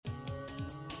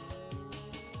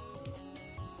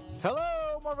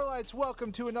Hello, Marvelites!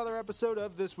 Welcome to another episode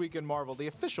of This Week in Marvel, the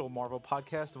official Marvel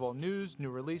podcast of all news,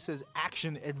 new releases,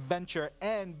 action, adventure,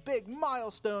 and big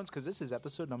milestones, because this is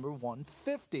episode number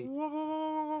 150.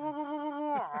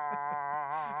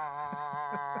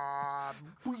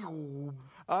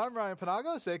 I'm Ryan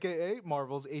Panagos, a.k.a.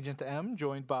 Marvel's Agent M,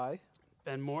 joined by...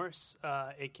 Ben Morse,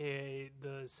 a.k.a.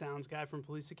 the sounds guy from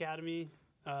Police Academy,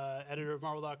 editor of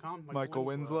Marvel.com. Michael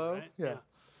Winslow. Right? Yeah.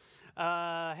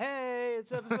 Hey,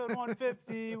 it's episode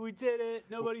 150. We did it.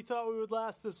 Nobody thought we would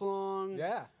last this long.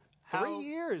 Yeah. 3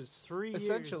 years. 3 years.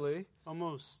 Essentially.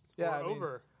 Almost. Yeah, or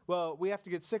over. Well, we have to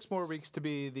get 6 more weeks to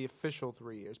be the official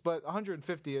 3 years, but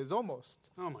 150 is almost.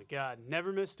 Oh, my God.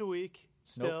 Never missed a week.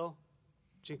 Still.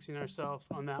 Jinxing ourselves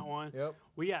on that one. Yep.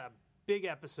 We got a big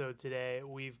episode today.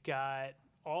 We've got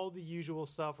all the usual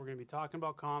stuff. We're going to be talking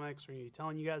about comics. We're going to be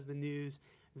telling you guys the news.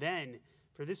 Then,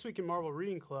 for This Week in Marvel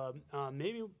Reading Club,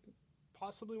 maybe...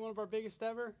 possibly one of our biggest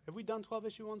ever. Have we done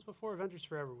 12-issue ones before? Avengers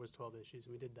Forever was 12 issues,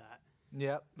 and we did that.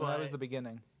 Yep, but that was the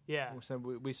beginning. Yeah. So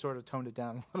we sort of toned it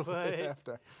down a little bit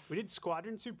after. We did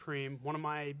Squadron Supreme, one of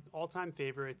my all-time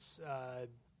favorites.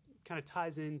 Kind of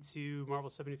ties into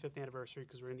Marvel's 75th anniversary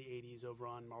because we're in the 80s over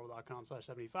on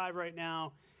Marvel.com/75 right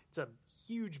now. It's a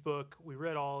huge book. We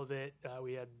read all of it.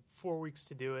 We had 4 weeks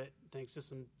to do it, thanks to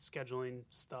some scheduling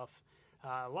stuff.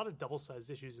 A lot of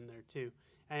double-sized issues in there, too.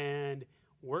 And...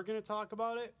 we're going to talk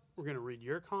about it. We're going to read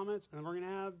your comments, and then we're going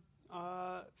to have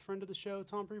a friend of the show,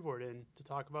 Tom Brevoort, in to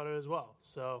talk about it as well.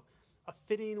 So, a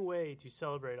fitting way to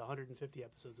celebrate 150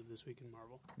 episodes of This Week in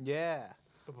Marvel. Yeah.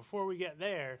 But before we get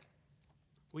there,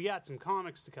 we got some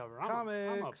comics to cover. I'm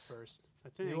up first, I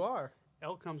think. You are.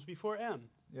 L comes before M.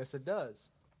 Yes, it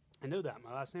does. I know that.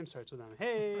 My last name starts with M.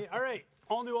 Hey, all right.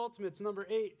 All New Ultimates, number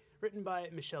 8, written by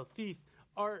Michelle Thief.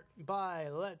 Art by,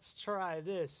 let's try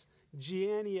this,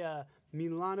 Giannia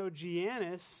Milano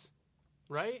Giannis,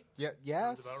 right? Yeah,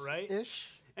 yes. Sounds about right.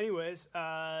 Ish. Anyways,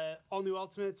 all New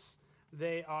Ultimates,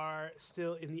 they are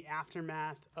still in the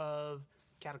aftermath of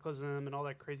Cataclysm and all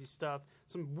that crazy stuff.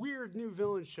 Some weird new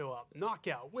villains show up.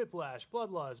 Knockout, Whiplash,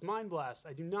 Bloodlust, Mind Blast.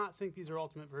 I do not think these are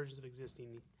ultimate versions of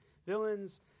existing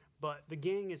villains, but the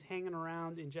gang is hanging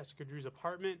around in Jessica Drew's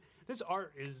apartment. This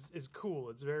art is cool.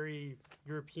 It's very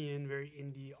European, very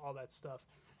indie, all that stuff.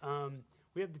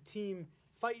 We have the team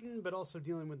fighting, but also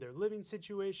dealing with their living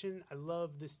situation. I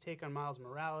love this take on Miles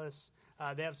Morales.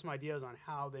 They have some ideas on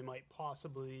how they might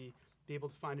possibly be able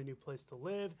to find a new place to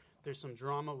live. There's some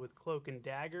drama with Cloak and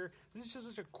Dagger. This is just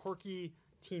such a quirky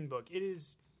teen book. It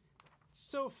is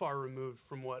so far removed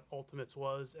from what Ultimates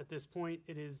was at this point.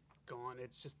 It is gone.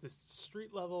 It's just this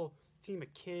street-level team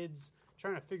of kids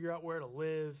trying to figure out where to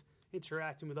live,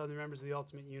 interacting with other members of the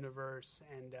Ultimate Universe,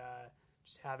 and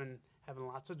just having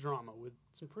lots of drama with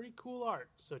some pretty cool art.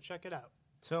 So check it out.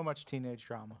 So much teenage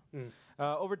drama.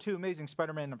 Over to Amazing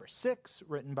Spider-Man number 6,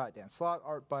 written by Dan Slott,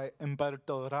 art by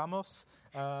Humberto Ramos.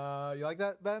 You like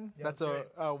that, Ben? Yeah, that's a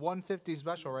 150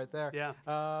 special right there. Yeah,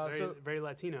 very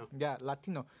Latino. Yeah,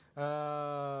 Latino.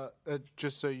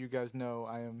 Just so you guys know,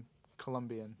 I am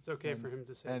Colombian. It's okay for him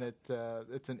to say. And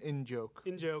it's an in-joke.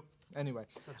 In-joke. Anyway.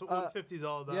 That's what 150 is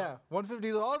all about. Yeah, 150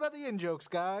 is all about the in-jokes,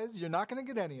 guys. You're not going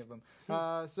to get any of them.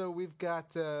 So we've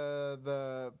got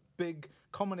the big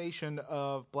culmination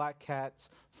of Black Cat's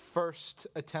first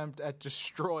attempt at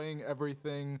destroying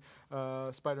everything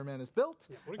Spider-Man has built.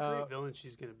 Yeah, what a great villain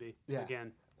she's going to be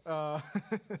again. But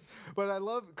I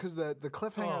love, because the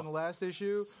cliffhanger on the last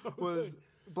issue was... good.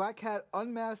 Black Cat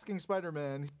unmasking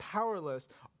Spider-Man, powerless,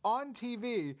 on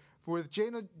TV with J.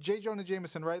 Jonah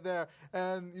Jameson right there,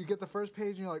 and you get the first page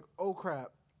and you're like, oh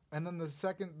crap. And then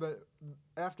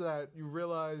after that, you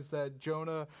realize that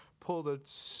Jonah pulled a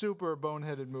super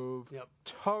boneheaded move. Yep.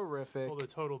 Terrific. Pulled a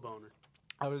total boner.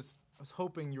 I was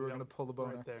hoping you were going to pull the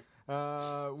boner. Right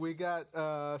there. We got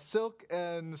Silk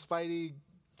and Spidey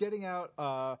getting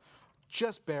out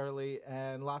just barely,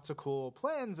 and lots of cool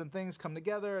plans and things come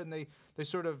together, and they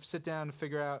sort of sit down and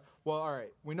figure out, well, all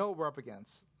right, we know what we're up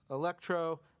against.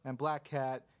 Electro and Black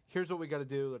Cat. Here's what we got to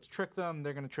do. Let's trick them.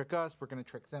 They're going to trick us. We're going to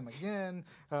trick them again.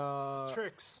 It's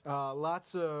tricks.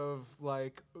 Lots of,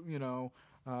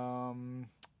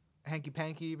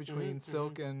 hanky-panky between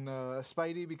Silk and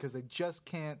Spidey, because they just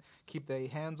can't keep their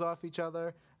hands off each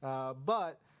other.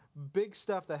 But big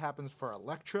stuff that happens for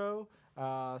Electro.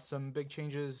 Some big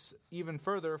changes even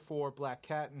further for Black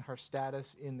Cat and her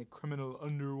status in the criminal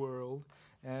underworld.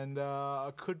 And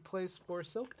a good place for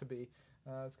Silk to be.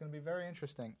 It's going to be very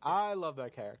interesting. I love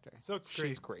that character. Silk's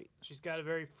She's great. She's got a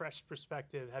very fresh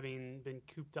perspective, having been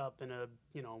cooped up in a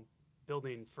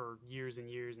building for years and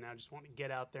years, and now just want to get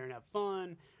out there and have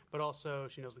fun. But also,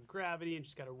 she knows the gravity, and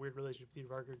she's got a weird relationship with Peter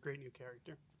Parker. Great new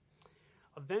character.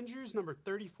 Avengers number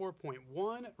 34.1,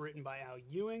 written by Al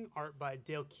Ewing, art by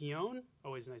Dale Keown.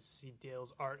 Always nice to see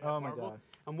Dale's art at Marvel. God.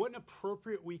 And what an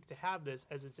appropriate week to have this,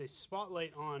 as it's a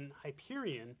spotlight on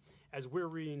Hyperion, as we're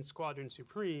reading Squadron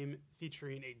Supreme,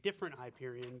 featuring a different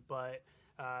Hyperion, but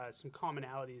some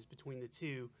commonalities between the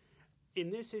two. In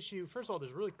this issue, first of all,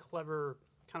 there's a really clever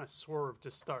kind of swerve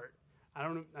to start. I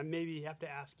don't know, I maybe have to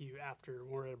ask you after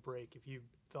we're at a break if you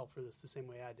fell for this the same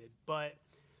way I did. But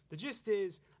the gist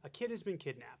is, a kid has been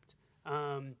kidnapped.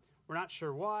 We're not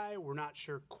sure why. We're not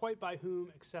sure quite by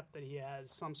whom, except that he has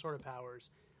some sort of powers.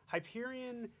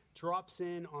 Hyperion drops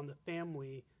in on the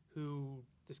family who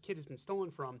this kid has been stolen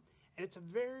from, and it's a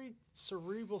very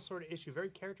cerebral sort of issue, very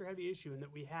character-heavy issue, in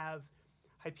that we have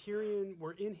Hyperion,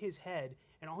 we're in his head,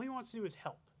 and all he wants to do is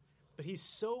help. But he's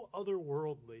so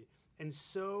otherworldly and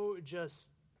so just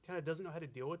kind of doesn't know how to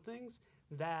deal with things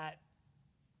that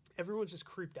everyone's just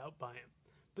creeped out by him.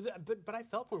 But I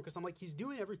felt for him because I'm like, he's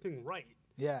doing everything right.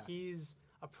 Yeah. He's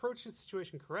approached the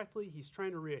situation correctly. He's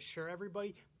trying to reassure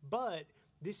everybody. But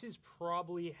this is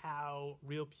probably how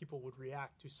real people would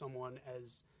react to someone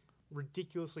as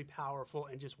ridiculously powerful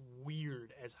and just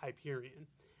weird as Hyperion.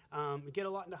 We get a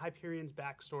lot into Hyperion's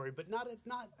backstory, but not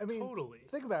totally.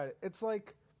 Think about it. It's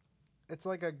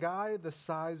like a guy the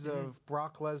size of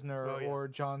Brock Lesnar or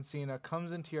John Cena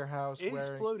comes into your house. And he's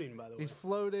floating, by the way. He's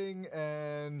floating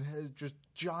and is just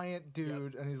giant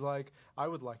dude, and he's like, I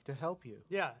would like to help you.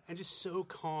 Yeah, and just so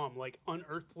calm, like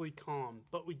unearthly calm.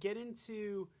 But we get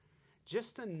into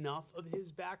just enough of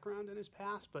his background and his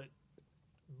past, but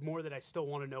more that I still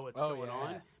want to know what's going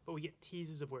on. But we get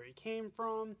teases of where he came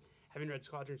from. Having read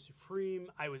Squadron Supreme,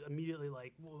 I was immediately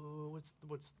like, whoa,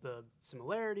 what's the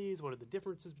similarities? What are the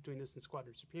differences between this and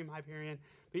Squadron Supreme, Hyperion?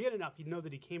 But you get enough. You know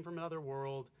that he came from another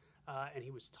world, and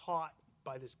he was taught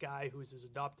by this guy who is his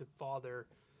adoptive father.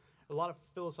 A lot of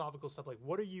philosophical stuff like,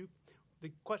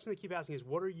 the question they keep asking is,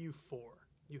 what are you for?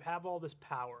 You have all this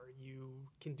power. You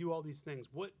can do all these things.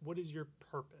 What is your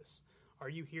purpose? Are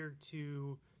you here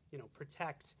to,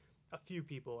 protect a few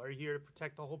people? Are you here to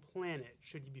protect the whole planet?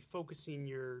 Should you be focusing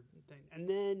your thing? And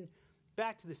then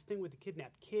back to this thing with the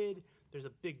kidnapped kid. There's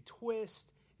a big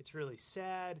twist. It's really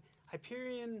sad.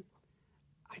 Hyperion,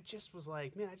 I just was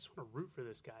like, man, I just want to root for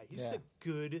this guy. He's just a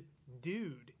good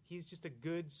dude. He's just a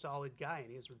good, solid guy, and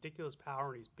he has ridiculous power,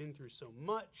 and he's been through so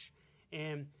much.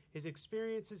 And his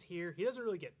experiences here, he doesn't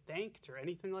really get thanked or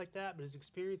anything like that, but his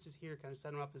experiences here kind of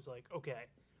set him up as like, okay,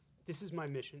 this is my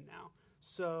mission now.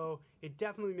 So it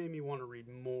definitely made me want to read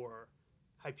more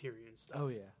Hyperion stuff. Oh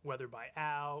yeah, whether by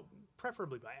Al,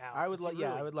 preferably by Al. I would like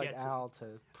Al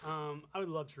to. I would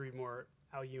love to read more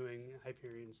Al Ewing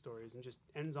Hyperion stories, and just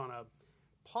ends on a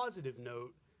positive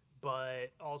note,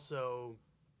 but also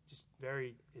just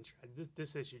very interesting.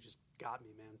 This issue just got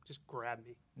me, man. Just grabbed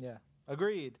me. Yeah,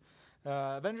 agreed.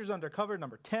 Avengers Undercover,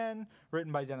 number 10,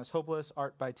 written by Dennis Hopeless,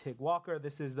 art by Tig Walker.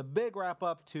 This is the big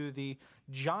wrap-up to the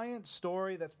giant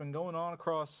story that's been going on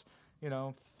across,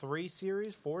 4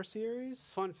 series.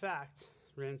 Fun fact,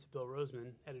 ran into Bill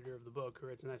Roseman, editor of the book, who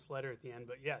writes a nice letter at the end.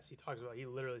 But yes, he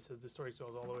literally says the story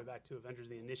goes all the way back to Avengers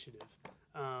the Initiative.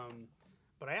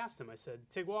 But I asked him, I said,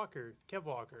 Tig Walker, Kev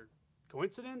Walker,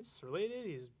 coincidence? Related?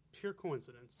 He's pure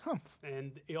coincidence. Humph.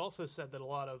 And he also said that a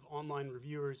lot of online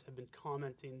reviewers have been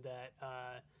commenting that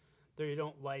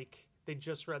they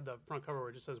just read the front cover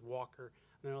where it just says Walker,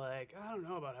 and they're like, I don't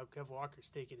know about how Kev Walker's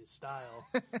taking his style.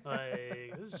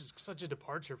 Like, this is just such a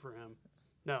departure for him.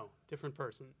 No, different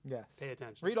person. Yes. Pay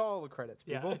attention. Read all the credits,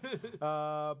 people.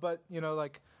 Yeah. But,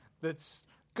 that's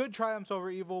good triumphs over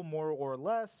evil, more or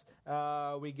less.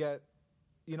 We get,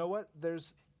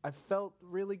 I felt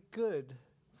really good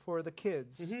for the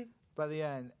kids by the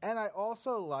end. And I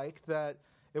also liked that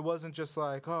it wasn't just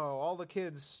like, all the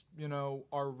kids,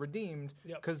 are redeemed.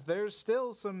 Because there's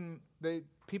still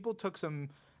people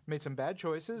made some bad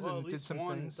choices and did some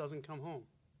things. Doesn't come home.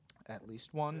 At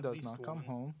least one does not come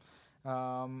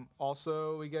home.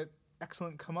 Also, we get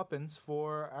excellent comeuppance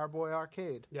for our boy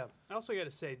Arcade. Yeah. I also got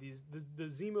to say, the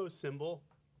Zemo symbol,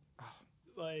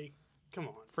 come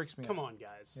on. Freaks me out. Come on,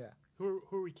 guys. Yeah. Who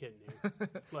are we kidding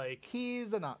here?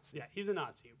 He's a Nazi. Yeah, he's a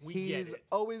Nazi. He's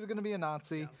always going to be a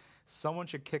Nazi. Yeah. Someone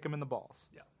should kick him in the balls.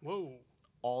 Yeah. Whoa.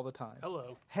 All the time.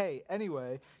 Hello. Hey,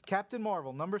 anyway, Captain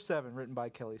Marvel, number 7, written by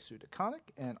Kelly Sue DeConnick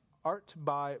and art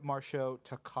by Marcio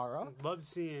Takara. Love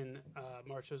seeing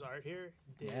Marcio's art here.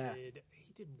 He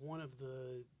did one of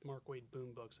the Mark Waid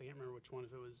Boom books. I can't remember which one,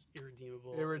 if it was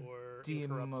Irredeemable or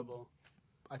Incorruptible.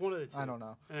 One of the two. I don't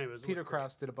know. Anyways, Peter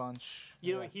Krause did a bunch.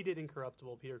 He did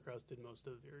Incorruptible. Peter Krause did most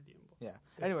of Irredeemable. Yeah.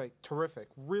 Anyway, terrific.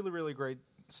 Really, really great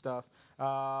stuff.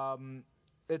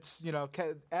 it's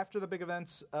after the big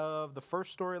events of the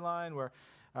first storyline where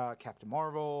Captain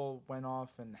Marvel went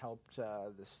off and helped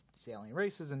these alien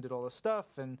races and did all this stuff,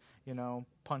 and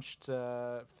punched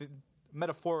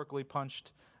metaphorically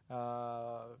punched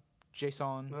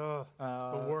Jason. The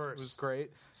worst. It was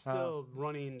great. Still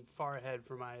running far ahead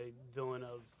for my villain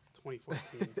of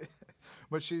 2014.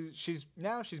 But she's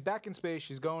back in space.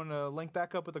 She's going to link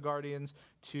back up with the Guardians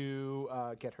to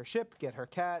get her ship, get her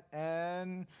cat,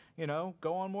 and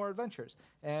go on more adventures.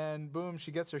 And boom,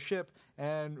 she gets her ship,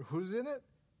 and who's in it?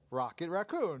 Rocket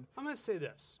Raccoon. I'm going to say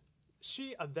this.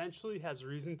 She eventually has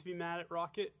reason to be mad at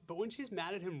Rocket, but when she's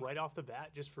mad at him right off the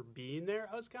bat just for being there,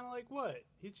 I was kind of like, what?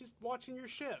 He's just watching your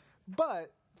ship.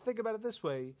 But think about it this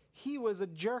way. He was a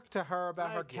jerk to her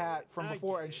about her cat from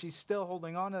before, and she's still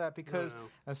holding on to that because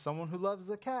as someone who loves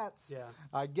the cats,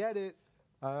 I get it.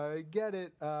 I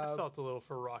felt a little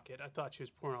for Rocket. I thought she was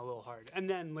pouring a little hard. And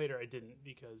then later I didn't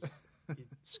because he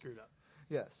screwed up.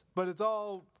 Yes. But it's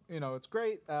all, it's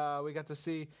great. We got to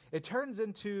see. It turns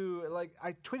into,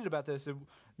 I tweeted about this.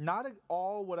 Not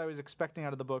all what I was expecting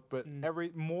out of the book, but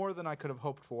more than I could have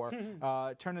hoped for.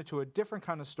 It turned into a different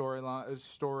kind of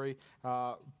story.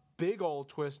 Big old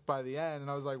twist by the end.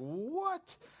 And I was like,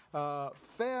 what?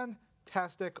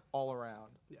 Fantastic all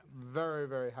around. Yeah. Very,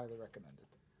 very highly recommended.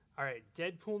 All right,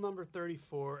 Deadpool number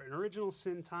 34, an original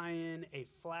Sin tie-in, a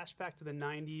flashback to the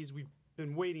 90s. We've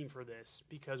been waiting for this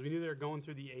because we knew they were going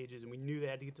through the ages and we knew they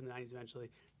had to get to the 90s eventually.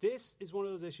 This is one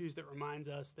of those issues that reminds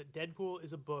us that Deadpool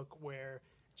is a book where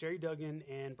Jerry Duggan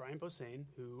and Brian Posehn,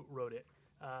 who wrote it,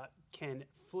 can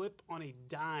flip on a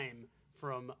dime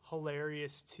from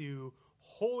hilarious to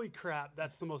holy crap,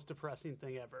 that's the most depressing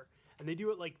thing ever. And they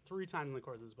do it like 3 times in the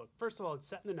course of this book. First of all, it's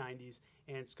set in the 90s,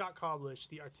 and Scott Koblish,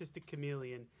 the artistic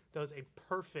chameleon, does a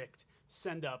perfect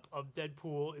send-up of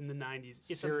Deadpool in the 90s.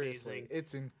 It's Seriously, amazing.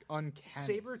 It's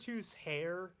uncanny. Sabretooth's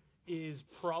hair is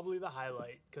probably the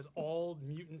highlight, because all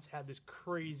mutants had this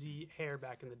crazy hair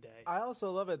back in the day. I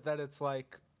also love it that it's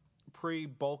like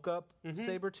pre-bulk up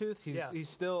Sabretooth. He's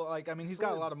still he's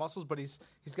got a lot of muscles, but he's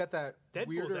got that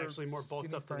Deadpool's actually more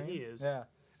bulked up than he is. Yeah.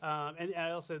 And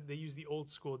I also, they use the old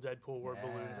school Deadpool war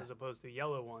balloons as opposed to the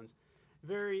yellow ones.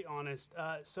 Very honest.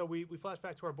 So we flash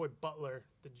back to our boy Butler,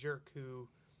 the jerk who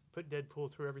put Deadpool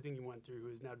through everything he went through, who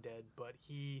is now dead. But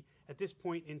he, at this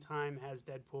point in time, has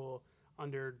Deadpool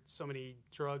under so many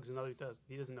drugs and other stuff.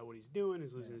 He doesn't know what he's doing.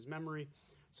 He's losing his memory.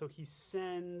 So he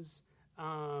sends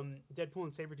Deadpool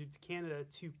and Sabretooth to Canada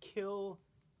to kill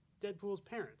Deadpool's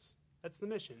parents. That's the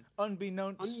mission.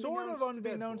 Unbeknownst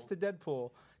to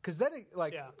Deadpool. Because then,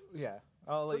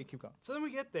 I'll let you keep going. So then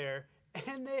we get there,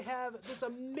 and they have this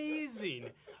amazing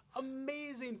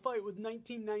fight with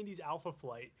 1990s Alpha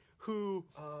Flight, who,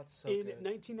 in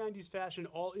 1990s fashion,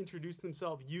 all introduced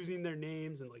themselves using their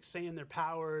names and saying their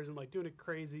powers and doing it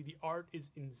crazy. The art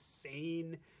is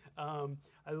insane. I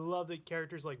love that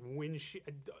characters like Windshear.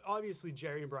 Obviously,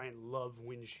 Jerry and Brian love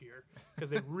Windshear because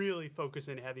they really focus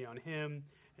in heavy on him,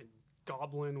 and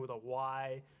Goblin with a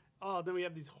Y. Oh, then we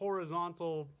have these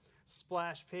horizontal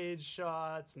splash page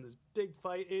shots and this big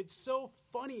fight. It's so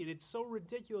funny and it's so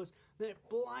ridiculous. Then it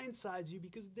blindsides you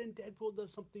because then Deadpool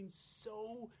does something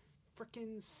so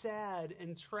freaking sad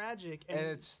and tragic.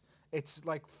 And it's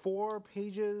like 4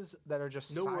 pages that are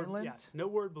just silent. No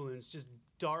word balloons, just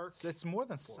dark. So it's more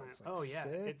than 4. It's like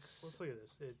 6. Let's look at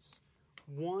this. It's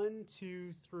 1,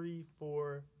 2, 3,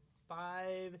 4,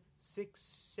 5, 6,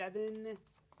 7,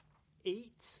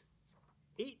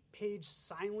 8-page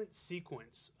silent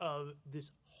sequence of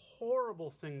this horrible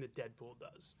thing that Deadpool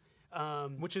does.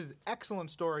 Which is excellent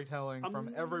storytelling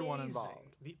from everyone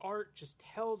involved. The art just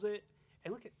tells it.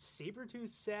 And look at Sabretooth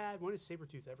sad. When is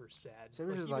Sabretooth ever sad?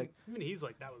 Sabretooth's even he's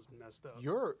like, that was messed up.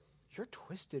 You're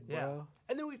twisted, bro. Yeah.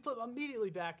 And then we flip immediately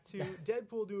back to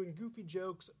Deadpool doing goofy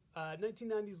jokes,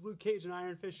 1990s Luke Cage and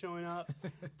Iron Fist showing up,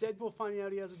 Deadpool finding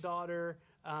out he has a daughter,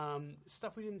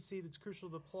 stuff we didn't see that's crucial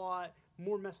to the plot,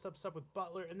 more messed up stuff with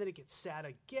Butler, and then it gets sad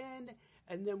again,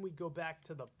 and then we go back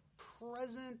to the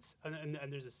present, and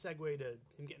there's a segue to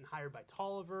him getting hired by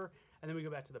Tolliver, and then we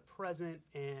go back to the present,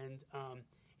 and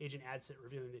Agent Adsit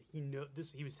revealing that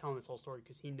he was telling this whole story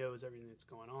because he knows everything that's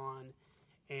going on,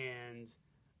 and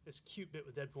this cute bit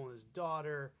with Deadpool and his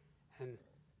daughter, and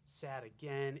sad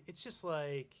again. It's just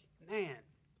like, man,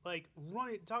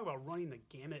 talk about running the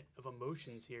gamut of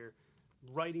emotions here,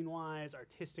 writing-wise,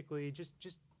 artistically, just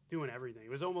doing everything.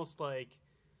 It was almost like,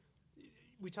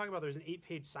 we talk about there's an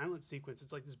 8-page silent sequence.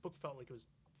 It's like this book felt like it was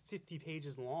 50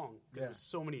 pages long. Because there's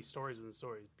so many stories within the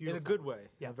stories. Beautiful. In a good way.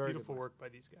 Yeah, beautiful work by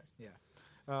these guys. Yeah.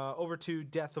 Over to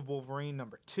Death of Wolverine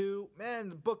number 2. Man,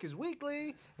 the book is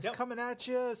weekly. It's coming at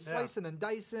you, slicing and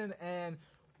dicing, and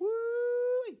woo,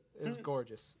 is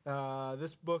gorgeous.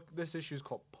 This issue is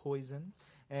called Poison.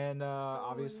 And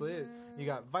obviously, you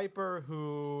got Viper,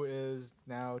 who is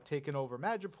now taking over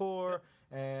Madripoor,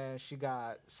 and she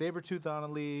got Sabretooth on a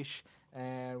leash,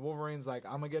 and Wolverine's like,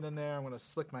 I'm going to get in there, I'm going to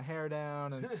slick my hair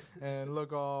down and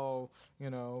look all,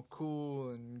 cool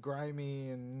and grimy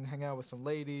and hang out with some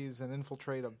ladies and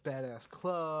infiltrate a badass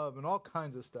club and all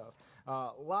kinds of stuff.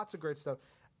 Lots of great stuff.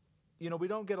 We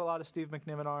don't get a lot of Steve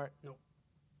McNiven art. Nope.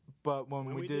 But when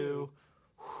we do,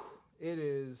 it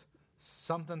is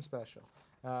something special.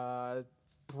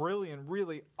 Brilliant,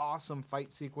 really awesome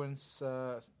fight sequence,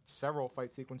 several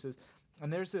fight sequences.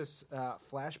 And there's this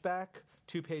flashback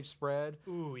 2-page spread,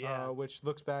 which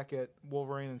looks back at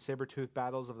Wolverine and Sabretooth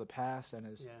battles of the past and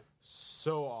is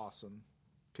so awesome.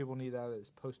 People need that as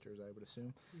posters, I would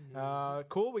assume. Mm-hmm.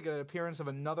 Cool, we get an appearance of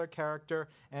another character,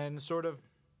 and sort of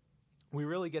we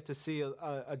really get to see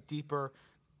a deeper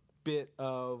bit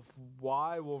of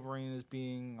why Wolverine is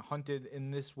being hunted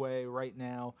in this way right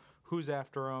now, who's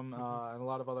after him, and a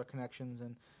lot of other connections,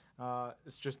 and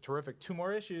it's just terrific. 2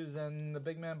 more issues, and the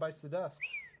big man bites the dust.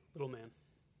 Little man.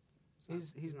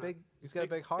 He's big. He's got a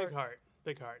big heart.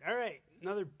 Big heart. All right,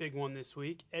 another big one this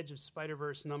week. Edge of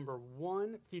Spider-Verse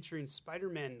 #1, featuring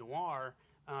Spider-Man Noir,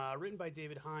 written by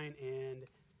David Hine and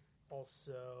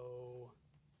also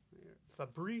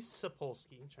Fabrice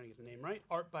Sapolsky. I'm trying to get the name right.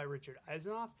 Art by Richard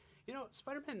Eisenoff.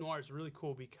 Spider-Man Noir is really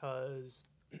cool because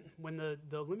when the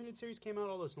limited series came out,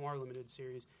 all those Noir limited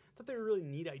series, I thought they were a really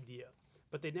neat idea,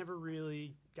 but they never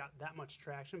really got that much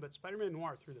traction. But Spider-Man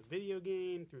Noir, through the video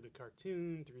game, through the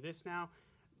cartoon, through this now,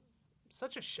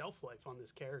 such a shelf life on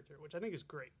this character, which I think is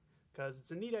great because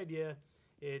it's a neat idea.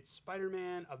 It's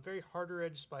Spider-Man, a very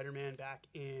harder-edged Spider-Man back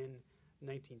in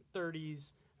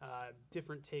 1930s.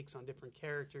 Different takes on different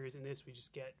characters. In this, we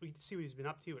see what he's been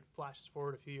up to. It flashes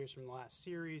forward a few years from the last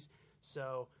series.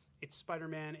 So it's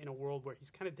Spider-Man in a world where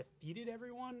he's kind of defeated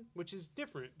everyone, which is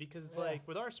different because it's like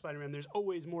with our Spider-Man, there's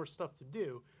always more stuff to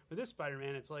do. With this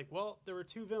Spider-Man, it's like, well, there were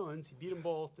 2 villains. He beat them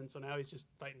both, and so now he's just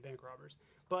fighting bank robbers.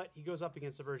 But he goes up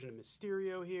against a version of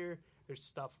Mysterio here. There's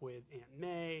stuff with Aunt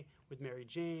May, with Mary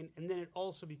Jane, and then it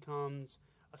also becomes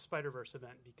a Spider-Verse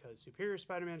event because Superior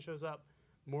Spider-Man shows up,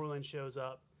 Moreland shows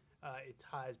up. It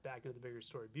ties back into the bigger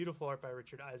story. Beautiful art by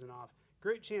Richard Eisenoff.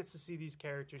 Great chance to see these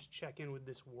characters check in with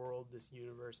this world, this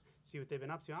universe, see what they've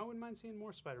been up to. I wouldn't mind seeing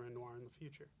more Spider-Man Noir in the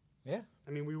future. Yeah.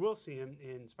 I mean, we will see him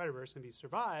in Spider-Verse, and if he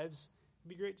survives, it'd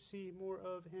be great to see more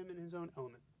of him in his own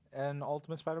element. And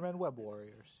Ultimate Spider-Man Web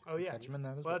Warriors. Oh, yeah. Catch him in that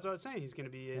as well. Well, that's what I was saying. He's going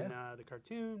to be in the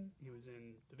cartoon. He was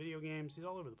in the video games. He's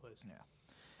all over the place. Yeah.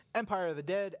 Empire of the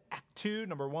Dead, Act 2,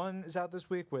 #1 is out this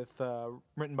week with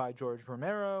written by George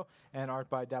Romero and art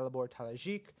by Dalibor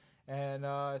Talajic. And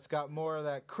it's got more of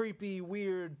that creepy,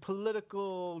 weird,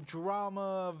 political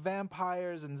drama,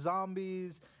 vampires and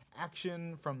zombies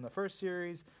action from the first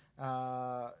series.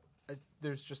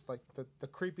 There's just like the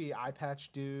creepy eye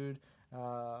patch dude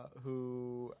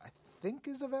who I think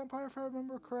is a vampire, if I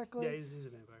remember correctly. Yeah, he's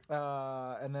a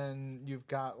vampire. And then you've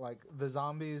got like the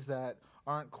zombies that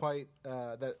aren't quite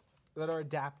that are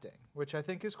adapting, which I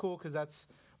think is cool because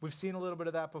we've seen a little bit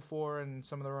of that before in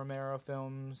some of the Romero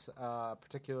films,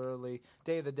 particularly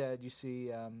Day of the Dead. You see,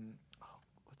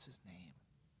 what's his name?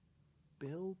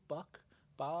 Bill, Buck,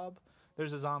 Bob.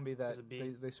 There's a zombie that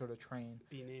they sort of train.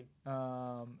 B name.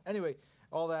 Anyway,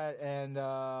 all that and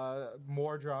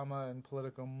more drama and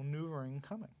political maneuvering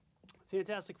coming.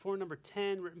 Fantastic Four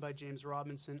 #10, written by James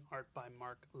Robinson, art by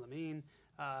Mark Lamine.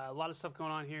 A lot of stuff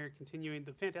going on here. Continuing,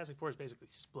 the Fantastic Four is basically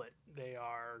split. They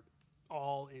are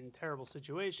all in terrible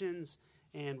situations,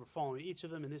 and we're following each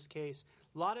of them. In this case,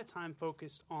 a lot of time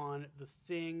focused on the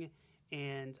Thing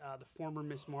and the former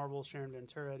Miss Marvel, Sharon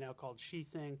Ventura, now called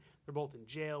She-Thing. They're both in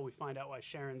jail. We find out why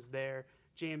Sharon's there.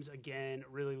 James, again,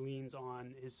 really leans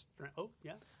on his... Oh,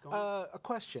 yeah, go on. A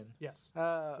question. Yes,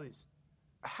 please.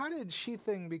 How did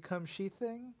She-Thing become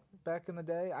She-Thing back in the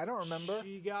day? I don't remember.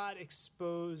 She got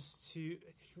exposed to...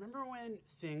 Remember when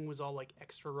Thing was all, like,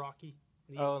 extra rocky?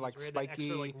 Oh, like spiky.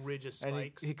 Extra, like, ridge of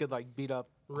spikes. And he could, like, beat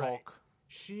up Hulk.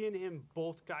 She and him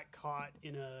both got caught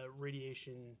in a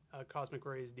radiation, cosmic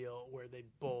rays deal where they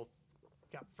both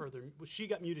got further... She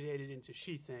got mutated into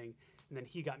She-Thing, and then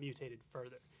he got mutated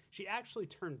further. She actually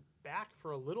turned back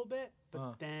for a little bit,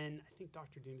 but then I think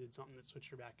Dr. Doom did something that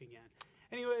switched her back again.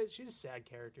 Anyways, she's a sad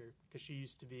character because she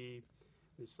used to be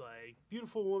this like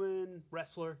beautiful woman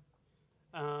wrestler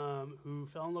who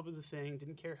fell in love with the Thing,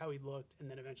 didn't care how he looked, and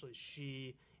then eventually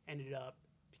she ended up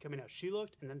becoming how she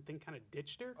looked, and then Thing kind of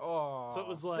ditched her. Oh, so it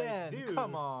was like, Ben, dude,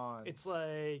 come on! It's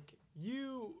like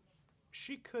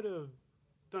she could have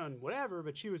done whatever,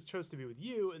 but she chose to be with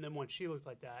you. And then once she looked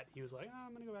like that, he was like,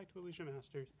 I'm going to go back to Alicia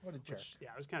Masters. What a jerk. Yeah,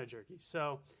 it was kind of jerky.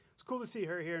 So it's cool to see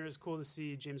her here, and it's cool to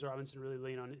see James Robinson really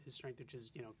lean on his strength, which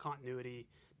is, continuity,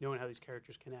 knowing how these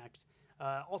characters connect.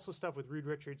 Also stuff with Reed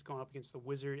Richards going up against the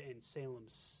Wizard and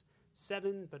Salem's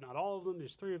 7, but not all of them.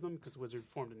 There's 3 of them because the Wizard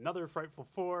formed another Frightful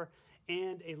 4,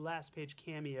 and a last page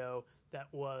cameo that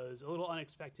was a little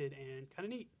unexpected and kind of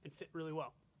neat and fit really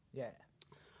well. Yeah.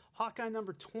 Hawkeye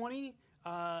number 20.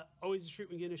 Always a treat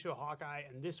when you get into a Hawkeye,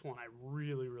 and this one I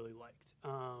really, really liked.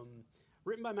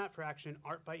 Written by Matt Fraction,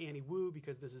 art by Annie Wu,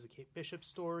 because this is a Kate Bishop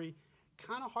story.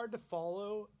 Kind of hard to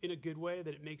follow in a good way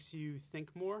that it makes you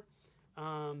think more,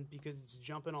 because it's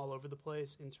jumping all over the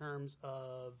place in terms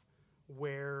of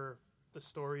where the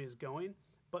story is going.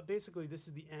 But basically, this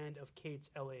is the end of Kate's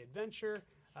LA adventure.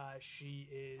 She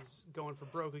is going for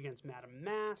broke against Madame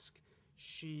Mask.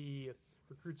 She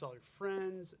recruits all her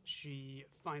friends. She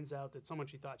finds out that someone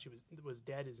she thought she was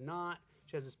dead is not.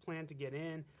 She has this plan to get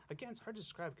in. Again, it's hard to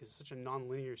describe because it's such a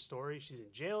non-linear story. She's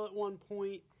in jail at one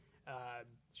point.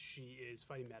 She is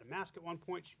fighting Madame Mask at one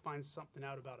point. She finds something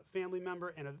out about a family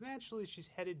member, and eventually she's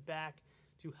headed back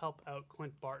to help out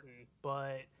Clint Barton.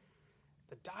 But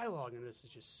the dialogue in this is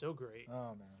just so great.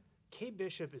 Oh, man. Kate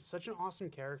Bishop is such an awesome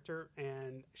character,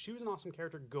 and she was an awesome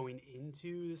character going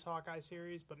into this Hawkeye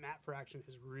series, but Matt Fraction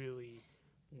has really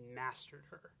mastered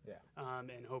her. Yeah.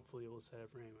 And hopefully it will set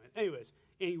up for anyone. Anyways,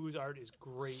 Annie Wu's art is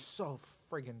great. So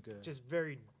friggin' good. Just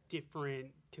very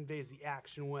different, conveys the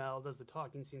action well, does the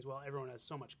talking scenes well. Everyone has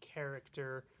so much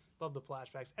character. Love the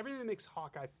flashbacks. Everything that makes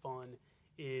Hawkeye fun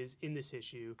is in this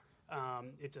issue.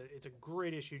 It's a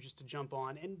great issue just to jump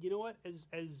on. And you know what?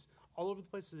 As all over the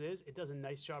place it is, it does a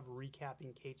nice job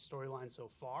recapping Kate's storyline so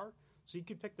far. So you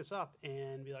could pick this up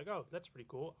and be like, oh, that's pretty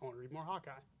cool. I want to read more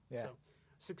Hawkeye. Yeah. So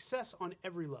success on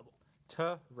every level.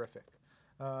 Terrific.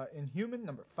 Inhuman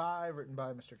number 5, written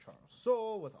by Mr. Charles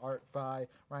Soule, with art by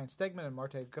Ryan Stegman and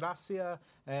Marte Gracia.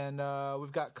 And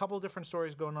we've got a couple different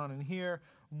stories going on in here.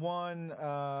 One,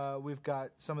 we've got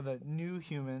some of the new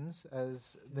humans,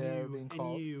 as they're being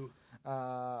called,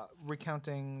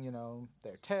 recounting,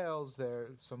 their tales,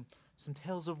 some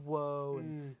tales of woe,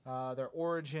 and their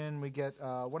origin. We get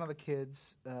one of the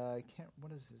kids.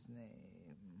 What is his name?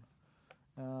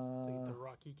 The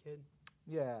Rocky kid.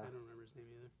 Yeah, I don't remember his name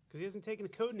either because he hasn't taken a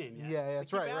code name yet. Yeah,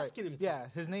 that's right. Asking him to. Yeah,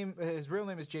 his real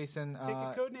name is Jason. Take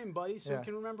a code name, buddy, so you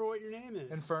can remember what your name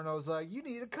is. Inferno's like, you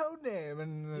need a code name,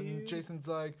 and Jason's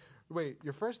like, wait,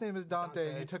 your first name is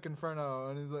Dante. And you took Inferno,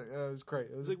 and he's like, it was great.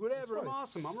 He's like, whatever, I'm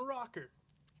awesome. I'm a rocker.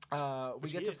 We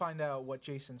get to find out what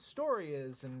Jason's story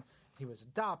is, and he was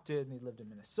adopted, and he lived in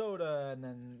Minnesota, and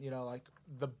then,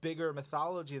 the bigger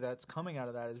mythology that's coming out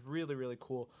of that is really, really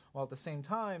cool. While at the same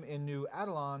time, in New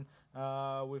Adelon,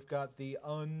 we've got the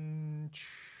unheard,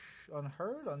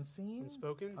 unseen?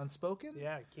 Unspoken?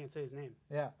 Yeah, I can't say his name.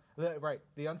 Yeah, right.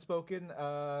 The Unspoken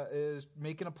is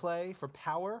making a play for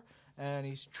power, and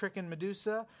he's tricking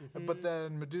Medusa, but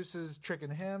then Medusa's tricking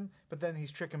him, but then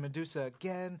he's tricking Medusa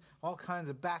again. All kinds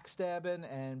of backstabbing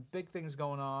and big things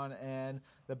going on, and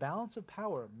the balance of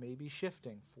power may be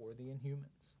shifting for the Inhumans.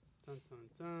 Dun, dun,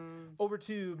 dun. Over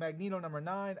to Magneto number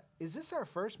 9. Is this our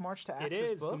first March to Axis book?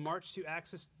 It is the March to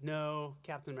Axis. No,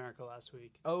 Captain America last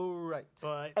week. Oh, right.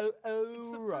 But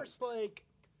it's the first,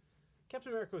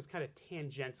 Captain America was kind of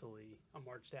tangentially a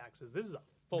March to Axis. This is a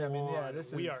full-on,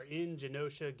 we are in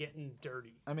Genosha getting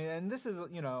dirty. And this is, a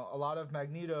lot of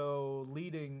Magneto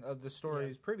leading of the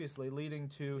stories previously, leading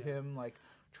to him,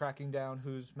 tracking down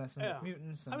who's messing with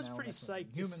mutants. And I was pretty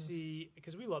psyched to see,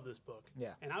 because we love this book. Yeah.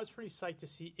 And I was pretty psyched to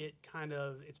see it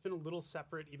it's been a little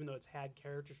separate, even though it's had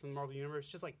characters from the Marvel Universe,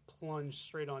 just plunged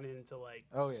straight on into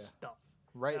stuff.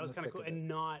 Right. That was kind of cool. And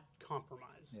not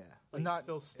compromise. Yeah. It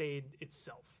still stayed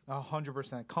itself.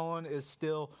 100%. Cullen is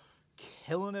still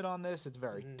killing it on this. It's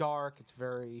very dark. It's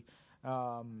very,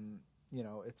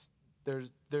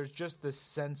 there's just this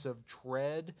sense of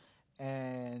dread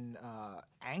and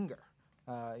anger.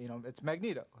 It's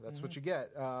Magneto. That's what you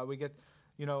get. We get,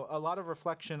 a lot of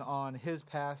reflection on his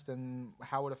past and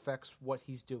how it affects what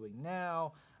he's doing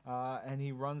now. And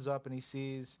he runs up and he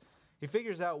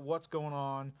figures out what's going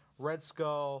on. Red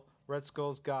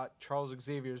Skull's got Charles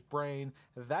Xavier's brain.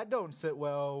 That don't sit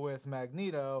well with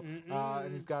Magneto.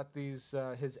 And he's got his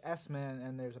S-Men,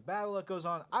 and there's a battle that goes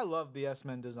on. I love the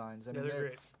S-Men designs. I mean, they're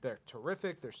great. They're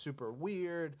terrific. They're super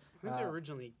weird. I think they're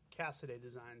originally Cassaday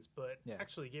designs, but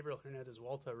actually Gabriel Hernandez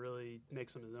Walta really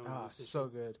makes them his own. So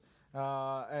good.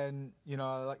 And,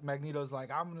 Magneto's like,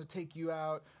 I'm going to take you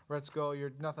out. Red Skull,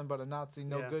 you're nothing but a Nazi,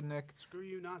 no good, Nick. Screw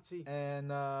you, Nazi.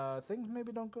 And things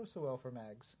maybe don't go so well for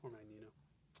Mags. Or Magneto.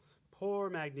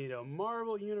 Poor Magneto.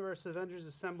 Marvel Universe Avengers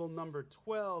Assemble number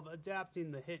 12,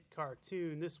 adapting the hit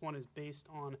cartoon. This one is based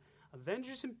on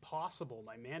Avengers Impossible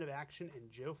by Man of Action and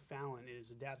Joe Fallon. It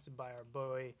is adapted by our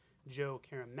boy Joe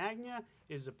Caramagna.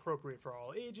 It is appropriate for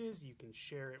all ages. You can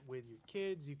share it with your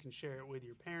kids. You can share it with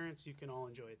your parents. You can all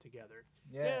enjoy it together.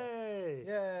 Yay!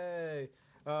 Yay!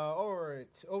 All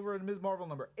right. Over in Ms. Marvel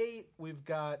number 8, we've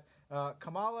got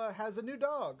Kamala has a new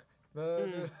dog.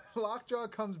 The Lockjaw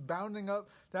comes bounding up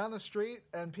down the street,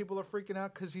 and people are freaking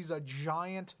out because he's a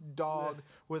giant dog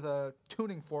with a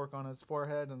tuning fork on his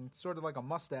forehead and sort of like a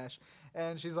mustache.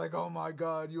 And she's like, "Oh my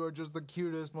God, you are just the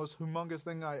cutest, most humongous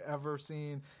thing I ever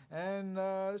seen." And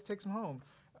takes him home.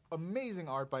 Amazing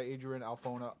art by Adrian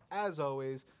Alfona, as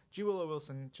always. G. Willow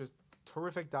Wilson, just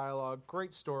terrific dialogue,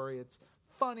 great story. It's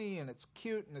funny and it's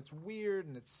cute and it's weird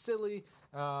and it's silly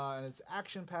and it's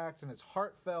action packed and it's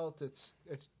heartfelt. It's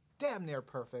damn near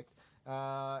perfect,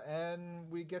 and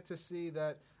we get to see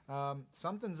that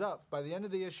something's up. By the end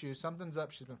of the issue, something's up.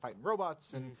 She's been fighting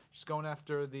robots, and she's going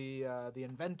after the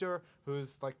inventor,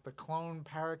 who's like the clone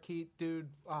parakeet dude.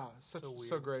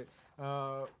 So great.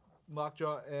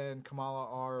 Lockjaw and Kamala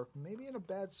are maybe in a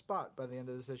bad spot by the end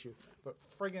of this issue, but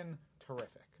friggin'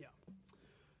 terrific. Yeah.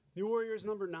 New Warriors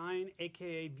number 9,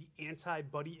 a.k.a. the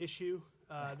anti-buddy issue.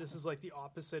 This is like the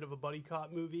opposite of a buddy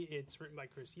cop movie. It's written by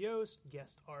Chris Yost,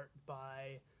 guest art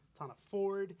by Tana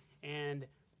Ford, and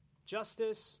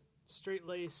Justice,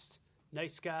 straight-laced,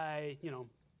 nice guy,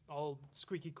 all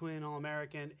squeaky clean,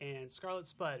 all-American, and Scarlet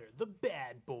Spider, the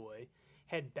bad boy,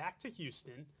 head back to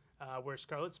Houston, where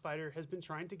Scarlet Spider has been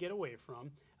trying to get away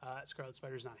from. Scarlet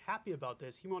Spider's not happy about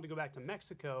this. He wanted to go back to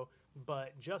Mexico,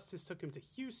 but Justice took him to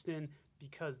Houston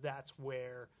because that's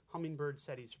where Hummingbird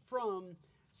said he's from.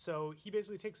 So he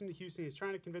basically takes him to Houston. He's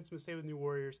trying to convince him to stay with New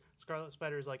Warriors. Scarlet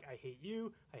Spider is like, "I hate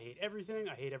you. I hate everything.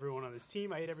 I hate everyone on this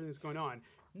team. I hate everything that's going on."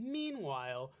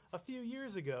 Meanwhile, a few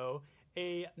years ago,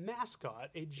 a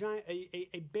mascot,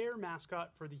 a bear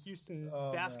mascot for the Houston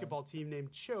basketball team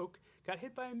named Choke, got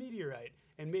hit by a meteorite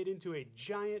and made into a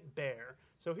giant bear.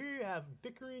 So here you have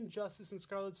bickering Justice and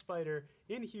Scarlet Spider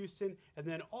in Houston, and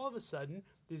then all of a sudden,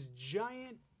 this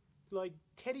giant, like,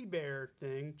 teddy bear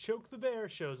thing, Choke the Bear,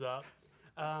 shows up.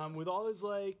 With all his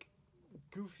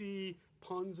goofy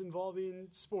puns involving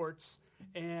sports,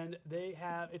 and they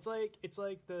have it's like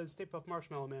the Stay Puft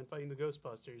Marshmallow Man fighting the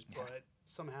Ghostbusters, but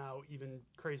somehow even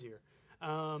crazier.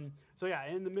 So yeah,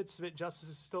 in the midst of it, Justice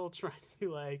is still trying to be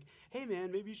like, "Hey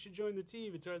man, maybe you should join the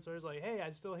team." And Scarlet's like, "Hey,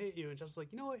 I still hate you," and Justice is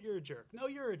like, "You know what? You're a jerk. No,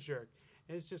 you're a jerk."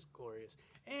 And it's just glorious.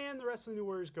 And the rest of the New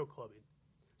Warriors go clubbing.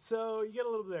 So you get a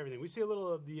little bit of everything. We see a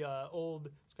little of the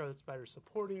old Scarlet Spider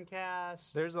supporting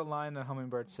cast. There's a line that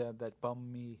Hummingbird said that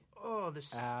bummed me. Oh,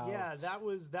 yeah, that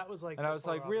was like. And I was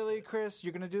like, "Really, Chris?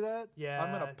 You're gonna do that? Yeah,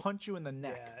 I'm gonna punch you in the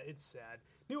neck." Yeah, it's sad.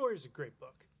 New Warriors is a great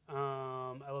book.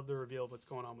 I love the reveal of what's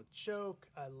going on with Choke.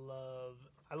 I love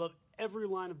every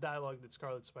line of dialogue that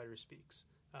Scarlet Spider speaks.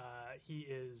 He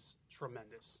is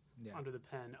tremendous under the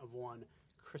pen of one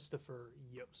Christopher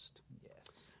Yost.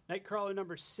 Yes. Nightcrawler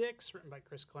number 6, written by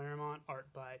Chris Claremont, art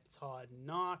by Todd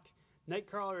Knock.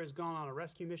 Nightcrawler has gone on a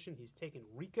rescue mission. He's taken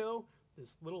Rico,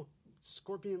 this little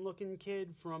scorpion-looking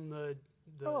kid from the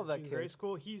Jean Grey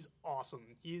school. He's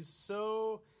awesome. He's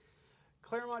so...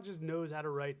 Claremont just knows how to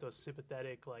write those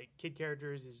sympathetic, kid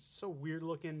characters. He's so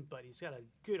weird-looking, but he's got a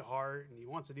good heart, and he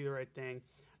wants to do the right thing.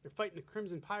 They're fighting the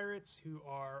Crimson Pirates, who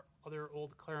are other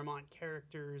old Claremont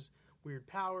characters, weird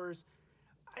powers.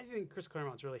 I think Chris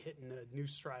Claremont's really hitting a new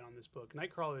stride on this book.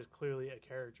 Nightcrawler is clearly a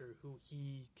character who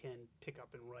he can pick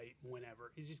up and write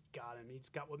whenever. He's just got him. He's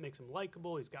got what makes him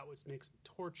likable. He's got what makes him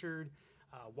tortured,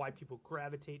 why people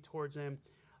gravitate towards him.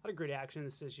 A lot of great action in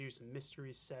this issue, some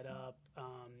mysteries set up,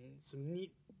 some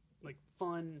neat,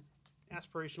 fun,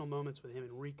 aspirational moments with him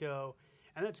and Rico.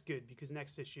 And that's good because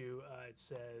next issue it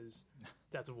says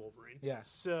Death of Wolverine. Yeah.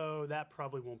 So that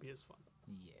probably won't be as fun.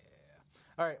 Yeah.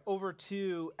 All right, over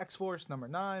to X-Force number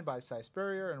 9 by Cy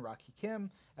Spurrier and Rocky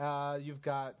Kim. You've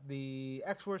got the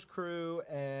X-Force crew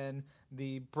and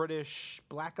the British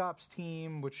Black Ops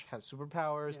team, which has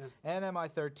superpowers, and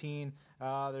MI-13.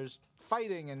 There's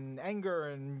fighting and anger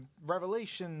and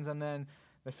revelations, and then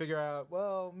they figure out,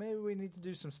 well, maybe we need to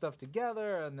do some stuff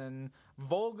together, and then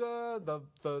Volga,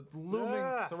 the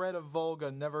looming threat of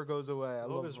Volga never goes away.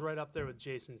 Volga's right up there with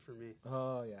Jason for me.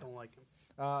 Oh, yeah. Don't like him.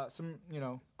 Some,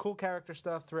 cool character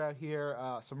stuff throughout here.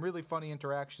 Some really funny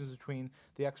interactions between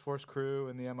the X-Force crew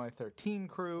and the MI-13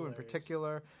 crew in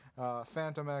particular.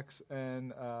 Phantom X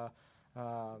and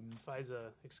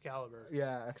FISA Excalibur.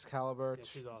 Yeah, Excalibur. Yeah,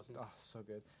 she's awesome. Oh, so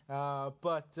good.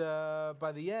 But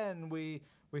by the end, we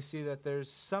see that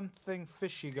there's something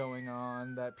fishy going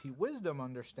on that Pete Wisdom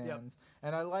understands,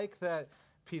 and I like that.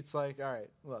 Pete's like, all right,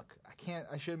 look,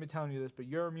 I shouldn't be telling you this, but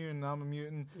you're a mutant, I'm a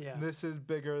mutant. Yeah. This is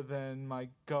bigger than my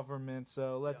government,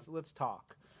 so let's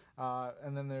talk.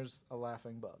 And then there's a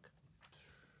laughing bug.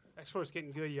 X-Force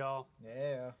getting good, y'all.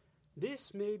 Yeah.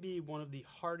 This may be one of the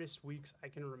hardest weeks I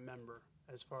can remember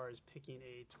as far as picking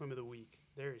a Twim of the Week.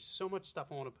 There is so much stuff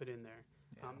I want to put in there.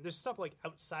 Yeah. There's stuff like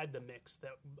outside the mix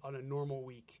that on a normal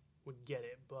week would get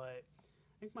it, but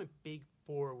I think my big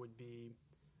four would be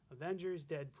Avengers,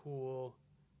 Deadpool,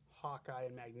 Hawkeye,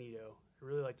 and Magneto. I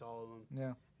really liked all of them.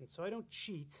 Yeah. And so I don't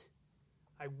cheat.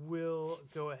 I will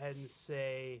go ahead and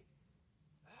say...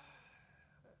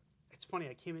 It's funny,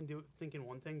 I came in thinking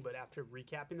one thing, but after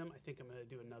recapping them, I think I'm going to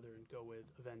do another and go with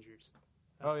Avengers.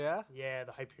 Oh, yeah? Yeah,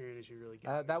 the Hyperion issue really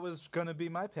got me. That was going to be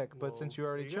my pick, but since you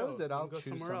already chose it, I'll choose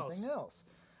something else.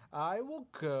 I will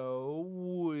go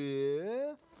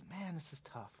with... Man, this is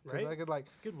tough. Right? I could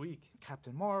good week.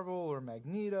 Captain Marvel or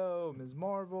Magneto, Ms.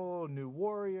 Marvel, New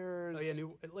Warriors. Oh, yeah,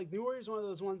 New Warriors is one of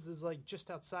those ones that's just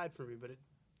outside for me, but it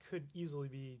could easily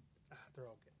be... they're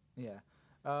all good. Yeah.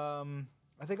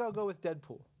 I think I'll go with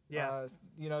Deadpool. Yeah.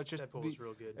 It's just... Deadpool was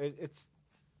real good. It's...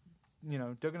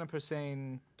 Duggan and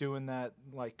Hussein doing that,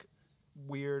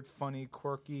 weird, funny,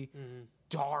 quirky,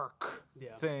 dark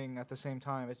thing at the same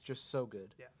time. It's just so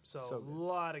good. Yeah, so a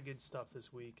lot of good stuff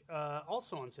this week.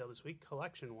 Also on sale this week,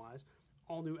 collection-wise,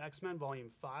 all new X-Men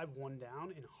Volume 5, One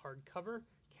Down in hardcover.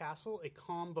 Castle, A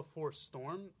Calm Before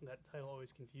Storm. That title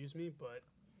always confused me, but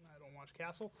I don't watch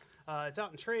Castle. It's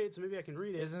out in trade, so maybe I can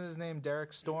read it. Isn't his name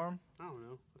Derek Storm? I don't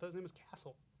know. I thought his name was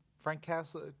Castle. Frank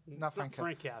Castle, not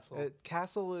Frank Castle.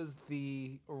 Castle is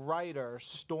the writer.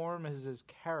 Storm is his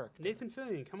character. Nathan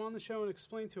Fillion, come on the show and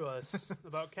explain to us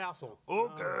about Castle.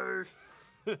 Okay.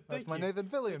 That's my Nathan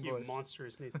Fillion voice. You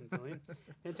monstrous Nathan Fillion.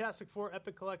 Fantastic Four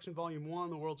Epic Collection Volume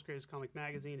 1, the world's greatest comic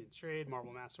magazine in trade.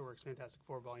 Marvel Masterworks Fantastic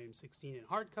Four Volume 16 in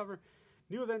hardcover.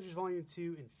 New Avengers Volume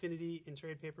 2, Infinity in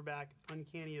trade paperback.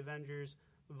 Uncanny Avengers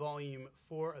Volume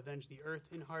 4, Avenge the Earth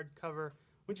in hardcover.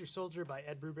 Winter Soldier by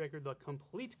Ed Brubaker, the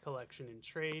complete collection in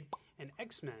trade, and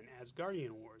X-Men Asgardian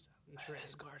Wars out in trade.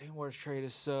 Asgardian Wars trade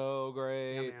is so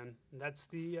great. Yeah, man. That's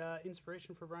the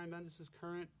inspiration for Brian Bendis'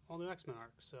 current all-new X-Men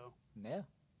arc, so yeah.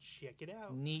 Check it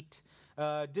out. Neat.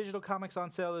 Digital comics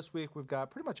on sale this week. We've got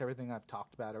pretty much everything I've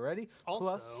talked about already.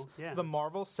 Also, plus the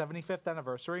Marvel 75th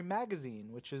Anniversary magazine,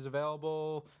 which is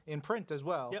available in print as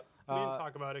well. Yep. We didn't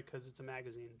talk about it because it's a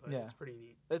magazine, but it's pretty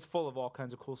neat. It's full of all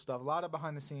kinds of cool stuff. A lot of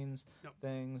behind-the-scenes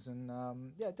things. And,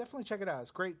 definitely check it out.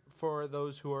 It's great for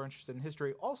those who are interested in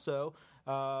history. Also,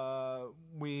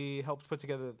 we helped put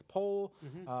together the poll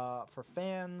for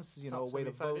fans, Top a way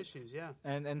to vote. Issues, yeah.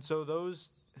 And so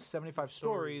those 75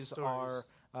 stories are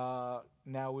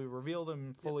now we reveal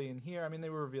them fully in here. I mean, they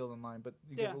were revealed online, but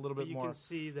you get a little bit more. You can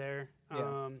see there.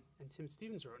 And Tim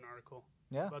Stevens wrote an article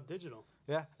about digital.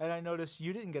 Yeah, and I noticed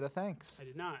you didn't get a thanks. I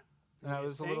did not. And I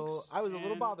was a little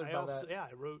bothered by that. Yeah,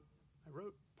 I wrote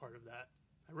part of that.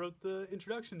 I wrote the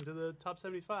introduction to the top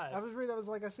 75. I was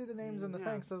like, I see the names and the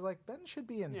thanks. I was like, Ben should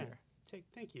be in here.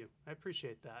 Thank you. I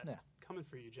appreciate that. Yeah. Coming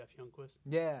for you, Jeff Youngquist.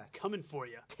 Yeah. Coming for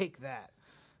you. Take that.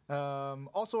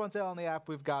 Also on sale on the app,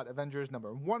 we've got Avengers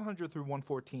number 100 through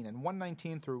 114 and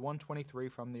 119 through 123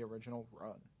 from the original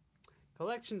run.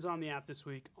 Collections on the app this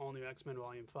week. All new X-Men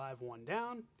Volume 5, One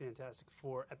Down. Fantastic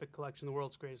Four Epic Collection, the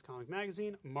world's greatest comic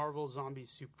magazine. Marvel Zombie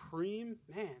Supreme.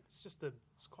 Man, it's just a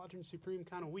Squadron Supreme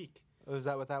kind of week. Oh, is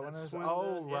that what that one is? Right.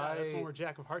 Yeah, that's when we're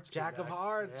Jack of Hearts. Jack of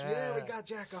Hearts. Yeah, we got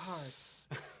Jack of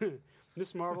Hearts.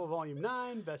 Miss Marvel Volume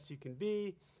 9, Best You Can Be.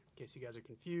 In case you guys are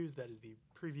confused, that is the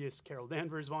previous Carol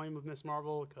Danvers volume of Miss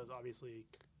Marvel, because obviously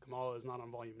Kamala is not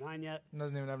on Volume 9 yet.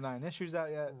 Doesn't even have 9 issues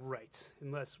out yet. Right.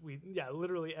 Unless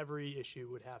literally every issue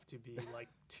would have to be like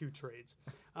 2 trades.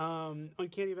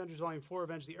 Uncanny Avengers Volume 4,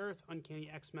 Avenge the Earth.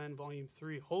 Uncanny X-Men Volume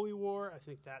 3, Holy War. I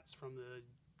think that's from the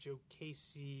Joe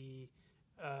Casey,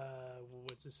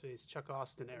 what's his face, Chuck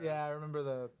Austin era. Yeah, I remember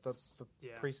the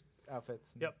priest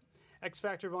outfits. Yep.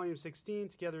 X-Factor Volume 16,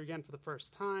 together again for the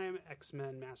first time.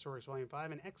 X-Men Masterworks Volume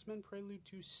 5, and X-Men Prelude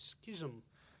to Schism.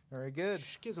 Very good.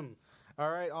 Schism.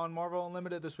 All right, on Marvel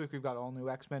Unlimited this week, we've got all new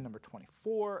X-Men number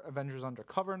 24, Avengers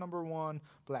Undercover number 1,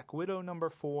 Black Widow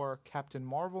number 4, Captain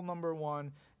Marvel number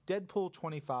 1, Deadpool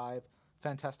 25,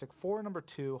 Fantastic Four number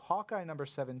 2, Hawkeye number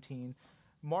 17,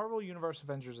 Marvel Universe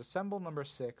Avengers Assemble number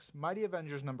 6, Mighty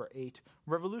Avengers number 8,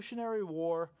 Revolutionary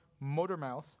War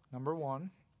Motormouth number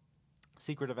 1,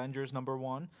 Secret Avengers number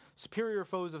 1, Superior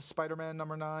Foes of Spider-Man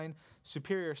number 9,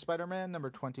 Superior Spider-Man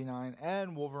number 29,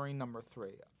 and Wolverine number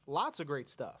 3. Lots of great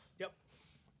stuff. Yep.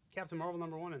 Captain Marvel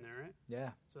number 1 in there, right?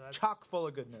 Yeah. So that's chock full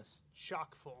of goodness.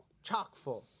 chock full. Chock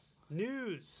full.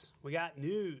 News. We got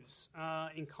news.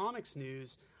 In comics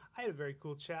news, I had a very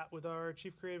cool chat with our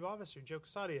chief creative officer, Joe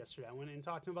Quesada, yesterday. I went in and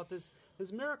talked to him about this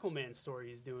Miracle Man story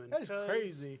he's doing. That's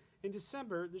crazy. In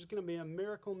December, there's going to be a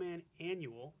Miracle Man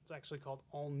annual. It's actually called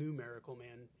All New Miracle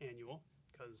Man Annual,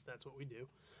 because that's what we do.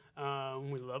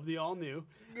 We love the all new.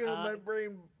 Yeah, my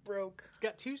brain broke. It's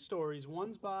got 2 stories.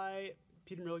 One's by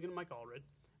Peter Milligan and Mike Allred,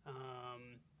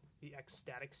 the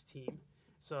Ecstatics team.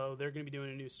 So they're going to be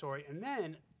doing a new story. And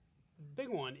then, big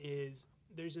one is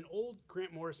there's an old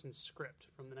Grant Morrison script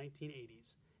from the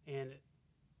 1980s, and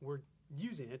we're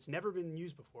using it. It's never been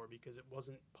used before because it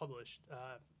wasn't published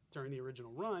during the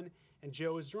original run, and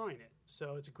Joe is drawing it.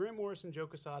 So it's a Grant Morrison, Joe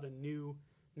Quesada new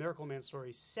Miracle Man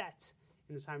story set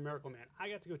in the time of Miracle Man. I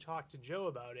got to go talk to Joe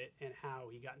about it and how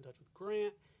he got in touch with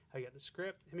Grant, how he got the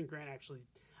script. Him and Grant actually,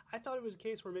 I thought it was a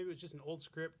case where maybe it was just an old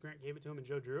script, Grant gave it to him and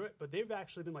Joe drew it, but they've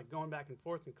actually been like going back and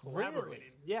forth and collaborating. Really?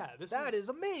 Yeah. That is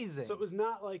amazing. So it was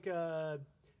not like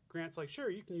Grant's like, sure,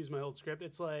 you can use my old script.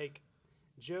 It's like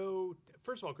Joe,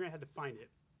 first of all, Grant had to find it,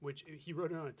 which he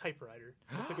wrote it on a typewriter,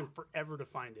 so it took him forever to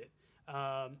find it.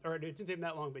 Or it didn't take him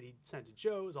that long, but he sent it to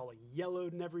Joe. It was all like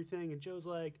yellowed and everything, and Joe's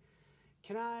like,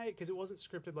 can I, because it wasn't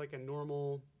scripted like a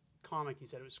normal comic, he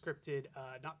said it was scripted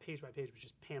not page by page, but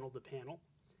just panel to panel.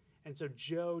 And so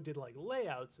Joe did like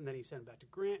layouts, and then he sent it back to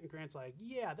Grant, and Grant's like,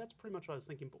 yeah, that's pretty much what I was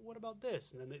thinking, but what about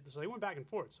this? And then so they went back and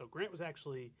forth. So Grant was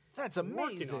actually That's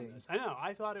working amazing. on this. I know.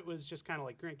 I thought it was just kind of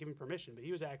like Grant giving permission, but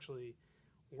he was actually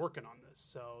working on this.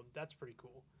 So that's pretty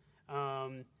cool.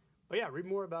 But yeah, read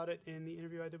more about it in the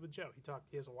interview I did with Joe.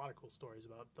 He has a lot of cool stories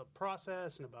about the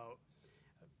process and about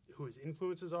who his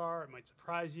influences are. It might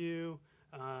surprise you.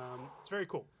 It's very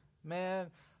cool. Man,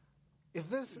 if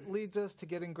this leads us to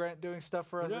getting Grant doing stuff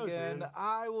for us Who knows, again, man?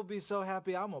 I will be so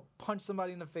happy. I'm going to punch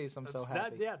somebody in the face. I'm so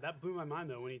happy. That blew my mind,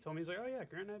 though, when he told me, he's like, oh, yeah,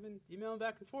 Grant and I have been emailing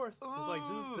back and forth. It's like,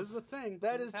 this is a thing.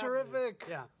 That This is happening. terrific.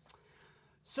 Yeah.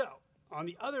 So, on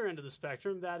the other end of the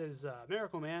spectrum, that is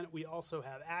Miracle Man. We also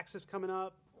have Axis coming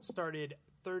up. Started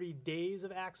 30 days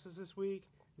of Axis this week.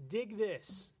 Dig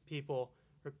this, people.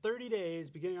 For 30 days,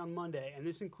 beginning on Monday, and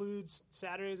this includes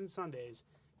Saturdays and Sundays,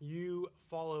 you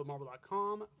follow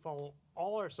Marvel.com, follow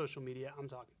all our social media. I'm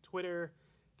talking Twitter,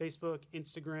 Facebook,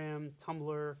 Instagram,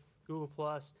 Tumblr, Google+.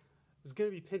 It was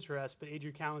going to be Pinterest, but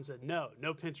Adrienne Cowan said, no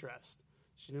Pinterest.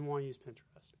 She didn't want to use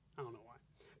Pinterest. I don't know why.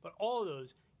 But all of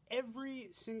those, every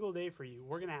single day for you,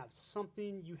 we're going to have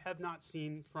something you have not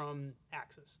seen from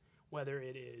Axis. Whether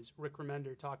it is Rick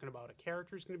Remender talking about a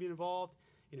character who's going to be involved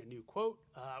in a new quote.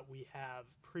 We have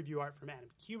preview art from Adam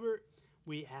Kubert.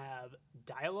 We have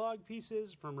dialogue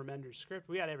pieces from Remender's script.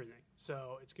 We got everything.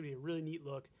 So it's going to be a really neat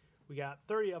look. We got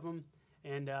 30 of them,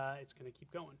 and it's going to keep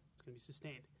going. It's going to be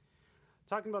sustained.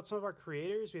 Talking about some of our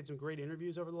creators, we had some great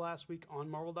interviews over the last week on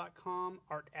Marvel.com.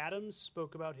 Art Adams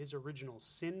spoke about his original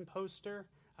Sin poster,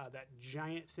 that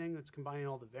giant thing that's combining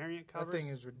all the variant covers. That thing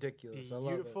is ridiculous. I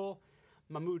love it. Beautiful.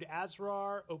 Mahmoud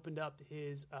Asrar opened up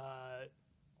his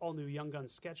all-new Young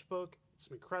Guns sketchbook.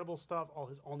 Some incredible stuff. All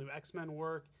his all-new X-Men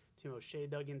work. Tim O'Shea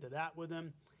dug into that with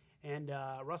him. And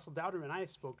Russell Dowderman I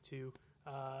spoke to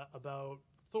about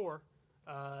Thor,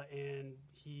 and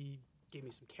he gave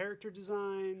me some character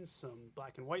designs, some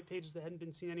black and white pages that hadn't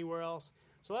been seen anywhere else.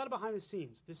 So a lot of behind the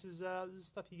scenes. This is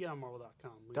stuff you get on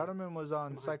Marvel.com. Dowderman was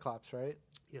on Cyclops, right?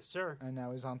 Yes, sir. And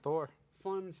now he's on Thor.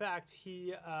 Fun fact,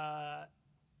 he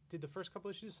did the first couple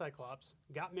issues of Cyclops,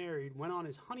 got married, went on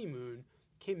his honeymoon,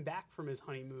 came back from his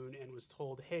honeymoon, and was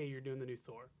told, hey, you're doing the new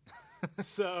Thor.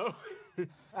 So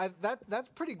that's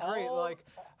pretty great.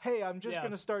 Hey, I'm just Yeah.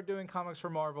 going to start doing comics for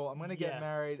Marvel. I'm going to get Yeah.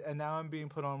 married, and now I'm being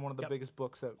put on one of the Yep. biggest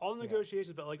books that all the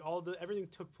negotiations, but like everything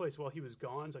took place while he was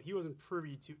gone, so he wasn't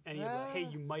privy to any of the, hey,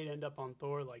 you might end up on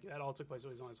Thor. Like that all took place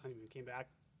while he was on his honeymoon. Came back,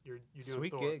 you're doing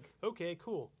Sweet Thor. gig. Okay,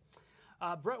 cool.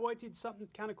 Brett White did something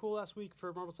kind of cool last week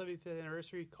for Marvel 75th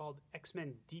anniversary called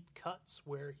X-Men Deep Cuts,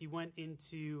 where he went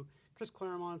into Chris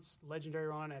Claremont's legendary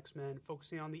run on X-Men,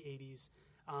 focusing on the 80s,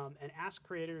 and asked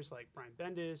creators like Brian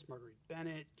Bendis, Marguerite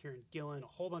Bennett, Kieran Gillen, a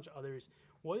whole bunch of others,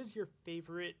 what is your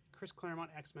favorite Chris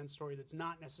Claremont X-Men story that's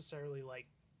not necessarily like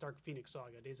Dark Phoenix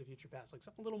Saga, Days of Future Past, like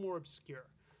something a little more obscure.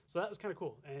 So that was kind of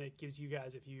cool, and it gives you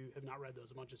guys, if you have not read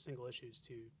those, a bunch of single issues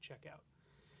to check out.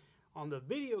 On the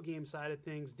video game side of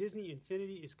things, Disney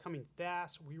Infinity is coming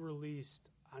fast. We released,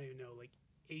 I don't even know, like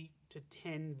 8 to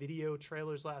 10 video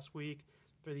trailers last week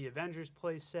for the Avengers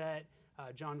playset.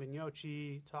 John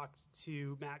Vignocchi talked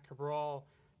to Matt Cabral,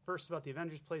 first about the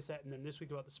Avengers playset, and then this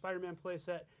week about the Spider-Man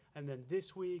playset, and then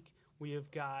this week we have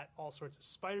got all sorts of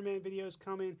Spider-Man videos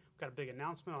coming. We've got a big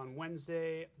announcement on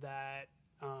Wednesday that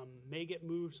may get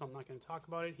moved, so I'm not going to talk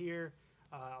about it here.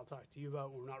 I'll talk to you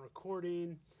about when we're not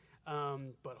recording,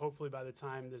 but hopefully by the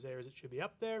time this airs, it should be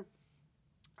up there.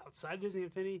 Outside of Disney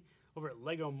Infinity, over at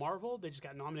Lego Marvel, they just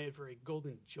got nominated for a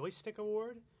Golden Joystick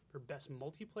Award for Best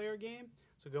Multiplayer Game,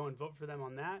 so go and vote for them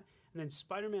on that. And then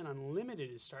Spider-Man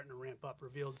Unlimited is starting to ramp up,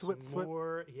 revealed some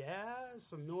more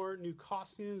new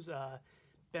costumes.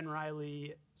 Ben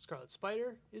Reilly, Scarlet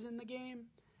Spider is in the game.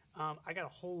 I got a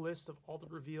whole list of all the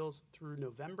reveals through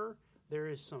November. There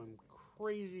is some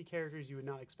crazy characters you would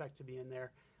not expect to be in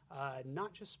there.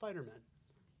 Not just Spider-Man,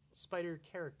 Spider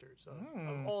characters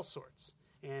of all sorts.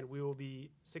 And we will be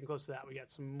sticking close to that. We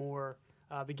got some more.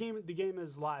 The game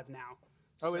is live now.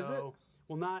 Oh, is it?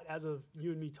 Well, not as of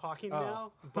you and me talking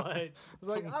now, but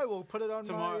I will put it on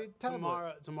my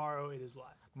tablet. Tomorrow it is live.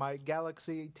 My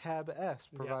Galaxy Tab S,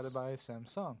 provided by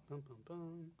Samsung. Bum, bum,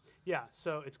 bum. Yeah,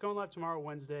 so it's going live tomorrow,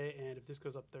 Wednesday, and if this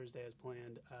goes up Thursday as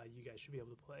planned, you guys should be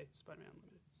able to play Spider-Man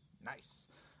Unlimited. Nice.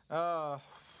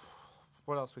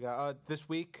 What else we got? This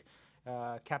week,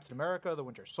 Captain America, The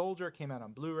Winter Soldier came out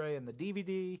on Blu-ray and the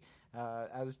DVD,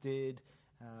 as did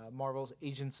Marvel's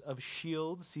Agents of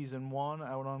S.H.I.E.L.D. Season 1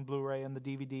 out on Blu-ray and the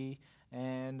DVD.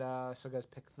 And so guys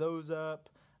picked those up.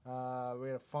 We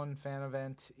had a fun fan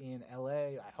event in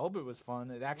L.A. I hope it was fun.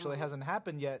 It actually hasn't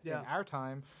happened yet in our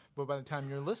time, but by the time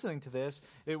you're listening to this,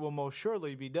 it will most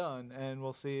surely be done, and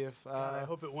we'll see if... God, I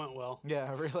hope it went well.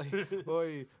 Yeah, really.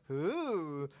 Boy,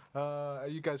 ooh.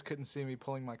 You guys couldn't see me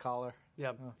pulling my collar.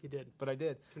 Yeah, you did. But I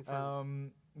did.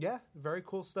 Yeah, very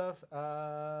cool stuff.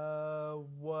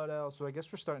 What else? Well, I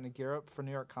guess we're starting to gear up for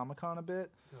New York Comic Con a bit.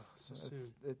 Oh, so soon.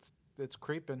 It's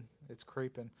creeping. It's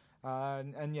creeping.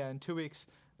 And yeah, in 2 weeks,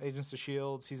 Agents of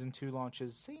S.H.I.E.L.D. Season 2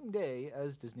 launches same day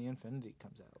as Disney Infinity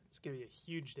comes out. It's going to be a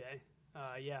huge day.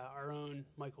 Our own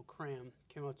Michael Cram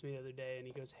came up to me the other day, and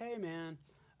he goes, hey, man,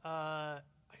 I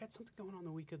got something going on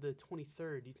the week of the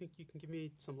 23rd. Do you think you can give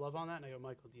me some love on that? And I go,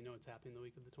 Michael, do you know what's happening the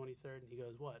week of the 23rd? And he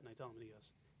goes, what? And I tell him, and he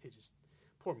goes, hey, just...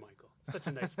 Poor Michael. Such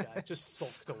a nice guy. Just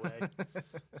sulked away.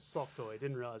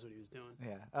 Didn't realize what he was doing.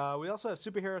 Yeah. We also have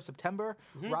Superhero September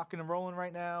rocking and rolling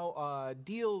right now.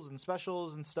 Deals and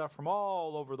specials and stuff from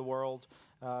all over the world.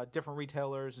 Different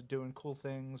retailers doing cool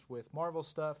things with Marvel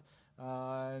stuff.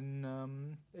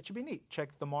 And it should be neat. Check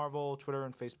the Marvel Twitter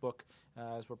and Facebook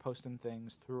as we're posting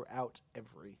things throughout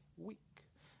every week.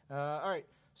 All right.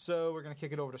 So we're going to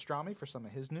kick it over to Strami for some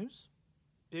of his news.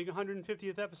 Big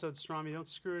 150th episode, Strami. Don't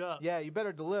screw it up. Yeah, you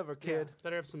better deliver, kid. Yeah,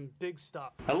 better have some big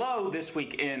stuff. Hello, this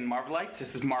week in Marvelites.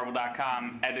 This is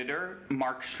Marvel.com editor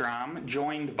Mark Strom,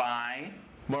 joined by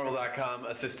Marvel.com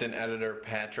assistant editor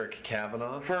Patrick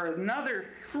Kavanaugh for another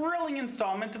thrilling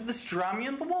installment of the Strami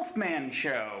and the Wolfman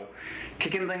Show.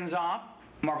 Kicking things off,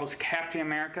 Marvel's Captain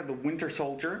America, the Winter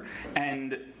Soldier,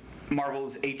 and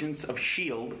Marvel's Agents of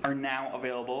S.H.I.E.L.D. are now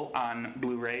available on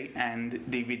Blu-ray and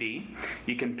DVD.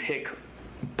 You can pick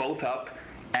both up,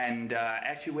 and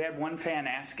actually we had one fan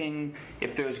asking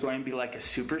if there was going to be like a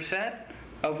superset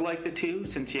of like the two,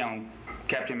 since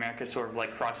Captain America sort of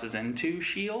like crosses into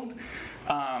S.H.I.E.L.D.,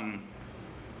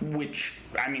 which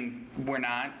I mean we're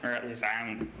not, or at least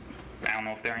I don't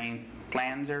know if there are any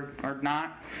plans or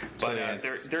not, but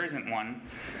there isn't one,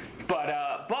 but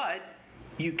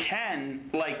you can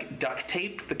like duct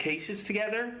tape the cases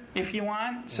together if you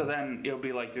want, so then it'll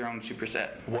be like your own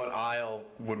superset. What aisle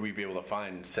would we be able to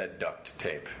find said duct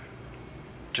tape,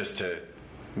 just to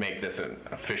make this an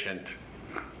efficient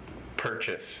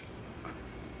purchase?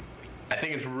 I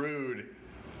think it's rude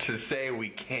to say we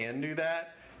can do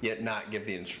that, yet not give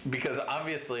the because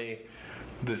obviously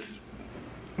this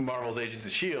Marvel's Agents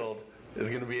of S.H.I.E.L.D. is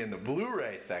going to be in the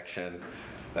Blu-ray section,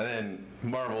 and then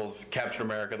Marvel's Captain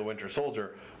America, the Winter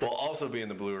Soldier will also be in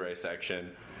the Blu-ray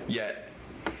section, yet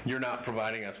you're not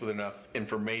providing us with enough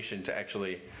information to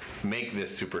actually make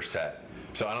this super set.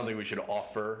 So I don't think we should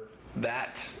offer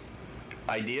that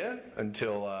idea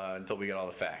until we get all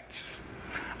the facts.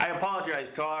 I apologize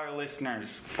to all our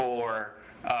listeners for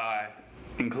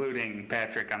including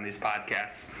Patrick on these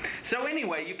podcasts. So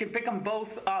anyway, you can pick them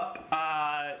both up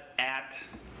at,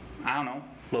 I don't know,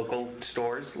 local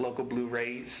stores, local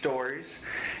Blu-ray stores.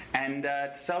 And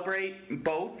to celebrate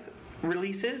both,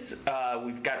 releases.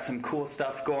 We've got some cool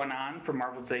stuff going on for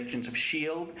Marvel's Agents of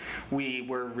S.H.I.E.L.D. We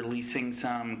were releasing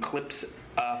some clips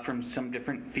from some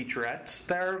different featurettes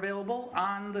that are available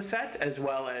on the set, as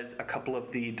well as a couple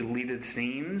of the deleted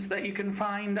scenes that you can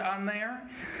find on there.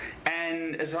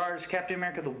 And as far as Captain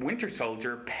America the Winter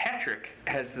Soldier, Patrick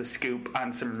has the scoop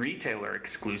on some retailer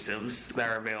exclusives that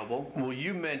are available. Well,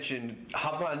 you mentioned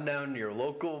hop on down to your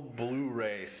local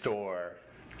Blu-ray store,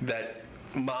 that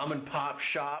mom and pop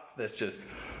shop that's just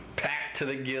packed to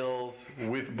the gills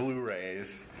with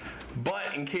Blu-rays.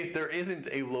 But in case there isn't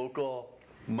a local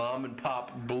mom and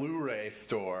pop Blu-ray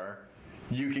store,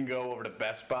 you can go over to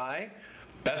Best Buy.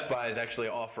 Best Buy is actually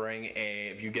offering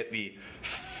if you get the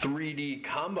 3D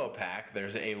combo pack,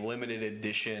 there's a limited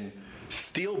edition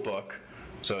steelbook,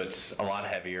 so it's a lot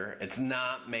heavier. It's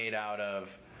not made out of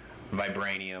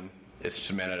vibranium, it's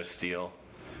just made out of steel.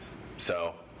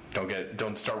 So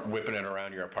don't start whipping it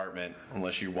around your apartment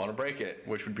unless you want to break it,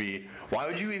 which would be, why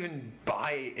would you even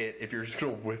buy it if you're just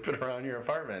going to whip it around your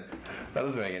apartment? That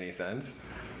doesn't make any sense.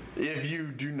 If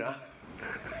you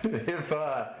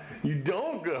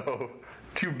don't go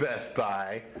to Best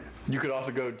Buy, you could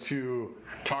also go to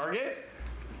Target.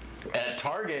 At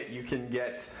Target, you can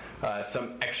get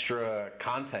some extra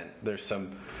content. There's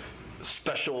some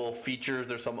special features,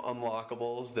 there's some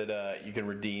unlockables that you can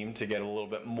redeem to get a little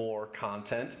bit more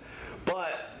content.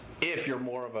 But if you're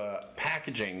more of a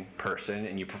packaging person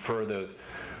and you prefer those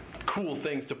cool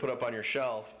things to put up on your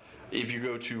shelf, if you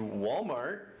go to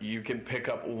Walmart, you can pick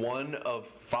up one of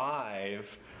 5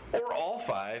 or all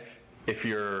 5 if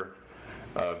you're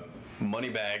money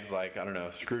bags like, I don't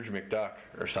know, Scrooge McDuck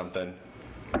or something.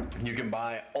 You can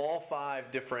buy all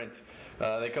 5 different,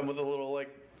 they come with a little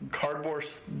like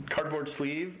cardboard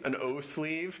sleeve, an O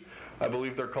sleeve, I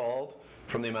believe they're called,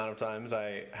 from the amount of times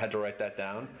I had to write that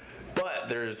down. But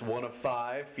there's one of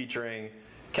 5 featuring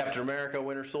Captain America,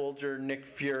 Winter Soldier, Nick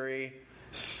Fury,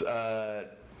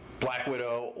 Black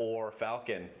Widow, or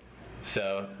Falcon.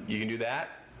 So you can do that.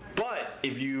 But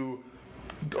if you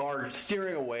are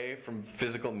steering away from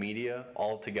physical media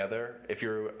altogether, if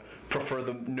you prefer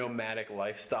the nomadic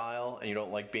lifestyle and you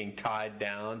don't like being tied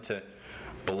down to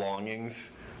belongings,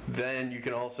 then you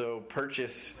can also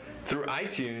purchase through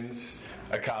iTunes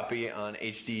a copy on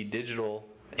HD digital,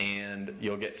 and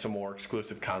you'll get some more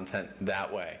exclusive content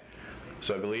that way.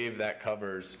 So I believe that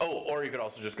covers... Oh, or you could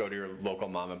also just go to your local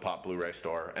mom and pop Blu-ray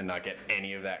store and not get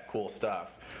any of that cool stuff.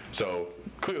 So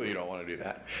clearly you don't want to do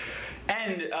that.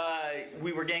 And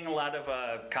we were getting a lot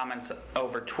of comments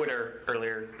over Twitter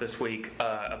earlier this week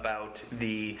about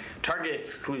the Target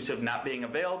exclusive not being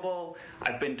available.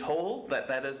 I've been told that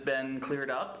has been cleared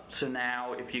up. So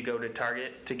now if you go to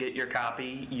Target to get your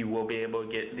copy, you will be able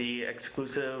to get the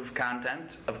exclusive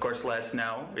content. Of course, let us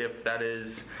know if that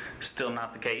is still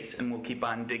not the case, and we'll keep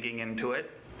on digging into it.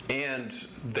 And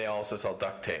they also sell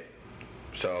duct tape.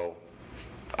 So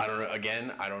I don't know.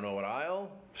 Again, I don't know what aisle.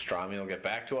 Strami will get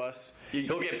back to us.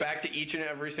 He'll get back to each and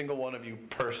every single one of you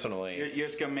personally. You're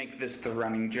just going to make this the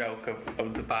running joke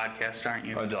of the podcast, aren't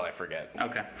you? Until I forget.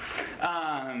 Okay.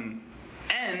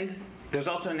 And there's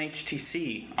also an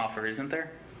HTC offer, isn't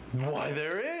there? Why,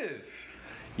 there is.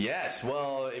 Yes.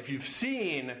 Well, if you've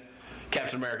seen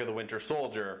Captain America the Winter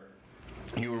Soldier,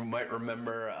 you might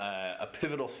remember a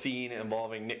pivotal scene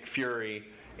involving Nick Fury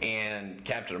and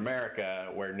Captain America,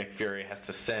 where Nick Fury has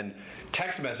to send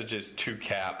text messages to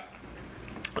Cap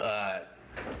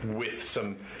with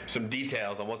some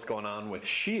details on what's going on with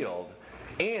S.H.I.E.L.D.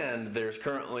 And there's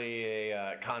currently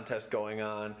a contest going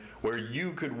on where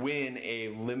you could win a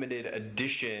limited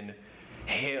edition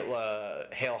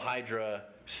Hail Hydra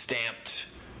stamped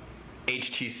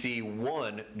HTC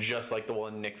One, just like the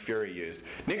one Nick Fury used.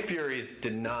 Nick Fury's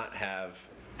did not have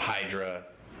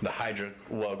the Hydra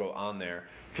logo on there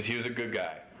because he was a good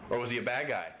guy. Or was he a bad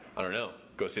guy? I don't know.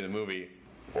 Go see the movie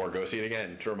or go see it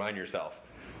again to remind yourself.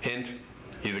 Hint,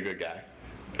 he's a good guy.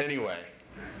 Anyway,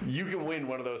 you can win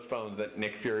one of those phones that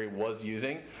Nick Fury was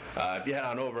using. If you head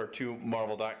on over to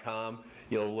Marvel.com,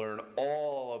 you'll learn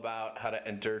all about how to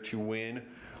enter to win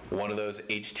one of those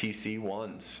HTC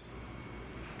Ones.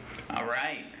 All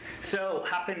right. So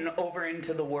hopping over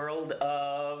into the world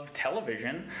of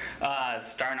television,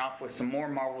 starting off with some more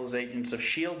Marvel's Agents of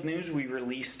S.H.I.E.L.D. news. We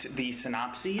released the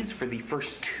synopses for the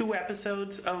first 2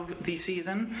 episodes of the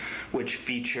season, which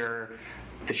feature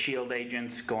the S.H.I.E.L.D.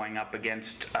 agents going up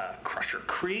against Crusher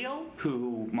Creel,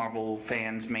 who Marvel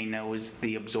fans may know as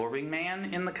the Absorbing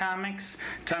Man in the comics.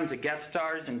 Tons of guest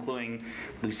stars, including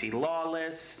Lucy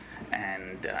Lawless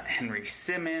and Henry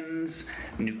Simmons,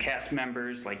 new cast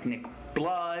members like Nick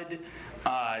Blood.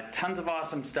 Tons of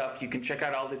awesome stuff. You can check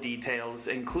out all the details,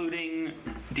 including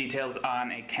details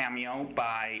on a cameo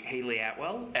by Haley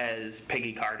Atwell as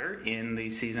Peggy Carter in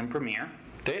the season premiere.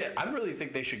 I really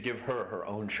think they should give her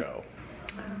own show.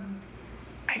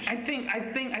 I think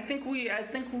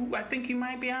you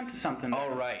might be onto something there.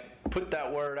 All right, put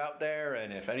that word out there,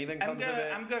 and if anything comes of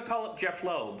it, I'm gonna call up Jeff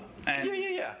Loeb. And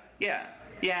yeah.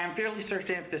 I'm fairly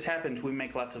certain if this happens, we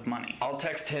make lots of money. I'll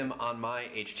text him on my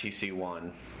HTC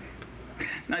One.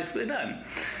 Nicely done.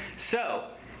 So,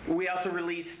 we also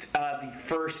released the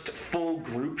first full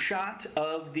group shot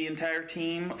of the entire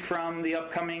team from the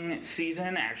upcoming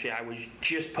season. Actually, I was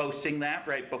just posting that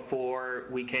right before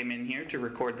we came in here to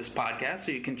record this podcast,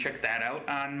 so you can check that out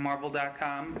on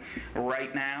Marvel.com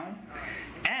right now.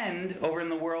 And over in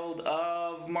the world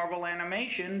of Marvel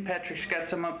Animation, Patrick's got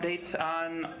some updates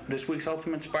on this week's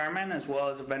Ultimate Spider-Man, as well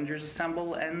as Avengers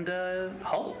Assemble and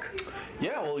Hulk.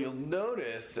 Yeah, well, you'll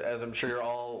notice, as I'm sure you're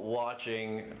all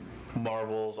watching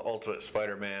Marvel's Ultimate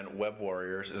Spider-Man Web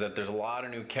Warriors, is that there's a lot of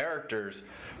new characters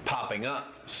popping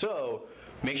up. So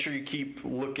make sure you keep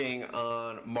looking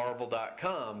on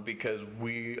Marvel.com, because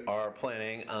we are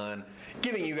planning on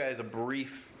giving you guys a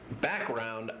brief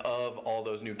background of all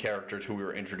those new characters who we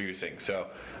were introducing. So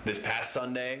this past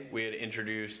Sunday we had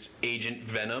introduced Agent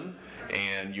Venom,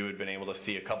 and you had been able to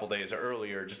see a couple days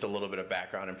earlier just a little bit of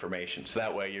background information, so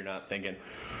that way you're not thinking,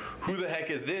 who the heck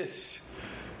is this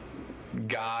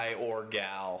guy or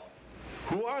gal?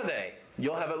 Who are they?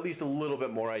 You'll have at least a little bit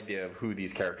more idea of who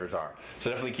these characters are. So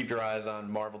definitely keep your eyes on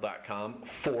Marvel.com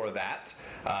for that.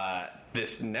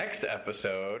 This next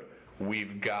episode,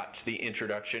 we've got the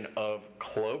introduction of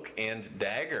Cloak and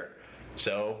Dagger.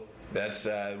 So that's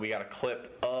we got a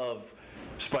clip of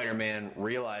Spider-Man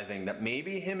realizing that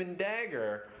maybe him and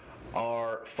Dagger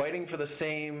are fighting for the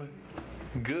same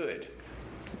good.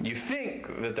 You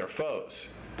think that they're foes,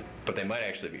 but they might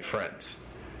actually be friends.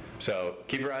 So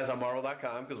keep your eyes on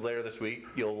Marvel.com, because later this week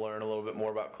you'll learn a little bit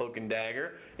more about Cloak and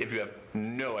Dagger, if you have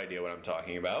no idea what I'm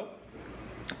talking about,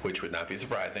 which would not be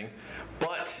surprising.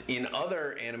 But in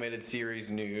other animated series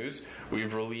news,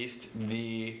 we've released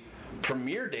the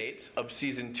premiere dates of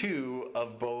Season 2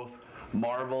 of both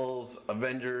Marvel's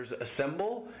Avengers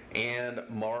Assemble and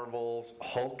Marvel's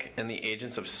Hulk and the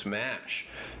Agents of Smash.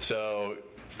 So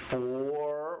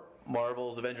for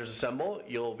Marvel's Avengers Assemble,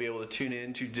 you'll be able to tune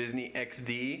in to Disney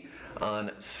XD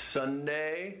on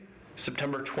Sunday,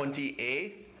 September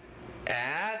 28th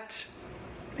at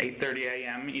 8:30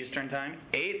 a.m. Eastern Time.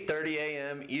 8:30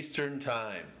 a.m. Eastern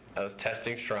Time. I was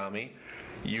testing Strami.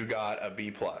 You got a B+,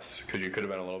 because you could have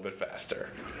been a little bit faster.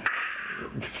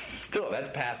 Still, that's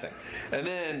passing. And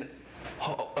then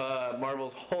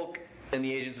Marvel's Hulk and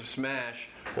the Agents of Smash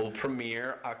will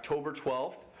premiere October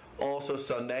 12th, also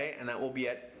Sunday, and that will be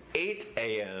at 8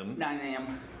 a.m. 9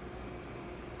 a.m.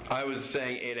 I was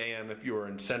saying 8 a.m. if you were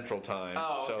in Central Time,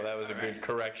 so that was a good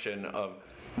correction of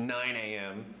 9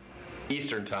 a.m.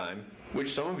 Eastern Time,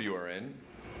 which some of you are in.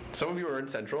 Some of you are in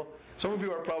Central. Some of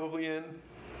you are probably in,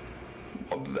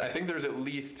 I think there's at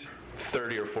least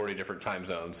 30 or 40 different time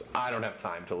zones. I don't have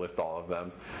time to list all of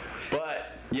them.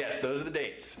 But yes, those are the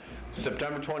dates.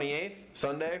 September 28th,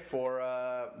 Sunday, for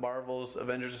Marvel's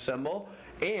Avengers Assemble,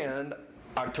 and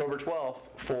October 12th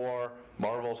for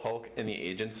Marvel's Hulk and the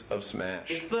Agents of Smash.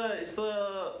 Is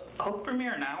the Hulk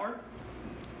premiere an hour?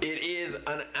 It is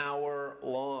an hour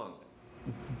long,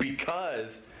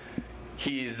 because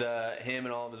he's him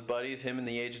and all of his buddies, him and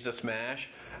the Agents of Smash,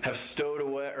 have stowed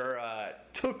away, or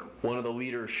took one of the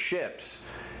leader's ships,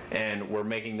 and were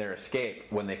making their escape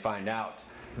when they find out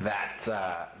that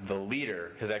the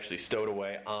leader has actually stowed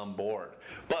away on board.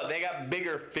 But they got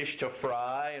bigger fish to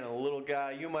fry, and a little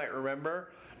guy you might remember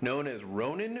known as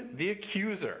Ronan the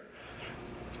Accuser.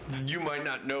 You might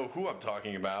not know who I'm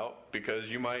talking about, because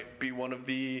you might be one of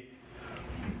the...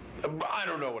 I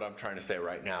don't know what I'm trying to say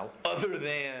right now, other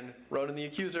than Ronan the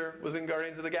Accuser was in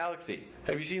Guardians of the Galaxy.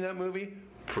 Have you seen that movie?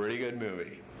 Pretty good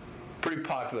movie. Pretty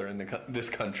popular in this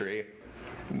country,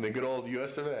 in the good old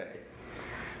US of A.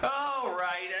 All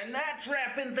right, and that's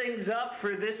wrapping things up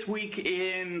for this week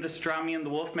in the Strami and the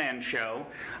Wolfman Show.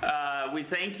 We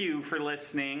thank you for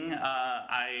listening.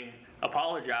 I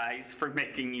apologize for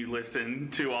making you listen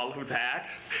to all of that.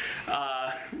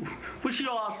 Wish you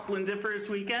all a splendiferous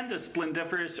weekend, a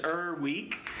splendiferous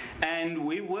week, and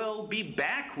we will be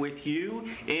back with you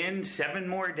in 7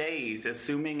 more days,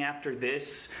 assuming after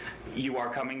this you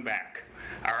are coming back.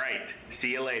 All right.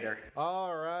 See you later.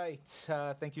 All right.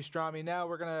 Thank you, Strami. Now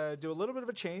we're going to do a little bit of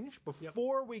a change.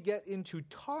 Before we get into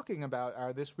talking about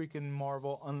our This Week in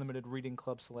Marvel Unlimited Reading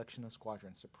Club selection of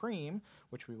Squadron Supreme,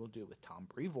 which we will do with Tom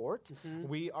Brevoort,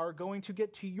 we are going to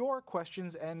get to your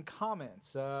questions and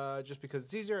comments, just because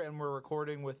it's easier, and we're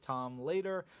recording with Tom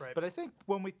later. Right. But I think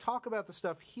when we talk about the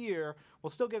stuff here, we'll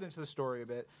still get into the story a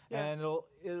bit, and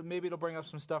maybe it'll bring up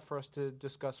some stuff for us to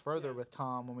discuss further with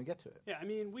Tom when we get to it. Yeah, I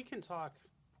mean, we can talk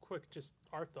quick, just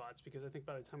our thoughts, because I think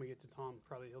by the time we get to Tom,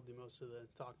 probably he'll do most of the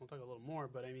talk. We'll talk a little more,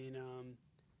 but I mean,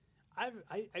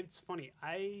 it's funny.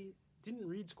 I didn't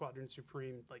read Squadron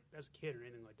Supreme like as a kid or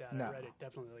anything like that. No. I read it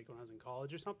definitely like when I was in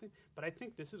college or something. But I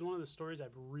think this is one of the stories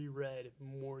I've reread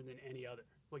more than any other.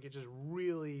 Like it just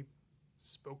really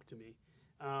spoke to me.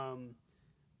 Have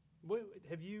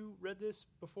you read this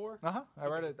before? I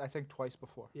read it, I think, twice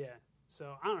before. Yeah.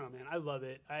 So I don't know, man. I love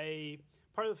it.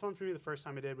 Part of the fun for me the first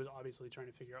time I did was obviously trying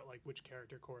to figure out like which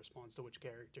character corresponds to which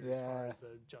character as far as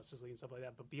the Justice League and stuff like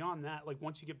that. But beyond that, like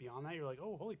once you get beyond that, you're like,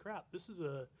 oh, holy crap, this is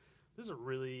a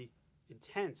really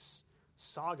intense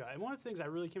saga. And one of the things I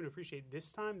really came to appreciate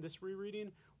this time, this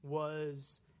rereading,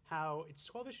 was how it's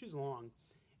 12 issues long,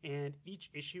 and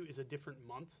each issue is a different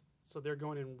month. So they're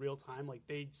going in real time. Like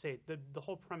they say, the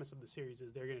whole premise of the series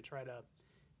is they're going to try to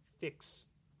fix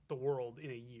the world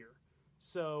in a year.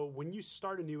 So when you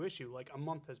start a new issue, like a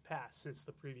month has passed since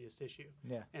the previous issue.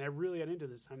 Yeah. And I really got into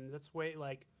this time. That's way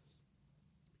like,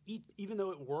 even though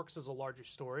it works as a larger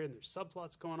story and there's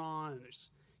subplots going on and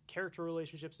there's character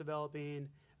relationships developing,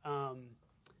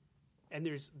 and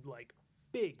there's like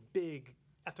big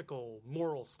ethical,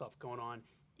 moral stuff going on,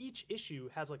 each issue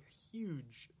has like a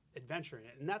huge adventure in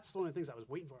it. And that's one of the things I was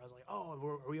waiting for. I was like,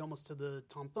 oh, are we almost to the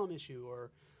Tom Thumb issue? Or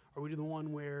are we to the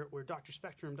one where Dr.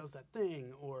 Spectrum does that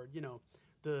thing? Or, you know,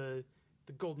 the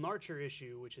Golden Archer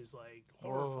issue, which is like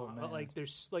horrifying. But like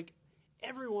there's like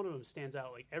every one of them stands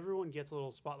out. Like everyone gets a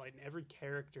little spotlight, and every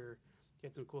character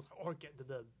gets some cool stuff. Or get to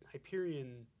the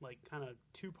Hyperion like kind of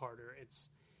two-parter.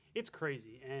 It's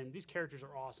crazy, and these characters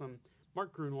are awesome.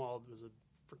 Mark Grunwald was a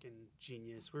freaking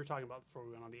genius. We were talking about before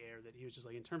we went on the air that he was just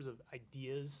like, in terms of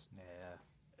ideas,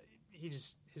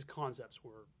 his concepts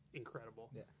were incredible.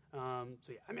 Yeah.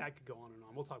 So yeah, I mean, I could go on and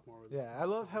on. We'll talk more with it. I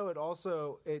love how it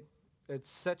also it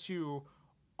sets you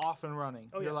off and running.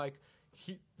 You're like,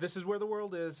 this is where the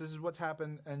world is. This is what's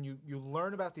happened, and you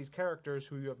learn about these characters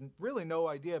who you have really no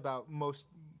idea about.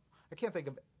 I can't think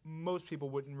of most people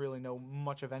wouldn't really know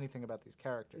much of anything about these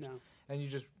characters. No. And you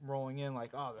just rolling in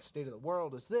like, oh, the state of the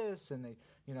world is this, and the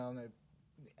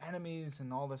enemies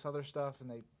and all this other stuff, and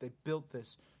they built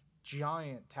this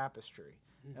giant tapestry.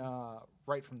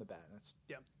 Right from the bat.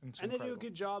 And they do a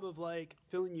good job of like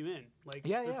filling you in, like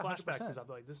flashbacks 100%. And stuff.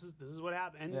 Like this is what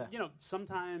happened. And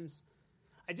sometimes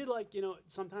I did like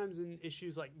sometimes in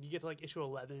issues like you get to like issue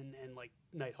 11 and like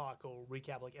Nighthawk will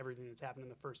recap like everything that's happened in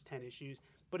the first 10 issues,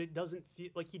 but it doesn't feel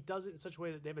like he does it in such a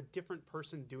way that they have a different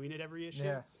person doing it every issue.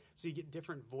 Yeah. So you get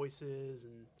different voices,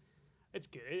 and it's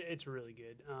good. It's really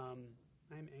good. I'm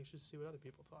anxious to see what other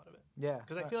people thought of it. Yeah,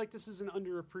 because I feel like this is an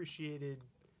underappreciated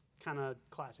kind of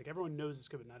classic. Everyone knows it's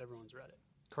good, but not everyone's read it.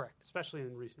 Correct. Especially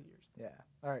in recent years. Yeah.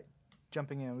 All right.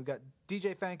 Jumping in, we've got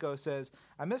DJ Fanko says,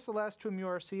 I missed the last two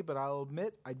MURC, but I'll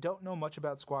admit I don't know much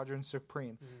about Squadron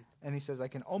Supreme. And he says, I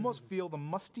can almost feel the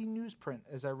musty newsprint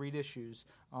as I read issues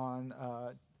on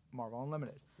Marvel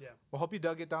Unlimited. Yeah. Well, hope you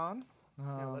dug it, Don.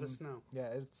 Let us know. Yeah,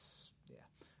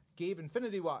 Gabe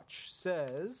Infinity Watch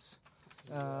says,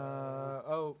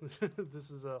 this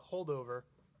is a holdover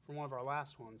from one of our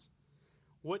last ones.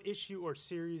 What issue or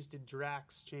series did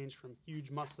Drax change from huge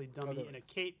muscly dummy in a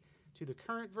cape to the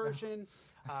current version?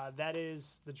 That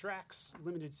is the Drax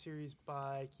limited series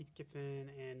by Keith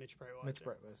Giffen and Mitch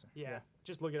Breitweiser. Yeah,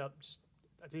 just look it up.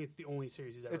 I think it's the only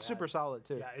series he's ever It's super solid,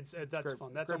 too. Yeah, that's great,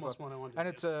 fun. That's almost one I wanted to do. And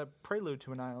it's a prelude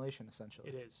to Annihilation, essentially.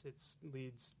 It is.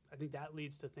 I think that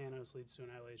leads to Thanos, leads to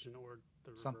Annihilation, or the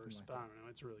reverse. Like but I don't know.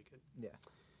 It's really good. Yeah.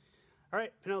 All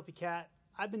right, Penelope Cat.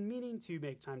 I've been meaning to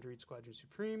make time to read Squadron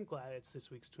Supreme. Glad it's this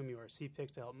week's Twim URC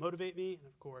pick to help motivate me. And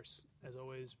of course, as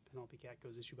always, Penelope Cat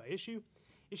goes issue by issue.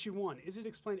 Issue 1. Is it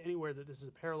explained anywhere that this is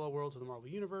a parallel world to the Marvel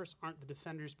Universe? Aren't the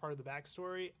Defenders part of the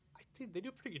backstory? I think they do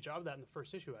a pretty good job of that in the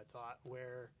first issue, I thought,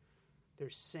 where they're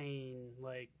saying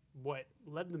like what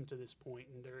led them to this point,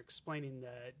 and they're explaining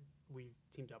that we've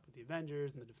teamed up with the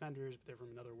Avengers and the Defenders, but they're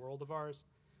from another world of ours.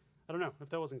 I don't know. If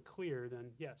that wasn't clear,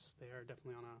 then yes, they are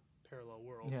definitely on a parallel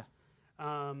world. Yeah.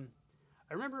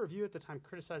 I remember a review at the time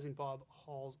criticizing Bob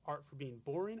Hall's art for being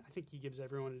boring. I think he gives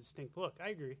everyone a distinct look. I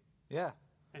agree. Yeah.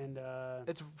 And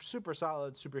it's super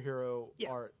solid superhero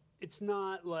art. it's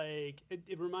not like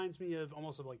it reminds me of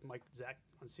almost of like Mike Zeck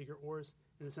on Secret Wars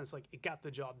in the sense like it got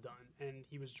the job done and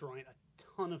he was drawing a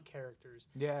ton of characters.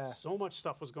 Yeah. So much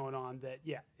stuff was going on that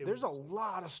there's a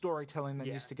lot of storytelling that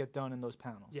needs to get done in those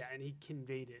panels. Yeah, and he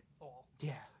conveyed it all.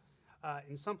 Yeah.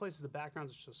 In some places, the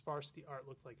backgrounds are so sparse, the art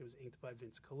looked like it was inked by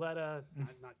Vince Colletta.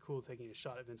 Not cool taking a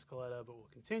shot at Vince Colletta, but we'll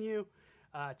continue.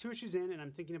 2 issues in, and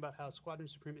I'm thinking about how Squadron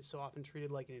Supreme is so often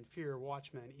treated like an inferior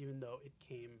Watchmen, even though it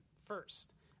came first.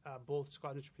 Both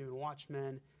Squadron Supreme and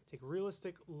Watchmen take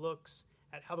realistic looks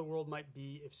at how the world might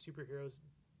be if superheroes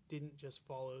didn't just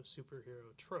follow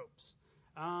superhero tropes.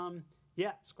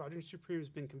 Squadron Supreme has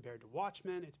been compared to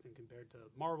Watchmen. It's been compared to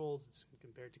Marvels. It's been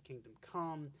compared to Kingdom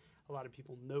Come. A lot of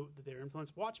people note that they're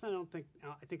influenced. Watchmen, I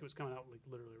think it was coming out like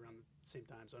literally around the same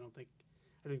time, so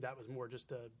I think that was more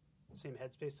just a same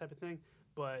headspace type of thing.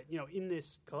 But, in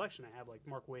this collection, I have like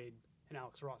Mark Waid and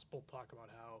Alex Ross both talk about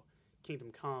how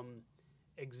Kingdom Come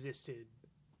existed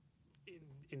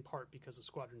in part because of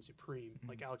Squadron Supreme. Mm-hmm.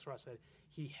 Like Alex Ross said,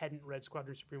 he hadn't read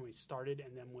Squadron Supreme when he started,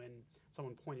 and then when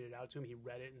someone pointed it out to him, he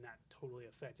read it, and that totally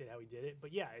affected how he did it.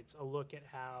 But yeah, it's a look at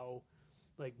how,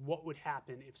 like, what would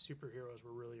happen if superheroes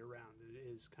were really around.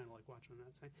 It is kind of like Watchmen.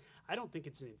 That saying, I don't think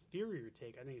it's an inferior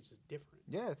take. I think it's just different.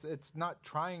 Yeah, it's not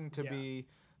trying to be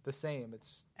the same.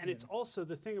 It's also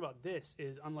the thing about this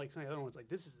is, unlike some of the other ones, like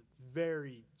this is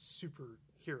very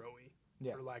superhero-y,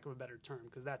 for lack of a better term,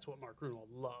 because that's what Mark Gruenwald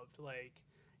loved. Like,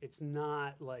 it's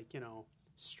not like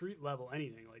street level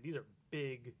anything. Like these are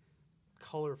big,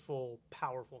 colorful,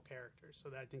 powerful characters.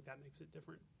 So I think that makes it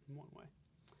different in one way.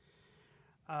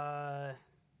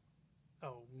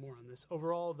 More on this.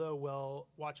 Overall, though, while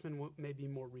Watchmen may be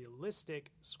more realistic,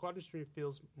 Squadron Supreme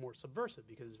feels more subversive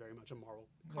because it's very much a Marvel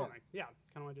comic. Yeah,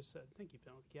 kind of what I just said. Thank you,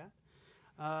 Penalty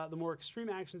Cat. The more extreme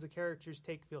actions the characters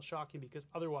take feel shocking because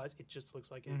otherwise it just looks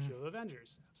like an issue of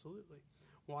Avengers. Absolutely.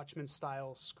 Watchmen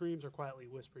style screams or quietly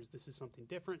whispers, this is something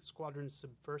different. Squadron's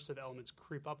subversive elements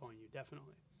creep up on you,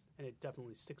 definitely. And it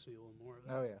definitely sticks with you a little more of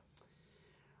that. Oh, yeah.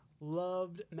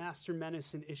 Loved Master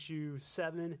Menace in issue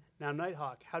 7. Now,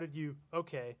 Nighthawk, how did you...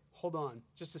 Okay, hold on.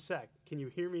 Just a sec. Can you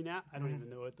hear me now? I don't even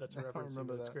know what that's a reference to.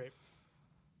 That's great.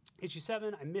 Issue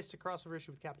 7, I missed a crossover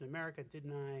issue with Captain America,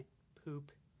 didn't I?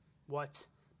 Poop. What?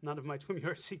 None of my Twim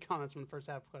URC comments from the first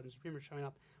half of Squadron Supreme are showing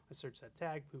up. I searched that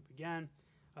tag. Poop again.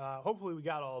 Hopefully we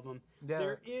got all of them. Yeah.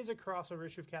 There is a crossover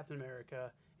issue of Captain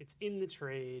America. It's in the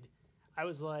trade. I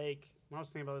was like... When I was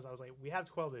thinking about this, I was like, we have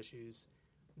 12 issues.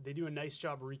 They do a nice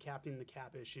job recapping the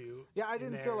Cap issue. Yeah, I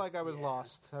didn't feel like I was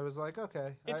lost. I was like,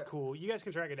 okay. It's cool. You guys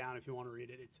can track it down if you want to read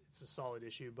it. It's a solid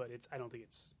issue, but I don't think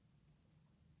it's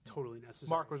totally necessary.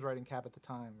 Mark was writing Cap at the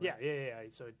time. Right? Yeah.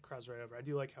 So it crossed right over. I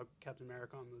do like how Captain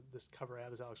America on this cover I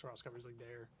have, his Alex Ross cover, is like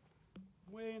there,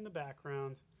 way in the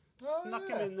background. Snuck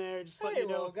him in there, just let you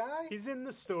know. Guy. He's in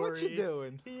the story. What you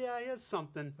doing? Yeah, he has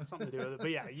something to do with it.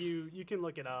 But yeah, you can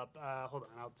look it up. Hold on,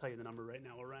 I'll tell you the number right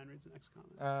now while Ryan reads the next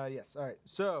comment. Yes, all right.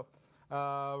 So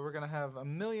we're going to have 1.5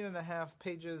 million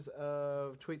pages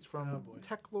of tweets from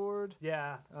Tech Lord.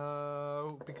 Yeah.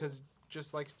 Because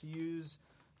just likes to use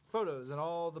photos and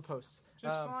all the posts.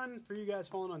 Just fun for you guys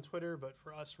following on Twitter, but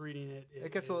for us reading it,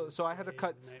 it gets a little. So I had to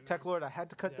cut Tech Lord. I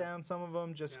had to cut down some of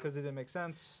them just because it didn't make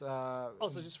sense.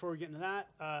 Also, just before we get into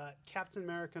that, Captain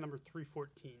America number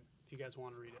 314. If you guys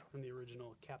want to read it from the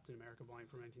original Captain America volume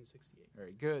from 1968.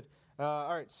 Very good.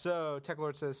 All right. So Tech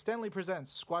Lord says Stanley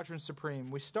presents Squadron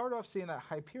Supreme. We start off seeing that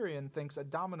Hyperion thinks a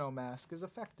domino mask is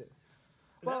effective.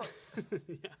 Well,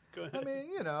 go ahead. I mean,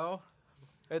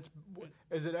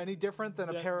 is it any different than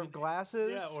a pair of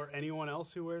glasses? Yeah, or anyone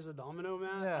else who wears a domino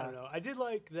mask? Yeah. I don't know. I did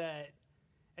like that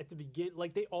at the beginning,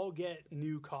 like they all get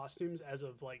new costumes as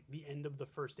of like the end of the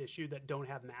first issue that don't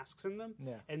have masks in them.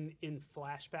 Yeah. And in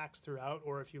flashbacks throughout,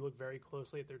 or if you look very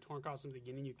closely at their torn costumes at the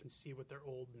beginning, you can see what their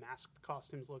old masked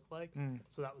costumes look like.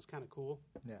 So that was kind of cool.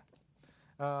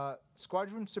 Yeah.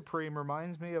 Squadron Supreme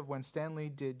reminds me of when Stan Lee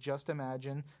did Just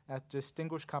Imagine at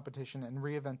Distinguished Competition and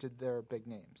reinvented their big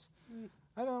names.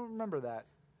 I don't remember that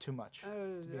too much.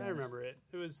 I remember it.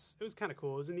 It was kind of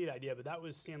cool. It was a neat idea, but that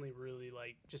was Stanley really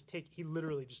like he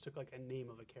literally just took like a name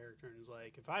of a character and was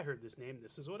like, if I heard this name,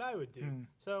 this is what I would do.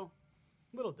 So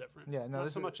a little different. Yeah, no,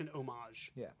 not so much an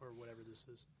homage. Yeah. Or whatever this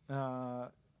is.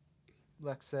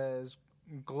 Lex says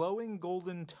glowing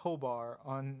golden tow bar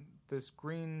on this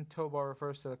green tow bar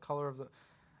refers to the color of the.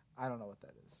 I don't know what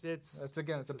that is. It's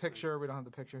a picture. Thing. We don't have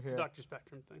the picture here. It's a Dr.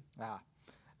 Spectrum thing.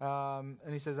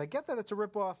 And he says, I get that it's a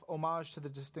ripoff homage to the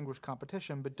Distinguished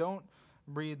Competition, but don't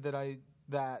read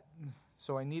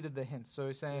so I needed the hints. So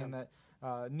he's saying that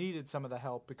needed some of the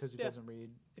help because he doesn't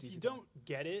read. If you don't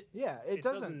get it, it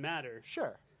doesn't matter.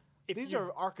 Sure. These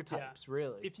are archetypes,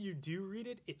 really. If you do read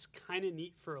it, it's kind of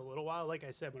neat for a little while. Like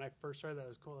I said, when I first read that, it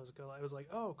was cool. I was like,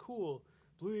 oh, cool.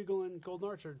 Blue Eagle and Golden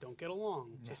Archer don't get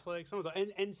along, just like some of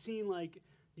them. And seeing like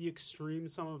the extreme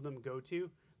some of them go to,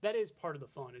 that is part of the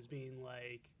fun. Is being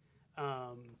like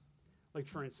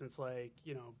for instance, like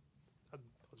I'll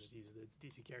just use the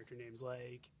DC character names,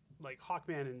 like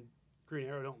Hawkman and Green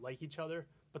Arrow don't like each other,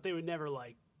 but they would never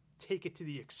like take it to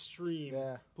the extreme.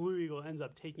 Yeah. Blue Eagle ends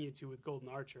up taking it to with Golden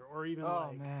Archer, or even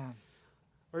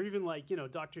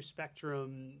Dr.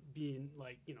 Spectrum being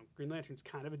like, Green Lantern's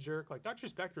kind of a jerk. Like Dr.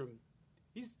 Spectrum,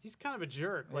 he's kind of a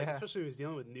jerk, like especially when he's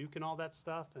dealing with Nuke and all that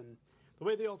stuff, and the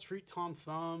way they all treat Tom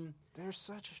Thumb. They're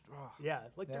such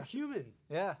they're human.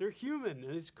 Yeah, they're human,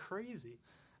 and it's crazy.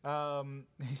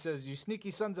 He says, "You sneaky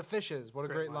sons of fishes." What a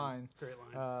great line. Great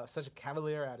line. Such a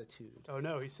cavalier attitude. Oh,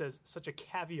 no, he says, such a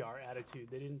caviar attitude.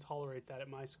 They didn't tolerate that at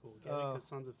my school. Get it? Because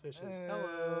sons of fishes.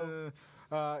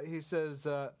 Hello. He says,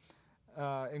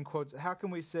 in quotes, "How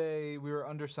can we say we were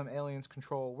under some alien's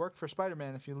control? Worked for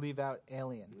Spider-Man if you leave out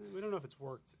alien." We don't know if it's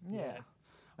worked. Yeah.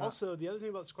 Also, the other thing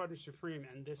about Squadron Supreme,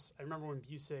 and this, I remember when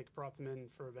Busiek brought them in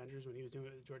for Avengers when he was doing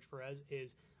it with George Perez,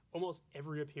 is almost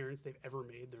every appearance they've ever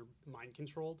made, they're mind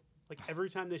controlled. Like every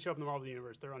time they show up in the Marvel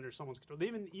Universe, they're under someone's control.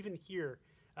 They even here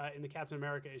in the Captain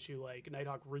America issue, like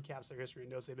Nighthawk recaps their history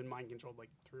and knows they've been mind controlled like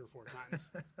 3 or 4 times.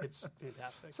 It's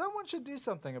fantastic. Someone should do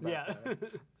something about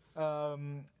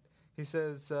that. He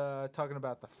says, talking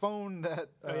about the phone that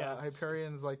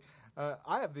Hyperion's like,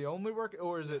 I have the only work,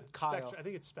 or is it Kyle? I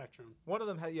think it's Spectrum. One of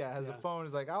them has a phone.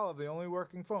 Is like, I'll have the only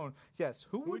working phone. Yes,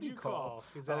 who would you call?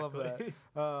 Exactly. I love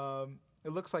that. It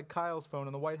looks like Kyle's phone,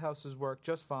 and the White House's work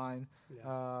just fine.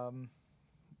 Yeah.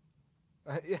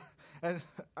 And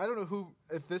I don't know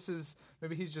if this is,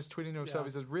 maybe he's just tweeting to himself.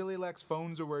 He says, "Really, Lex,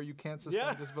 phones are where you can't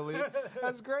suspend disbelief."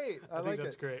 That's great. I like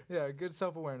that's it. Great. Yeah, good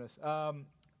self-awareness.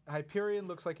 Hyperion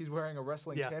looks like he's wearing a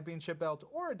wrestling championship belt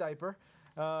or a diaper.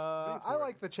 I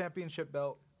like the championship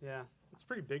belt. Yeah, it's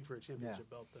pretty big for a championship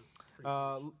belt,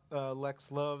 though.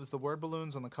 Lex loves the word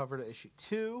balloons on the cover to issue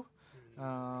 2.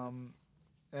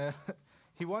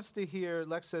 He wants to hear,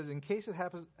 Lex says, in case it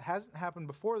hasn't happened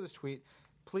before this tweet,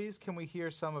 please can we hear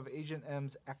some of Agent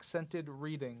M's accented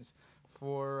readings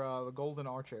for the Golden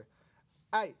Archer?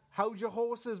 Hey, hold your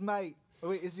horses, mate.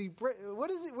 Wait, is he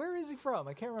what is it? Where is he from?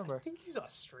 I can't remember. I think he's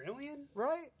Australian.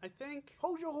 Right? I think.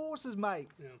 Hold your horses, mate.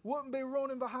 Yeah. Wouldn't be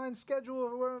running behind schedule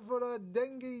if it weren't for the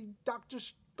dengue Dr.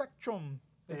 Spectrum.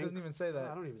 It doesn't even say that.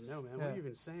 I don't even know, man. What are you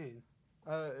even saying?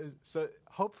 So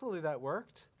hopefully that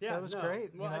worked. Yeah, that was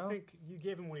great. Well, I think you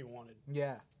gave him what he wanted.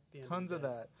 Yeah, tons of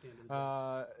that.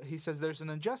 He says there's an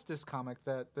Injustice comic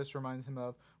that this reminds him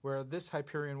of, where this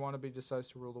Hyperion wannabe decides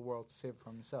to rule the world to save it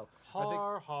from himself.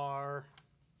 Har.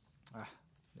 Yes.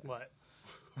 What?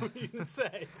 What are you going to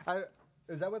say?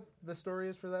 Is that what the story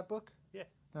is for that book? Yeah,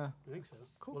 I think so.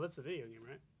 Cool. Well, that's the video game,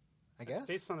 right? I guess. It's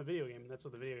based on a video game. That's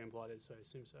what the video game plot is, so I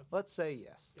assume so. Let's say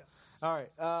yes. Yes. All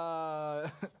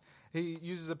right. He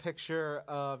uses a picture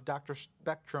of Dr.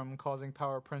 Spectrum causing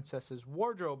Power Princess's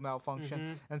wardrobe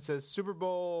malfunction and says Super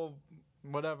Bowl,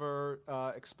 whatever,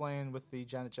 explained with the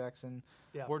Janet Jackson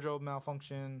wardrobe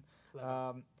malfunction.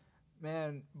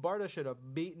 Man, Barda should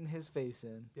have beaten his face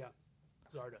in. Yeah.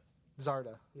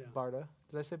 Zarda. Yeah. Barda.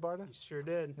 Did I say Barda? You sure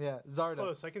did. Yeah, Zarda.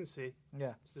 Close, I can see.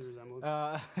 Yeah. It's the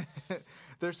resemblance.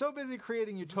 They're so busy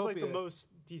creating utopia. It's like the most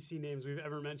DC names we've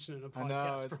ever mentioned in a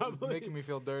podcast, I know, probably. It's making me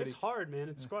feel dirty. It's hard, man.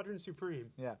 It's Squadron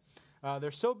Supreme. Yeah.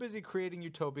 They're so busy creating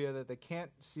utopia that they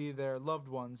can't see their loved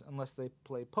ones unless they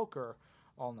play poker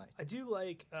all night. I do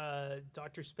like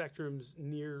Dr. Spectrum's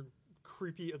near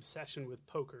creepy obsession with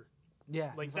poker.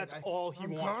 Yeah, like that's all he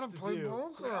wants to do.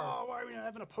 Like, oh, why are we not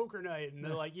having a poker night? And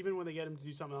they're like, even when they get him to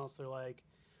do something else, they're like,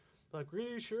 we're gonna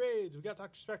do charades. We got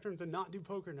Dr. Spectrum to not do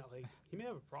poker now. Like, he may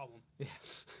have a problem.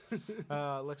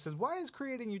 Yeah. Lex says, "Why is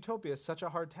creating utopia such a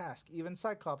hard task? Even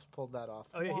Cyclops pulled that off."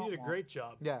 Oh yeah, he did a great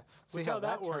job. Yeah, see how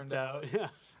that worked out.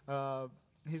 Yeah.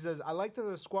 He says, "I like that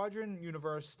the Squadron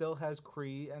universe still has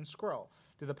Kree and Skrull.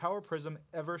 Did the Power Prism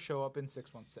ever show up in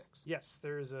 616? Yes,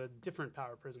 there is a different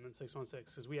Power Prism in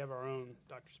 616 because we have our own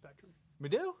Dr. Spectrum. We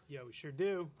do? Yeah, we sure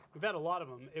do. We've had a lot of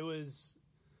them. It was,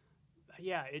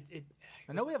 I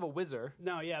know we have a Wizard.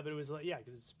 No, yeah, but it was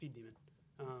because it's Speed Demon.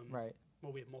 Right.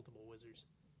 Well, we have multiple Wizards.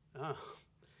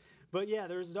 But yeah,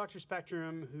 there was a Dr.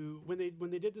 Spectrum who, when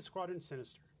they did the Squadron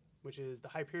Sinister, which is the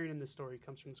Hyperion in this story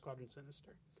comes from the Squadron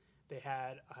Sinister. They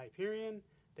had a Hyperion,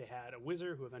 they had a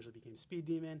Wizard who eventually became Speed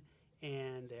Demon,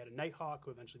 and they had a Nighthawk who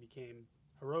eventually became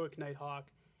Heroic Nighthawk,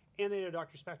 and they had a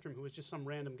Dr. Spectrum who was just some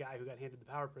random guy who got handed the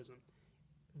Power Prism.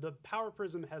 the Power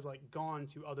Prism has like gone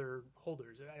to other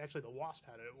holders. Actually, the Wasp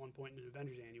had it at one point in an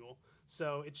Avengers annual.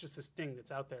 So it's just this thing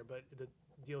that's out there, but the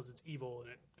deal is it's evil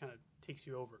and it kind of takes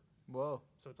you over. Whoa.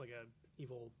 So it's like a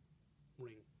evil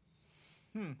ring.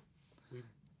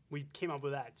 We came up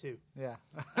with that too. Yeah.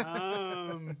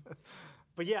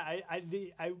 But yeah,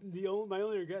 my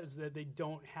only regret is that they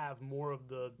don't have more of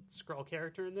the Skrull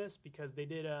character in this because they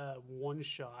did a one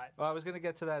shot. Well, I was going to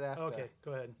get to that after. Okay,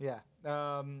 go ahead. Yeah.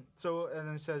 So, and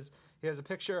then it says, he has a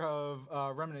picture of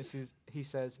Remnant. He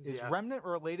says, is Remnant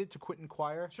related to Quentin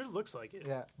Quire? Sure looks like it.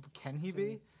 Yeah. Can he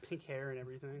be? Pink hair and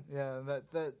everything. Yeah,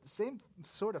 the same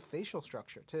sort of facial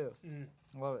structure, too.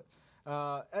 Love it.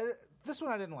 This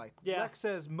one I didn't like. Yeah. Lex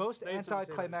says, most I had something to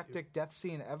say about it, anticlimactic death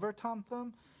scene ever, Tom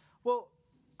Thumb. Well,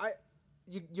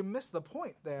 you missed the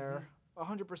point there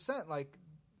 100%. Like,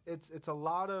 it's a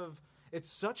lot of...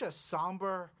 It's such a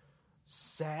somber,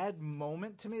 sad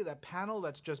moment to me. That panel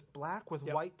that's just black with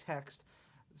white text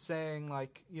saying,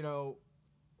 like, you know,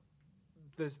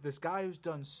 this guy who's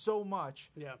done so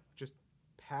much just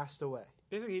passed away.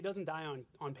 Basically, he doesn't die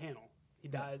on panel. He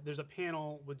dies. There's a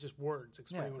panel with just words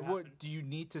explaining what happened. Do you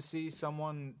need to see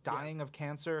someone dying of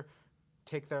cancer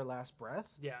take their last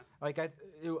breath? Yeah. Like, that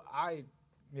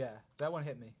one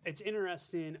hit me. It's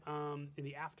interesting in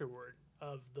the afterword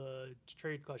of the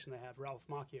trade collection they have, Ralph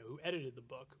Macchio, who edited the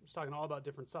book, was talking all about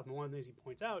different stuff. And one of the things he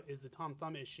points out is the Tom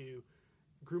Thumb issue.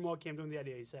 Grunwald came to him with the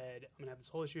idea. He said, I'm going to have this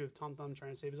whole issue of Tom Thumb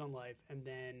trying to save his own life. And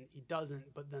then he doesn't,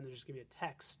 but then there's just going to be a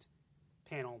text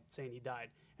panel saying he died.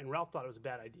 And Ralph thought it was a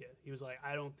bad idea. He was like,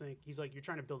 I don't think... He's like, you're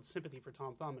trying to build sympathy for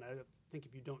Tom Thumb, and I think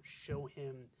if you don't show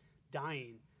him dying,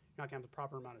 you're not going to have the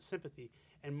proper amount of sympathy.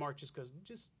 And Mark just goes,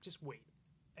 just wait.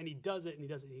 And he does it, and he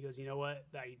does it. And he goes, you know what?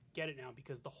 I get it now,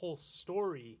 because the whole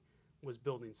story was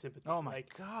building sympathy. Oh, my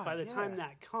God, by the time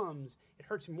that comes, it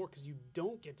hurts me more because you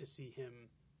don't get to see him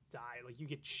die. Like, you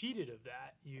get cheated of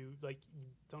that. You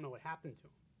don't know what happened to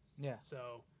him. Yeah.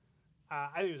 So...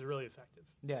 I think it was really effective.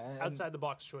 Yeah, outside the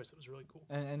box choice, it was really cool.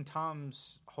 And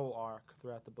Tom's whole arc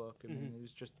throughout the book, I mean, it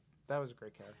was just that was a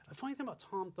great character. The funny thing about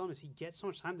Tom Thumb is he gets so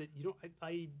much time that you don't.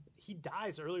 He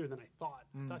dies earlier than I thought.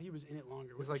 I thought he was in it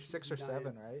longer. It was like 6 or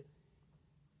 7, right?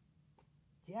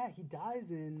 Yeah, he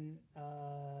dies in.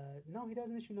 No, he dies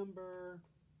in issue number.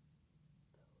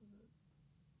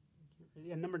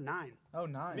 Yeah, number 9. Oh,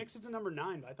 9. Makes it to number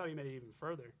 9, but I thought he made it even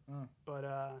further.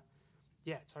 But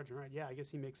yeah, it's hard to write. Yeah, I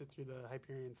guess he makes it through the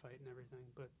Hyperion fight and everything,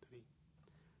 but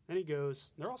then he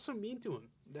goes. They're all so mean to him.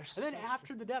 And then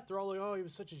after the death, they're all like, "Oh, he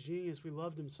was such a genius. We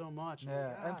loved him so much." Yeah,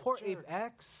 like, and poor jerks. Ape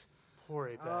X. Poor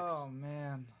Ape X. Oh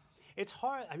man, it's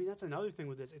hard. I mean, that's another thing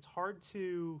with this. It's hard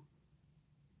to.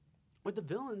 With the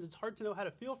villains, it's hard to know how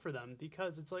to feel for them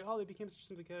because it's like, oh, they became such a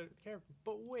sympathetic character.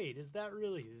 But wait, is that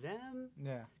really them?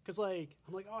 Yeah. Because like,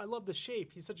 I'm like, oh, I love the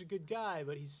Shape. He's such a good guy,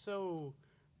 but he's so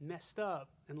messed up.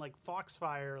 And like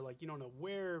Foxfire, like you don't know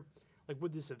where, like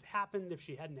would this have happened if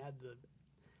she hadn't had the?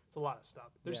 It's a lot of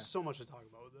stuff. There's so much to talk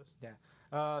about with this.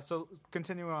 Yeah. So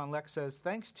continuing on, Lex says,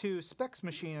 thanks to Specs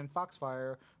Machine and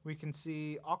Foxfire, we can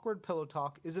see awkward pillow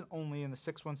talk isn't only in the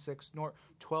 616 nor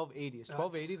 1280. Is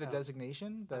 1280 the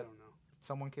designation that I don't know.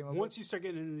 Someone came up Once with? you start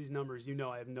getting into these numbers, you know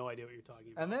I have no idea what you're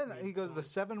talking about. And then he goes, the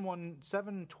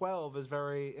 712 is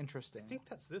very interesting. I think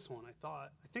that's this one, I thought.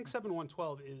 I think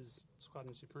 7112 is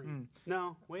Squadron Supreme.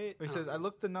 No, wait. He says, I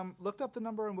looked up the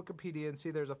number on Wikipedia and see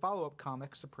there's a follow-up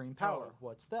comic, Supreme Power. Oh.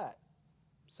 What's that?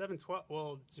 712.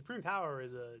 Well, Supreme Power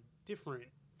is a different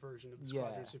version of the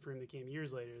Squadron Supreme that came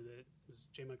years later that was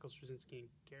J. Michael Straczynski and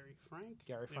Gary Frank.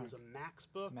 It was a Max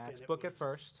book. Max book at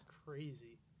first.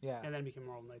 Crazy. Yeah. And then it became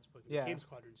Marvel Knights book. Yeah. Became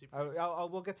Squadron Supreme.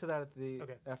 We'll get to that at the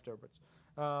afterwards.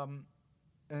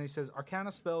 And he says,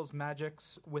 Arcana spells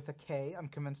magics with a K. I'm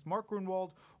convinced Mark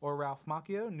Grunwald or Ralph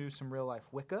Macchio knew some real-life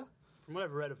Wicca. From what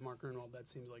I've read of Mark Grunwald, that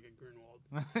seems like a Grunwald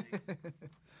thing.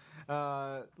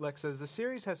 Lex says, the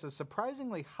series has a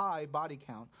surprisingly high body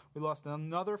count. We lost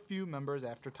another few members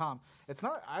after Tom. It's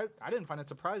not. I didn't find it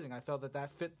surprising. I felt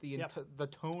that fit the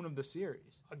tone of the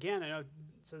series. Again, I know it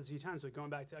says a few times, but going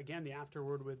back to, again, the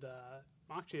afterword with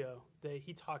Macchio,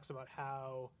 he talks about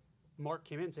how Mark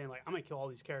came in saying, like, I'm going to kill all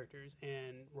these characters.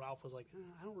 And Ralph was like,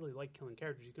 I don't really like killing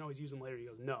characters. You can always use them later. He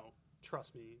goes, no,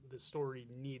 trust me, the story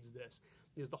needs this.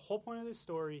 Because the whole point of this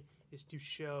story is to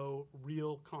show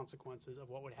real consequences of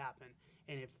what would happen.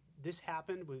 And if this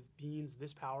happened with beings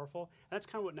this powerful, that's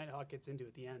kind of what Nighthawk gets into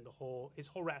at the end. His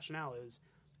whole rationale is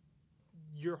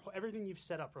everything you've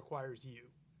set up requires you,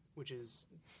 which is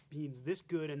beings this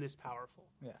good and this powerful.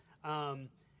 Yeah.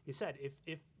 He said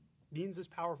if beings this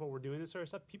powerful were doing this sort of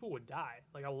stuff, people would die.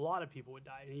 Like a lot of people would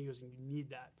die. And he goes, you need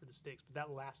that for the stakes. But that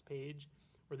last page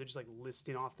where they're just like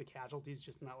listing off the casualties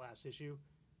just in that last issue,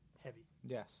 heavy.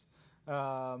 Yes.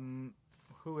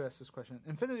 Who asked this question?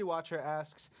 Infinity Watcher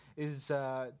asks,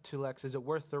 to Lex, is it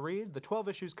worth the read? The 12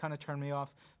 issues kind of turned me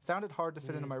off. Found it hard to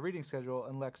fit into my reading schedule.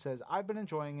 And Lex says, I've been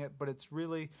enjoying it, but it's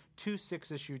really 2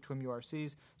 6-issue Twim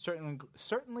URCs.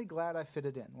 Certainly glad I fit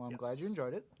it in. Well, I'm glad you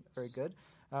enjoyed it. Very good.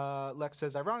 Lex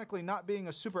says, ironically, not being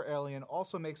a super alien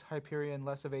also makes Hyperion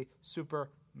less of a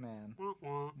Superman.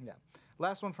 Yeah.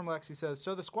 Last one from Lex. He says,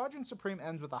 so the Squadron Supreme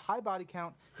ends with a high body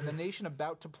count and the nation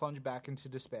about to plunge back into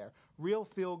despair. Real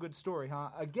feel-good story, huh?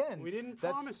 Again, we didn't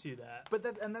promise you that. But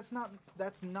that's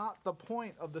not the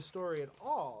point of the story at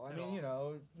all. I mean,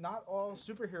 not all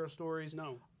superhero stories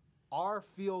are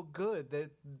feel-good.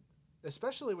 That,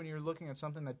 especially when you're looking at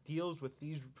something that deals with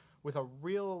a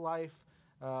real life,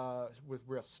 with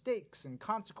real stakes and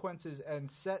consequences,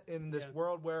 and set in this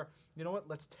world where, you know what,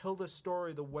 let's tell this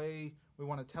story the way we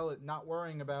want to tell it, not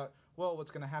worrying about, well, what's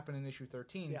going to happen in issue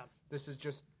 13. Yeah. This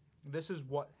is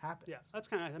what happens. Yeah, that's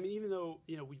kind of. I mean, even though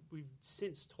we've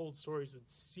since told stories with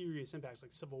serious impacts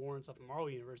like Civil War and stuff in the Marvel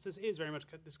universe, this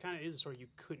kind of is a story you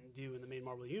couldn't do in the main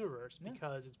Marvel universe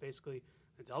because it's basically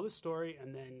tell this story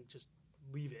and then just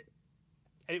leave it,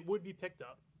 and it would be picked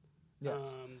up.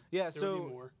 Yes.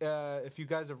 So if you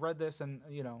guys have read this, and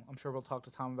I'm sure we'll talk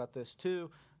to Tom about this too.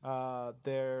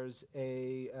 There's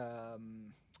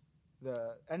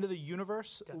the End of the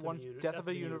Universe, Death of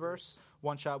a Universe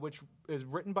one shot, which is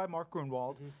written by Mark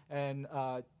Grunwald and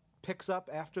picks up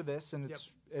after this, and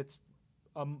it's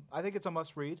I think it's a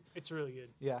must read. It's really good.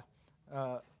 Yeah.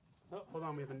 Hold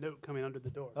on, we have a note coming under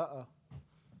the door.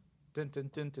 Did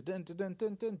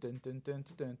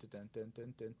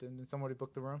somebody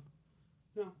book the room?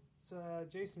 No, it's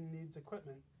Jason needs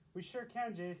equipment. We sure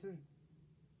can, Jason.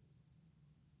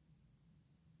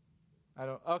 I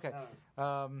don't. Okay.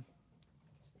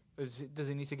 Does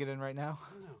he need to get in right now?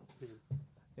 I don't know.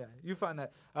 Yeah, you find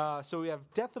that. So we have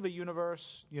Death of a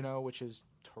Universe, which is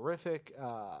terrific.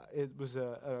 It was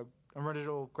a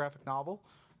original graphic novel,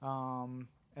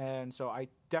 and so I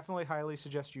definitely highly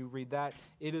suggest you read that.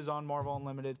 It is on Marvel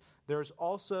Unlimited. There's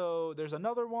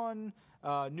another one,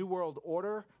 New World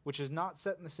Order, which is not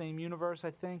set in the same universe.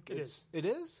 I think it is. It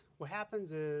is. What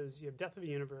happens is you have Death of a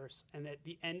Universe, and at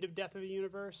the end of Death of a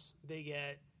Universe, they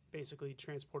get basically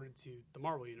transported to the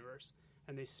Marvel universe,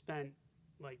 and they spent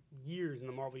like years in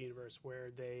the Marvel universe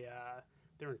where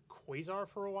they're in Quasar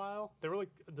for a while. They were like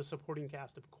the supporting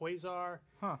cast of Quasar.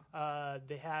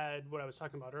 They had what I was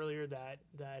talking about earlier, that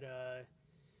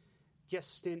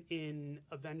guest stint in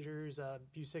Avengers,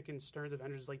 Busick and Stern's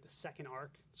Avengers, like the second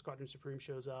arc. Squadron Supreme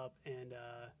shows up, and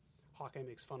Hawkeye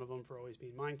makes fun of him for always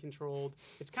being mind controlled.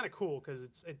 It's kind of cool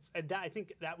because I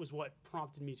think that was what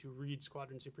prompted me to read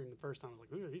Squadron Supreme the first time. I was like,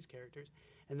 who are these characters?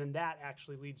 And then that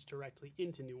actually leads directly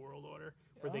into New World Order,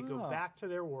 where they go back to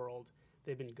their world.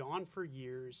 They've been gone for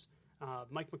years.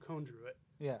 Mike McCone drew it.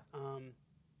 Yeah. I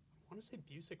want to say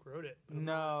Busick wrote it. But I'm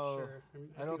no, not sure.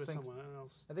 I don't think it was think someone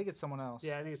else. I think it's someone else.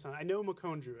 Yeah, I think it's someone. I know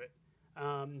McCone drew it.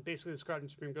 Basically, the Squadron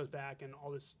Supreme goes back, and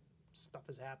all this stuff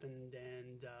has happened,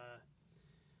 and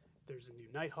there's a new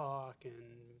Nighthawk, and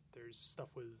there's stuff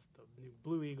with the new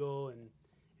Blue Eagle, and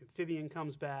Amphibian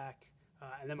comes back,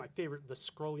 and then my favorite, the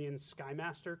Skrullian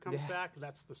Skymaster comes back.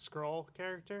 That's the Skrull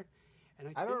character.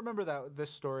 And I don't remember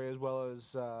this story as well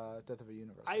as Death of a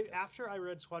Universe. After I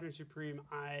read Squadron Supreme,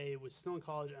 I was still in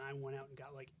college, and I went out and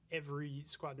got like every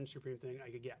Squadron Supreme thing I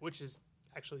could get, which is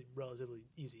actually relatively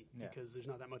easy because there's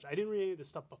not that much. I didn't read any of the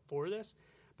stuff before this,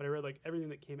 but I read like everything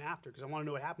that came after because I want to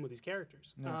know what happened with these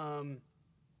characters. Yeah.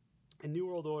 And New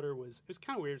World Order was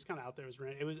kind of weird. It was kind of out there.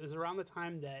 It was around the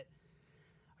time that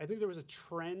I think there was a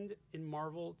trend in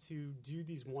Marvel to do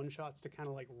these one-shots to kind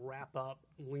of like wrap up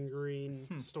lingering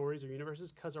stories or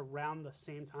universes, because around the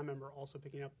same time I remember also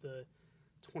picking up the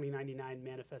 2099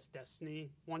 Manifest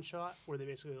Destiny one-shot where they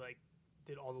basically like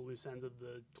did all the loose ends of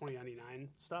the 2099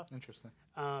 stuff. Interesting.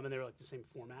 And they were like the same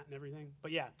format and everything.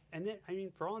 But yeah, and then, I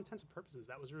mean, for all intents and purposes,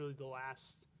 that was really the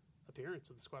last appearance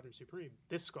of the Squadron Supreme.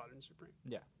 This Squadron Supreme.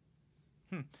 Yeah.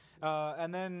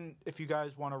 And then if you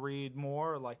guys want to read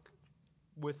more, like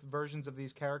with versions of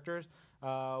these characters,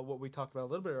 what we talked about a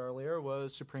little bit earlier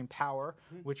was Supreme Power,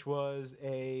 which was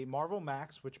a Marvel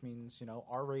Max, which means,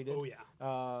 R-rated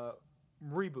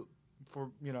reboot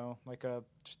for, like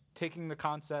just taking the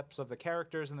concepts of the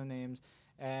characters and the names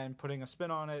and putting a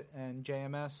spin on it. And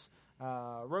JMS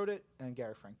wrote it, and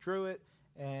Gary Frank drew it.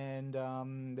 And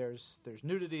there's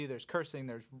nudity, there's cursing,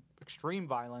 there's extreme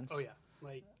violence. Oh, yeah.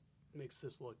 Like, makes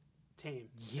this look tame.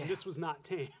 Yeah. And this was not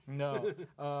tame. No.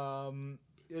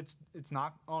 It's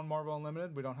not on Marvel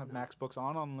Unlimited. We don't have Max books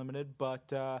on Unlimited, but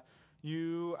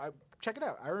check it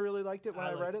out. I really liked it when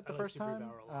I read it the first time.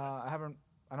 I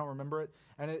I don't remember it.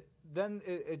 And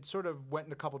it sort of went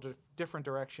in a couple of different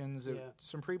directions.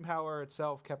 Supreme Power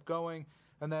itself kept going,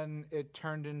 and then it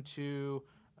turned into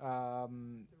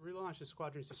relaunched as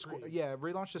Squadron Supreme.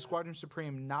 Relaunched as Squadron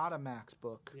Supreme, not a Max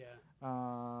book. Yeah.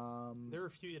 There were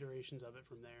a few iterations of it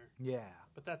from there. Yeah.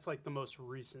 But that's like the most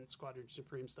recent Squadron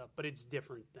Supreme stuff, but it's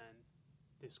different than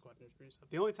this Squadron Supreme stuff.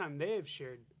 The only time they have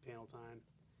shared panel time,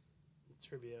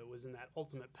 trivia, was in that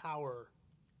Ultimate Power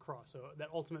crossover, that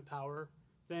Ultimate Power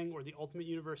thing, where the Ultimate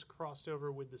Universe crossed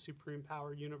over with the Supreme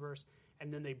Power universe,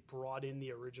 and then they brought in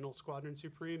the original Squadron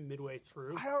Supreme midway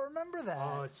through. I don't remember that.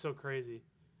 Oh, it's so crazy.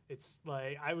 It's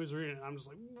like, I was reading it, and I'm just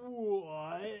like,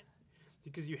 what?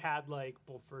 Because you had like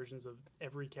both versions of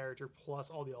every character plus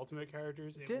all the Ultimate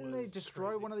characters. Didn't they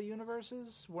destroy one of the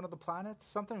universes, one of the planets?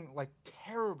 Something like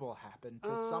terrible happened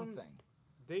to something.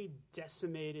 They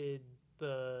decimated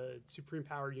the Supreme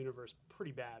Power universe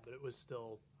pretty bad, but it was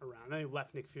still around. They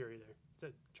left Nick Fury there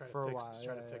to try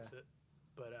to fix it.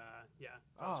 But yeah.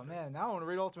 Oh man, now I want to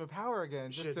read Ultimate Power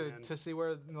again just to see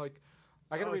where like.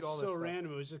 I gotta read all this stuff. It's so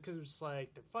random. It was just because it was just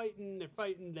like they're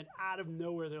fighting. Then out of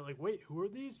nowhere, they're like, "Wait, who are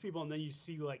these people?" And then you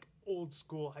see like old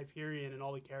school Hyperion and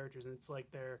all the characters, and it's like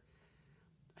I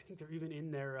think they're even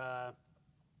in their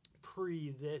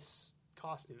pre-this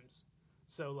costumes.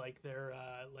 So like they're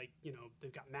like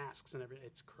they've got masks and everything.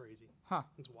 It's crazy. Huh?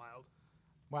 It's wild.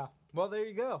 Wow. Well, there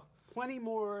you go. Plenty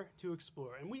more to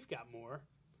explore, and we've got more.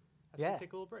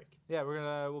 Take a little break. Yeah,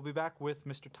 we'll be back with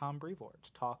Mr. Tom Brevoort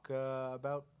to talk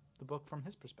about the book from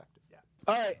his perspective. Yeah.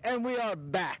 All right, and we are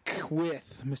back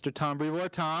with Mr. Tom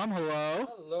Brevoort. Tom, hello.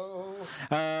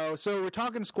 Hello. So we're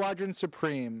talking Squadron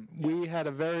Supreme. Yes. We had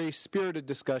a very spirited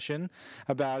discussion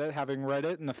about it, having read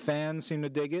it, and the fans seem to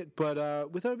dig it.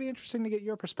 But we thought it'd be interesting to get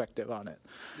your perspective on it.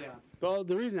 Yeah. Well,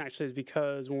 the reason actually is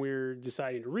because when we were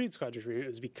deciding to read Squadron Supreme, it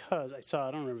was because I saw,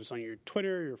 I don't remember if it was on your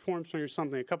Twitter, your forums, or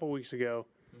something, a couple weeks ago.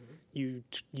 Mm-hmm.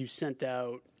 You sent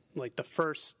out like the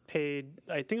first page,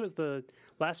 I think it was the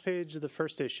last page of the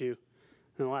first issue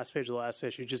and the last page of the last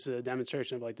issue, just a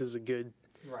demonstration of like, this is a good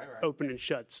open and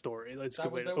shut story. It's a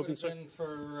good way to open story. That would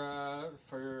have been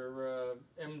for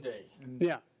M-Day.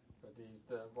 Yeah. For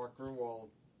the Mark Grunwald.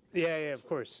 Yeah, of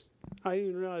course. I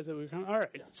didn't realize that we were coming. All right,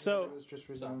 so... It was just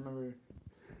recently, I remember...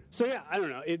 So yeah, I don't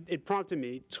know. It prompted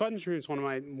me. Squadron Supreme is one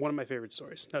of my favorite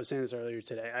stories. I was saying this earlier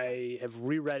today. I have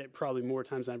reread it probably more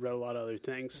times than I've read a lot of other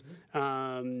things.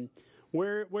 Mm-hmm.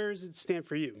 Where does it stand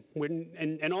for you?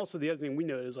 And also the other thing we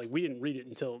know is like we didn't read it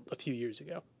until a few years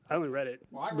ago. I only read it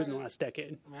within the last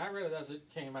decade. I mean, I read it as it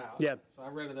came out. Yeah. So I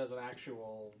read it as an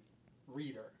actual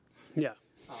reader. Yeah.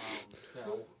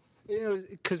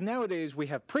 Because nowadays we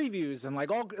have previews and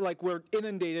we're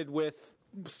inundated with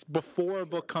before a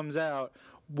book comes out.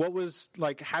 What was,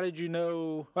 how did you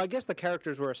know? Well, I guess the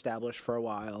characters were established for a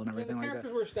while and everything like that. The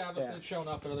characters were established and had shown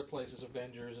up in other places,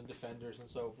 Avengers and Defenders and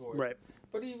so forth. Right.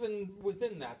 But even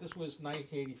within that, this was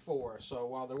 1984, so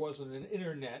while there wasn't an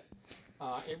internet,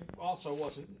 it also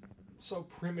wasn't so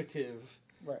primitive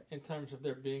in terms of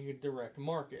there being a direct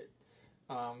market.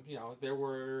 There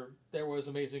was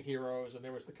Amazing Heroes, and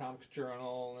there was the Comics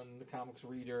Journal and the Comics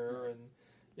Reader, and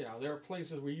there are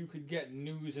places where you could get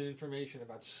news and information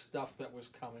about stuff that was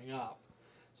coming up.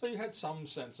 So you had some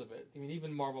sense of it. I mean,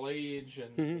 even Marvel Age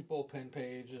and bullpen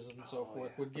pages and so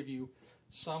forth would give you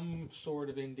some sort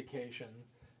of indication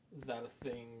that a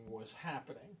thing was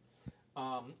happening.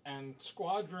 And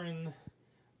Squadron,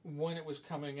 when it was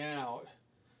coming out,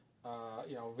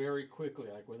 very quickly,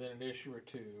 like within an issue or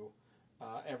two,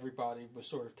 everybody was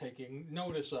sort of taking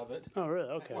notice of it. Oh, really?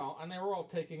 Okay. Well, and they were all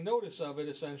taking notice of it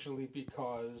essentially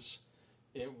because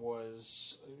it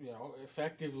was,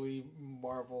 effectively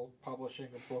Marvel publishing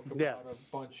a book about a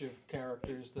bunch of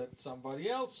characters that somebody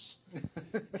else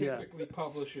typically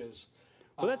publishes.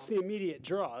 Well, that's the immediate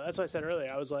draw. That's what I said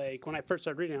earlier. I was like, when I first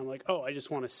started reading, I'm like, oh, I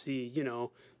just want to see,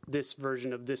 this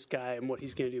version of this guy and what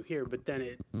he's going to do here. But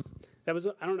then I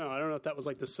don't know if that was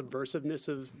like the subversiveness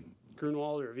of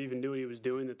Grunwald, or if he even knew what he was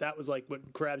doing, that was like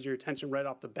what grabs your attention right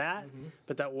off the bat,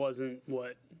 but that wasn't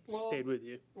what stayed with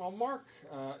you. Well, Mark,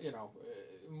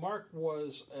 Mark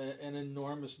was an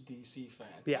enormous DC fan.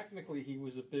 Yeah. Technically, he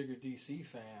was a bigger DC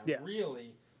fan,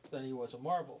 really, than he was a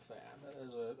Marvel fan.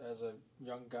 As a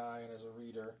young guy and as a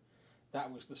reader,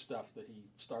 that was the stuff that he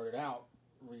started out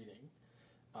reading.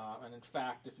 And in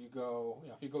fact, if you go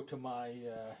to my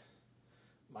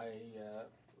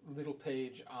little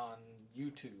page on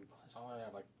YouTube, so I only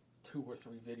have like 2 or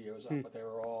 3 videos up, but they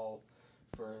were all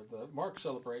for the Mark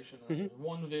celebration. And there's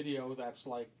one video that's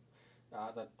like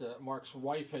that Mark's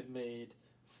wife had made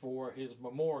for his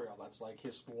memorial. That's like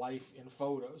his life in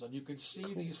photos, and you can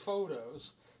see these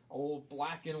photos, old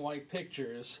black and white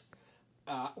pictures,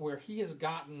 where he has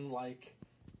gotten like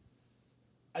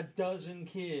a dozen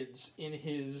kids in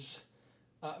his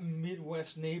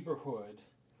Midwest neighborhood,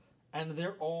 and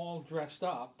they're all dressed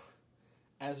up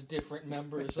as different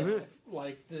members of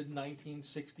like the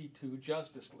 1962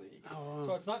 Justice League. Oh.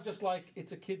 So it's not just like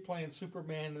it's a kid playing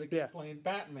Superman and a kid playing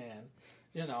Batman.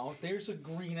 You know, there's a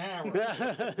Green Arrow.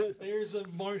 There's a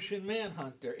Martian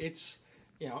Manhunter. It's,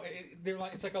 you know,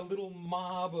 it's like a little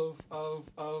mob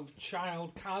of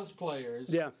child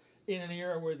cosplayers in an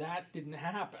era where that didn't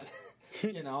happen.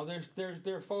 You know,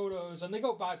 there's photos, and they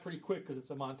go by pretty quick because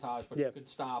it's a montage, but you can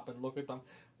stop and look at them.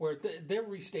 Where they're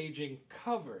restaging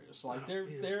covers, like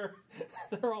they're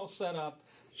all set up,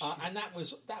 and that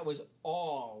was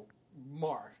all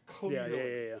Mark.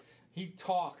 Clearly, he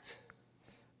talked.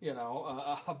 You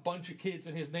know, a bunch of kids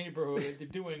in his neighborhood into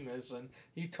doing this, and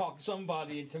he talked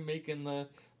somebody into making the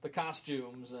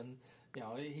costumes, and you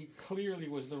know, he clearly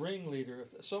was the ringleader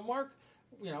of this. So Mark,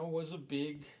 you know, was a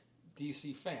big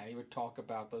DC fan. He would talk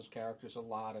about those characters a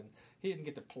lot, and he didn't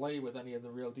get to play with any of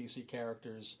the real DC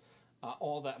characters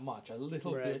all that much. A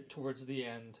little bit towards the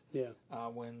end,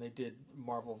 when they did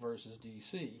Marvel versus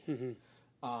DC. Mm-hmm.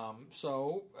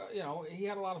 So, you know, he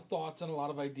had a lot of thoughts and a lot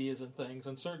of ideas and things,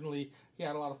 and certainly he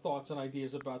had a lot of thoughts and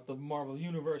ideas about the Marvel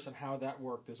Universe and how that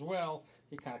worked as well.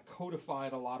 He kind of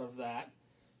codified a lot of that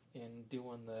in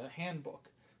doing the handbook.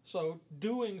 So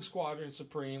doing Squadron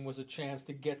Supreme was a chance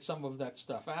to get some of that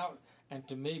stuff out and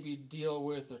to maybe deal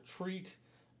with or treat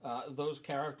those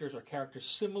characters or characters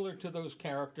similar to those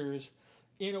characters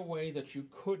in a way that you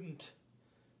couldn't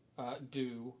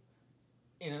do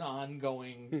in an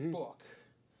ongoing book.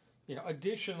 You know,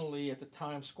 additionally, at the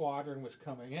time Squadron was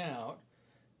coming out,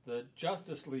 the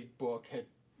Justice League book had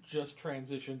just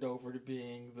transitioned over to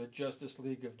being the Justice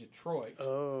League of Detroit.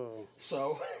 Oh,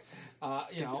 so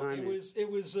you know, timing.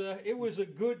 it was a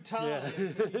good time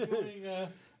to be doing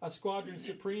a Squadron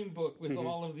Supreme book with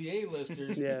all of the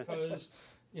A-listers because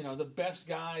you know the best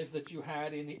guys that you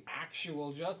had in the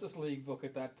actual Justice League book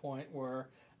at that point were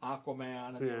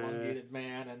Aquaman and the Elongated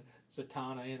Man and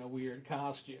Zatanna in a weird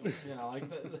costume. You know, like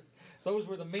those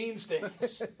were the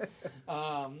mainstays.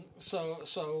 So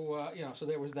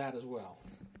there was that as well.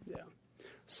 Yeah.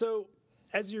 So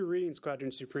as you're reading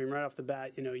Squadron Supreme right off the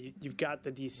bat, you know you've got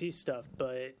the DC stuff,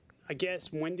 but I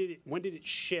guess when did it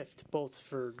shift both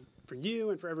for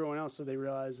you and for everyone else so they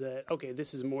realize that okay,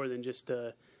 this is more than just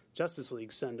a Justice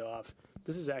League send off.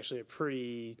 This is actually a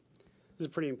pretty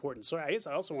important story. I guess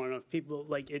I also want to know if people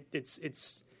like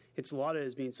it's lauded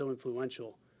as being so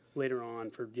influential later on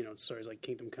for, you know, stories like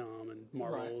Kingdom Come and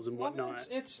Marvels and whatnot.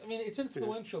 It's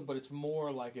influential, but it's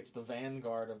more like it's the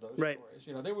vanguard of those stories.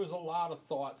 You know, there was a lot of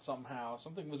thought somehow.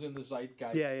 Something was in the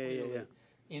zeitgeist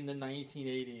in the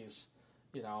 1980s,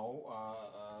 you know,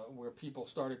 where people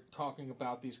started talking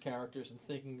about these characters and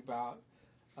thinking about,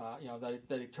 you know,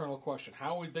 that eternal question.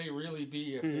 How would they really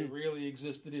be if they really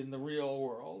existed in the real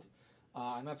world?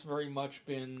 And that's very much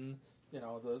been, you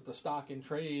know, the stock in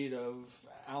trade of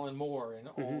Alan Moore and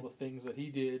all the things that he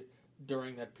did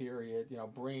during that period, you know,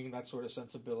 bringing that sort of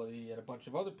sensibility and a bunch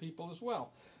of other people as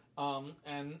well. You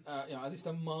know, at least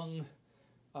among,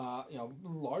 you know,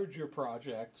 larger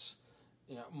projects,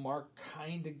 you know, Mark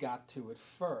kind of got to it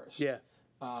first. Yeah.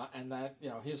 And that, you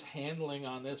know, his handling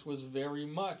on this was very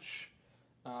much,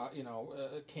 you know,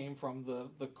 came from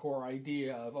the core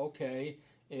idea of, okay,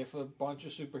 if a bunch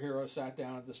of superheroes sat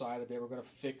down and decided they were going to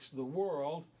fix the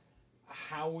world,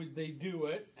 how would they do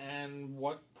it, and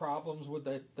what problems would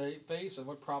they face, and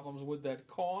what problems would that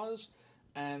cause,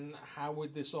 and how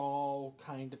would this all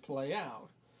kind of play out?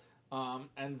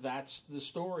 And that's the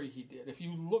story he did. If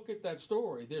you look at that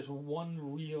story, there's one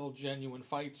real, genuine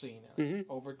fight scene in it,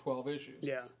 over 12 issues.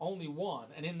 Yeah. Only one.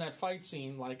 And in that fight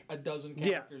scene, like, a dozen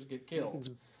characters get killed. It's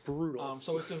brutal.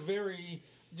 So it's a very,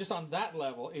 just on that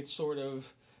level, it's sort of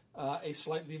a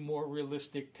slightly more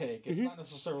realistic take. It's not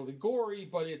necessarily gory,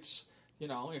 but it's, you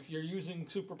know, if you're using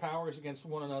superpowers against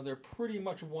one another, pretty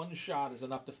much one shot is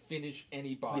enough to finish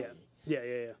anybody.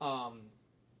 Yeah.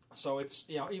 So it's,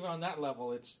 you know, even on that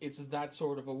level, it's that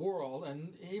sort of a world, and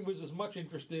he was as much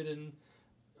interested in,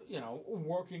 you know,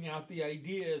 working out the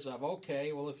ideas of,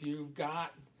 okay, well, if you've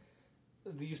got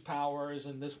these powers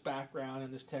and this background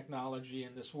and this technology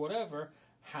and this whatever,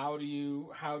 how do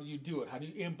you do it? How do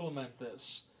you implement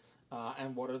this?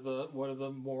 And what are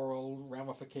the moral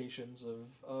ramifications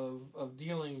of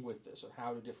dealing with this, and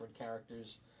how do different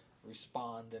characters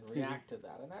respond and react to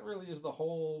that? And that really is the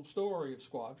whole story of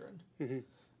Squadron.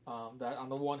 That on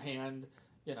the one hand,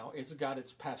 you know, it's got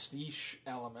its pastiche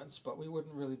elements, but we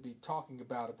wouldn't really be talking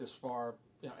about it this far,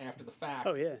 you know, after the fact.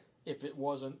 Oh yeah. If it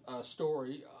wasn't a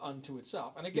story unto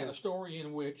itself, and again, a story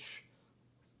in which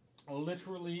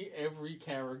literally every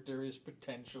character is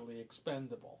potentially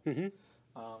expendable. Mm-hmm.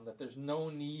 That there's no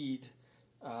need,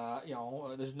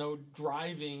 there's no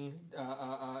driving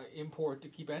import to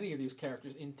keep any of these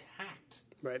characters intact.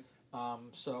 Right.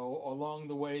 So along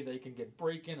the way, they can get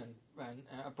broken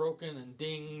and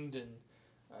dinged and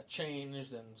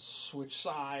changed and switch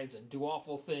sides and do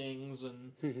awful things,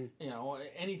 and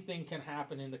anything can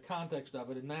happen in the context of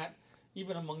it. And that,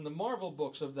 even among the Marvel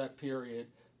books of that period,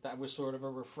 that was sort of a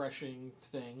refreshing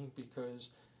thing because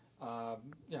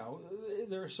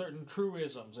there are certain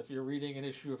truisms. If you're reading an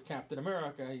issue of Captain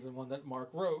America, even one that Mark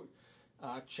wrote,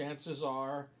 chances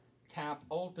are Cap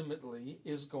ultimately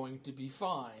is going to be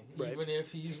fine, right. even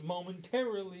if he's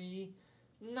momentarily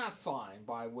not fine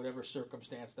by whatever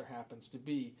circumstance there happens to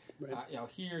be. Right.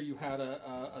 Here you had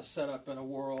a setup in a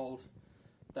world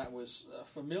that was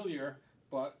familiar,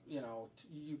 but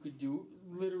you could do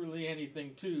literally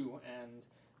anything too, and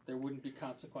there wouldn't be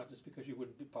consequences because you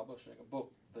wouldn't be publishing a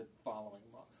book the following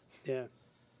month. Yeah.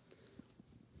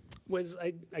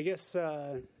 I guess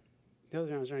the other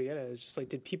thing I was trying to get at is just like,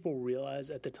 did people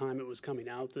realize at the time it was coming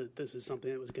out that this is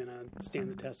something that was going to stand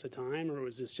the test of time, or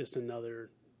was this just another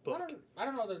book? I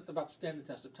don't know about stand the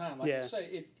test of time. Like you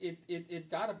say,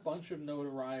 it got a bunch of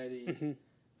notoriety mm-hmm.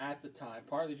 at the time,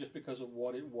 partly just because of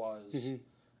what it was. Mm-hmm.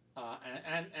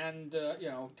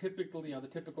 Typically, the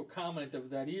typical comment of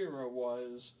that era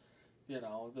was,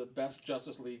 the best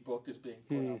Justice League book is being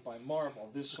put out by Marvel.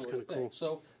 This That's sort of thing. cool.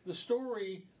 So the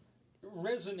story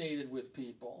resonated with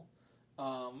people.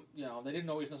 They didn't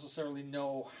always necessarily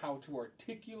know how to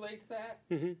articulate that.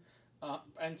 Mm-hmm.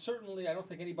 And certainly, I don't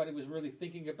think anybody was really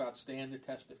thinking about stand the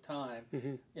test of time.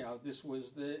 Mm-hmm. This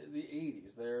was the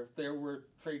 80s. There were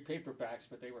trade paperbacks,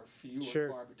 but they were few Sure.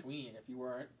 and far between. If you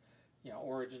weren't,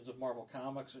 Origins of Marvel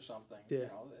Comics or something, Yeah.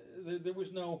 there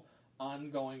was no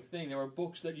ongoing thing. There were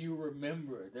books that you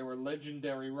remembered. There were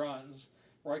legendary runs.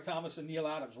 Roy Thomas and Neil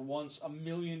Adams once a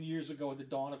million years ago at the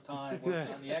dawn of time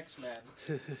worked on the X-Men.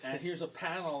 And here's a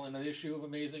panel in an issue of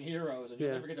Amazing Heroes, and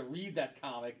you'll never get to read that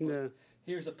comic, but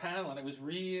here's a panel, and it was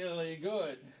really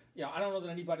good. I don't know that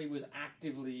anybody was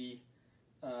actively,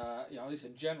 at least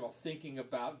in general, thinking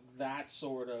about that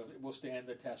sort of, it will stand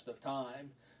the test of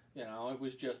time. It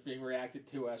was just being reacted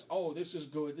to as, oh, this is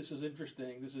good, this is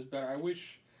interesting, this is better. I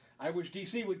wish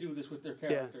DC would do this with their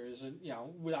characters, and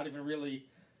without even really,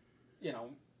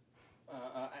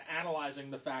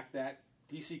 analyzing the fact that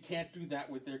DC can't do that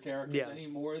with their characters any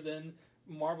more than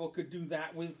Marvel could do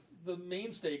that with the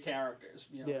mainstay characters.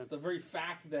 It's the very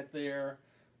fact that they're,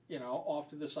 off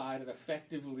to the side and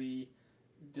effectively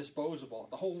disposable.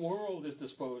 The whole world is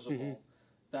disposable.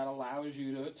 That allows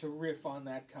you to riff on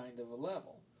that kind of a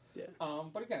level. Yeah.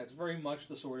 But again, it's very much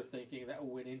the sort of thinking that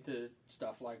went into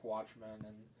stuff like Watchmen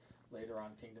and later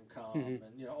on Kingdom Come and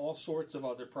all sorts of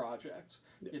other projects.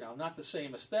 Not the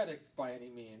same aesthetic by any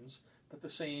means, but the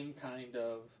same kind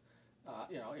of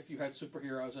if you had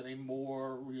superheroes in a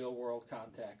more real world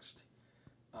context,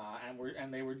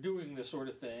 and they were doing this sort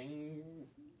of thing,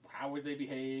 how would they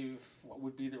behave? What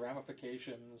would be the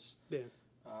ramifications? Yeah.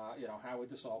 How would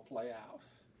this all play out?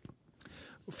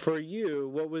 For you,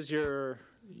 what was your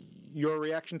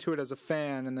reaction to it as a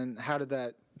fan, and then how did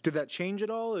that change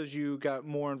at all as you got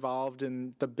more involved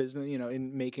in the business,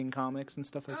 in making comics and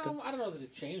stuff like that? I don't know that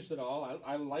it changed at all.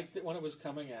 I liked it when it was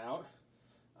coming out.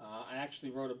 I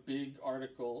actually wrote a big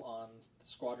article on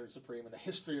Squadron Supreme and the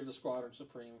history of the Squadron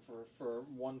Supreme for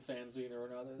one fanzine or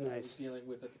another that I was dealing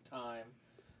with at the time.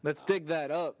 Let's dig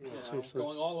that up.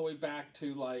 Going all the way back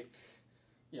to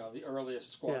the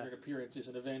earliest Squadron appearances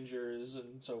in Avengers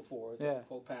and so forth,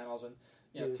 full panels,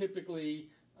 and typically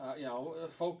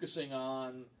focusing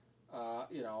on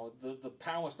the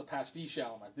pastiche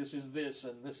element. This is this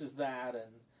and this is that,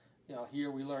 and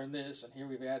here we learn this, and here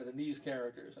we've added in these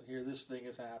characters, and here this thing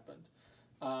has happened.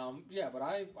 But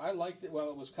I liked it while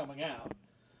it was coming out.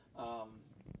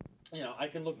 I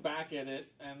can look back at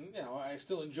it, and I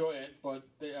still enjoy it, but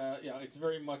it's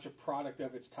very much a product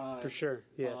of its time. For sure,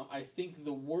 yeah. I think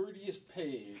the wordiest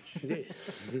page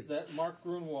that Mark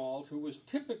Grunwald, who was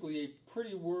typically a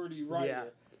pretty wordy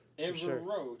writer, ever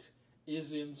wrote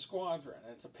is in Squadron.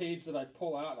 And it's a page that I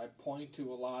pull out and I point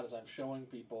to a lot as I'm showing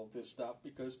people this stuff,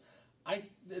 because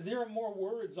there are more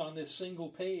words on this single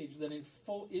page than in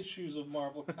full issues of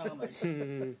Marvel Comics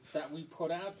that we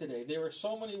put out today. There are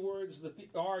so many words that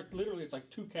literally, it's like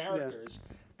two characters,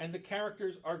 and the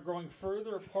characters are growing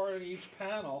further apart in each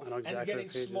panel and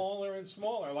getting smaller and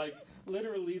smaller. Like,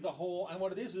 literally the whole, and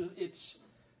what it is it's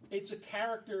a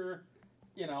character,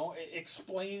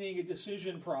 explaining a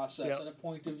decision process and a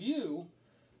point of view,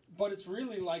 but it's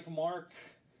really like Mark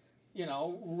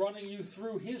running you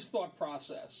through his thought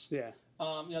process. Yeah.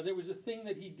 There was a thing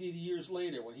that he did years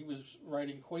later when he was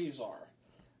writing Quasar.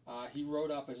 He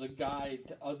wrote up as a guide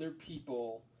to other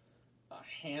people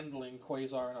handling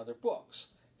Quasar and other books.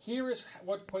 Here is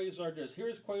what Quasar does. Here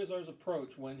is Quasar's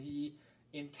approach when he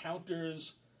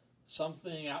encounters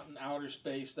something out in outer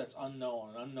space that's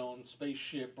unknown, an unknown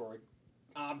spaceship or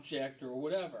object or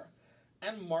whatever.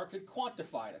 And Mark had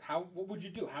quantified it. What would you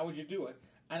do? How would you do it?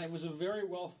 And it was a very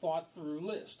well thought through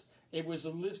list. It was a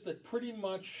list that pretty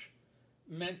much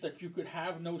meant that you could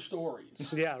have no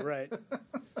stories. Yeah, right.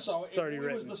 So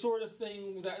it was the sort of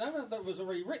thing that was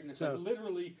already written. It's like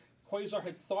literally Quasar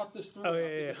had thought this through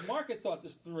enough. Because Mark had thought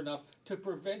this through enough to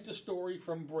prevent a story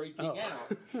from breaking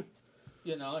out.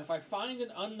 If I find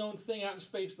an unknown thing out in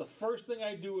space, the first thing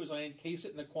I do is I encase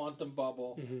it in a quantum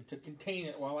bubble to contain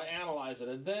it while I analyze it.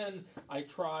 And then I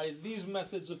try these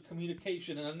methods of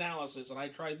communication and analysis, and I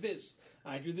try this,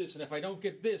 and I do this. And if I don't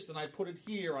get this, then I put it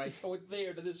here, I throw it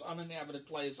there to this uninhabited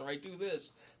place, or I do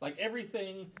this. Like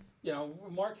everything,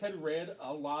 Mark had read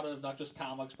a lot of not just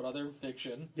comics, but other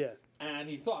fiction. Yeah. And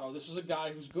he thought, this is a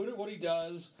guy who's good at what he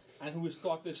does, and who has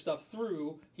thought this stuff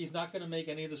through. He's not going to make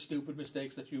any of the stupid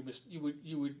mistakes that you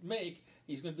would make.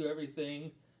 He's going to do everything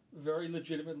very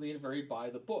legitimately and very by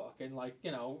the book. And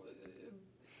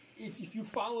if you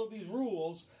follow these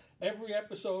rules, every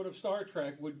episode of Star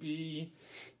Trek would be,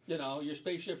 your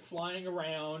spaceship flying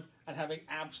around and having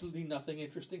absolutely nothing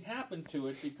interesting happen to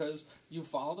it because you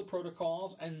follow the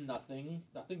protocols and nothing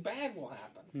bad will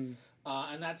happen.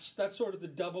 And that's sort of the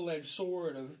double-edged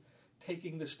sword of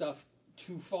taking the stuff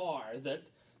too far. That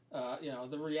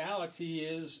the reality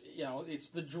is, it's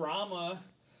the drama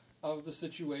of the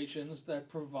situations that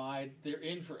provide their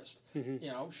interest.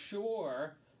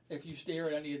 Sure, if you stare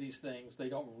at any of these things, they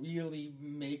don't really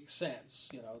make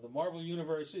sense. The Marvel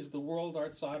Universe is the world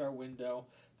outside our window,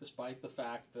 despite the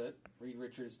fact that Reed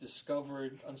Richards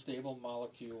discovered unstable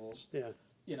molecules,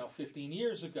 15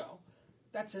 years ago.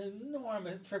 That's an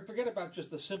enormous... Forget about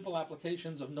just the simple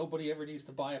applications of nobody ever needs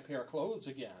to buy a pair of clothes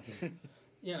again.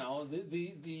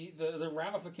 The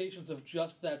ramifications of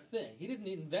just that thing. He didn't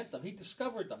invent them. He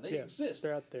discovered them. They exist.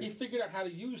 They're out there. He figured out how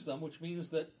to use them, which means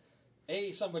that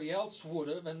A, somebody else would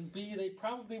have, and B, they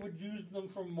probably would use them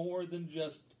for more than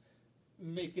just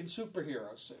making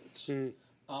superhero suits.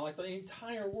 Like the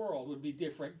entire world would be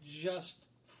different just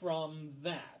from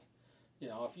that.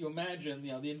 If you imagine,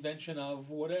 the invention of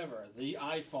whatever, the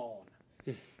iPhone,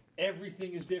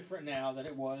 everything is different now than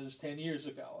it was 10 years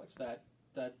ago. It's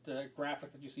that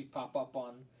graphic that you see pop up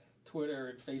on Twitter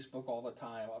and Facebook all the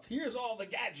time of here's all the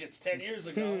gadgets 10 years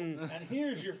ago, and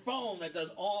here's your phone that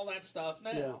does all that stuff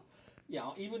now.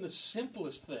 Even the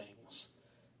simplest things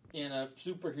in a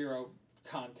superhero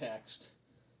context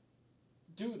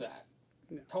do that.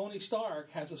 Tony Stark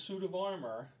has a suit of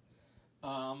armor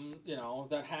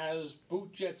that has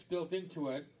boot jets built into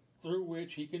it through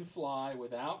which he can fly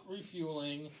without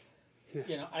refueling,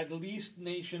 at least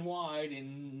nationwide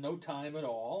in no time at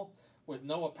all, with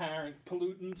no apparent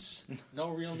pollutants, no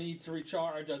real need to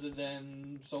recharge other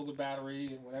than solar battery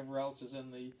and whatever else is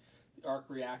in the arc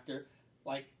reactor.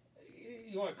 Like,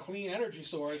 you want a clean energy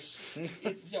source,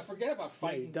 forget about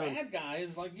fighting bad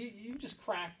guys. Like, you just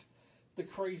cracked the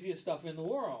craziest stuff in the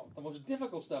world, the most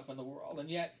difficult stuff in the world, and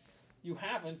yet you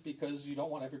haven't because you don't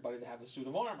want everybody to have a suit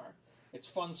of armor. It's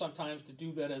fun sometimes to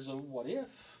do that as a what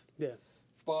if. Yeah.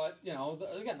 But,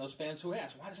 again, those fans who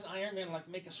ask, why doesn't Iron Man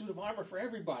make a suit of armor for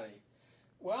everybody?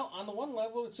 Well, on the one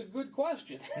level, it's a good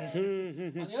question.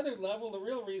 On the other level, the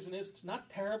real reason is it's not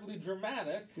terribly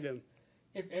dramatic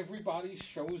if everybody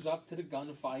shows up to the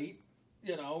gunfight,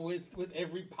 with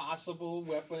every possible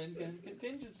weapon and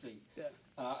contingency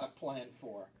planned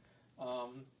for.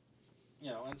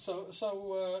 And so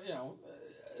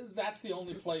that's the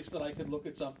only place that I could look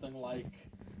at something like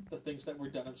the things that were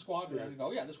done in Squadron and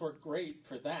go, this worked great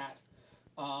for that.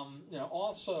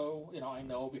 Also, I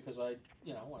know because I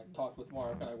talked with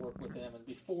Mark and I worked with him, and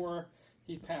before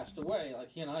he passed away, like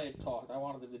he and I had talked, I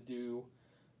wanted him to do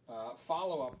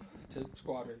follow-up to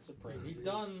Squadron Supreme. He'd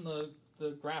done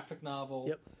the graphic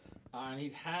novel, and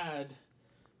he'd had,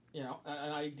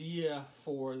 an idea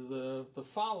for the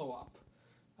follow-up.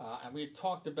 And we had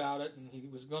talked about it, and he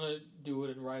was going to do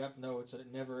it and write up notes, and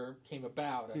it never came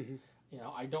about. And,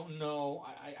 I don't know.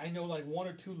 I know like one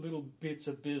or two little bits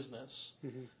of business,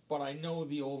 but I know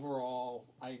the overall,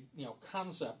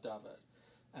 concept of it.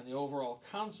 And the overall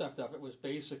concept of it was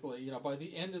basically, by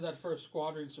the end of that first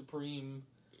Squadron Supreme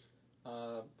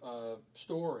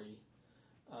story,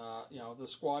 the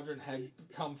squadron had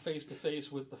come face to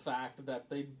face with the fact that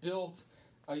they built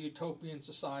a utopian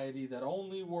society that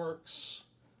only works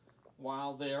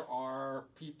while there are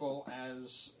people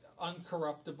as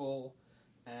uncorruptible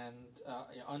and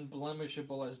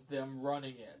unblemishable as them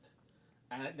running it,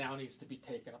 and it now needs to be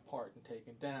taken apart and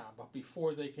taken down. But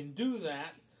before they can do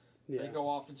that, they go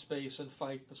off in space and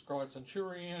fight the Scarlet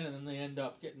Centurion, and then they end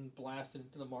up getting blasted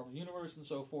into the Marvel Universe and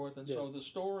so forth. And so the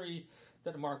story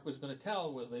that Mark was going to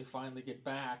tell was they finally get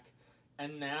back,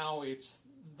 and now it's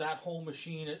that whole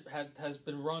machine has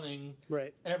been running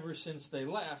ever since they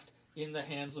left in the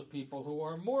hands of people who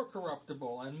are more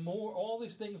corruptible, and more all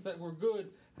these things that were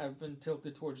good have been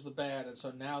tilted towards the bad, and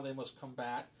so now they must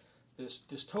combat this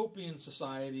dystopian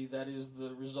society that is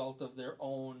the result of their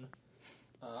own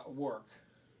work.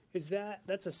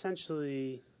 That's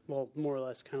essentially, well, more or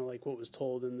less kind of like what was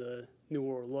told in the New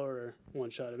World Order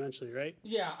one-shot eventually, right?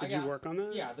 Yeah. Did you work on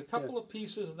that? Yeah, the couple of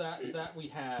pieces that we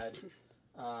had,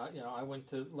 I went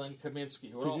to Len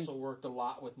Kaminsky, who had also worked a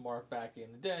lot with Mark back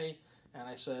in the day, and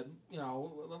I said,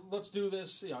 let's do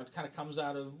this. It kind of comes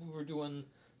out of, we were doing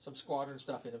some Squadron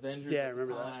stuff in Avengers at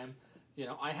the time.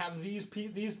 That. I have these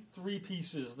three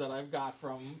pieces that I've got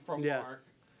from Mark.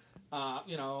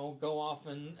 Go off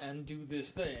and do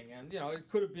this thing. And, it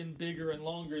could have been bigger and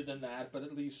longer than that, but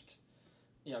at least,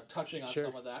 touching on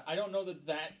some of that. I don't know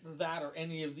that or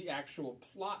any of the actual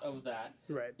plot of that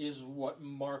is what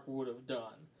Mark would have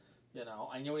done.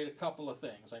 I know he had a couple of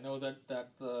things. I know that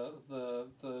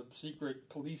the secret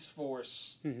police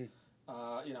force,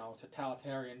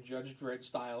 totalitarian Judge Dredd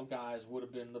style guys would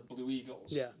have been the Blue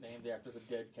Eagles, named after the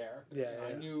dead character.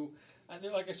 I knew, and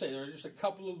like I say, there were just a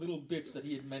couple of little bits that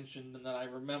he had mentioned and that I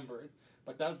remembered,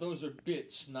 but those are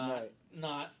bits,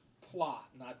 not plot,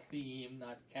 not theme,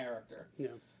 not character. Yeah.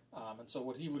 And so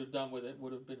what he would have done with it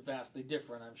would have been vastly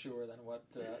different, I'm sure, than what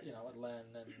Len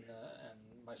and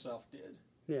myself did.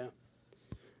 Yeah.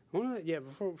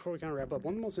 Before we kind of wrap up,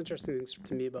 one of the most interesting things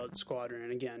to me about Squadron,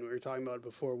 and again, we were talking about it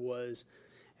before, was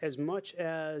as much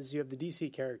as you have the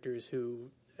DC characters who,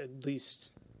 at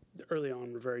least early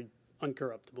on, were very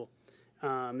uncorruptible,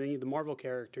 then you have the Marvel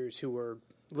characters who were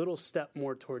a little step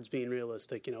more towards being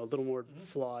realistic, a little more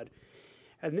flawed.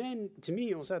 And then, to me,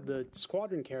 you almost had the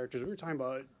Squadron characters we were talking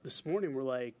about this morning were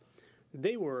like,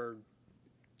 they were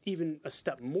even a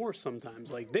step more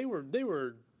sometimes. Like, they were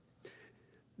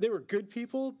good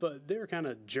people, but they were kind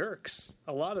of jerks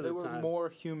a lot of the time. They were more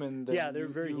human than they were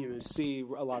very human. See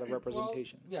a lot of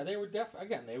representation. Well, they were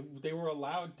they were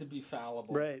allowed to be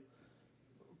fallible. Right.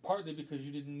 Partly because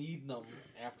you didn't need them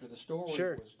after the story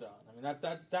was done. I mean,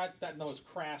 that most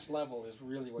crass level is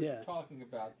really what you're talking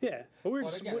about. Yeah.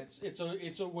 But again,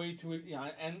 it's a way to,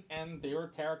 and there are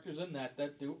characters in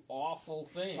that do awful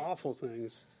things. Awful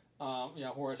things.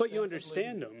 But you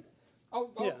understand them.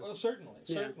 Certainly.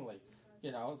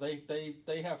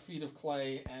 They have feet of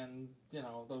clay, and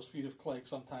those feet of clay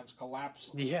sometimes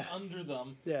collapse under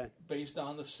them based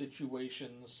on the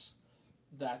situations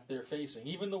that they're facing.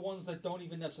 Even the ones that don't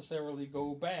even necessarily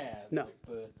go bad, like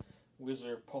the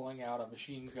wizard pulling out a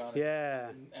machine gun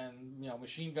and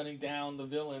machine gunning down the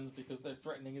villains because they're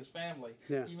threatening his family.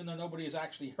 Yeah. Even though nobody is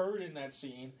actually hurt in that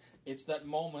scene, it's that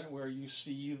moment where you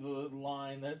see the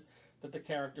line that the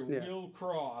character will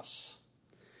cross.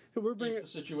 If the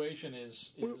situation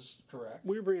is correct.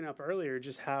 We were bringing up earlier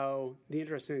just how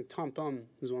Tom Thumb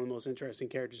is one of the most interesting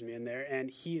characters to me in there, and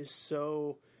he is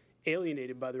so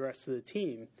alienated by the rest of the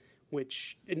team,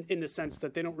 which in the sense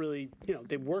that they don't really,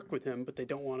 they work with him, but they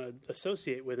don't want to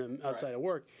associate with him outside of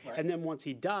work. Right. And then once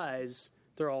he dies,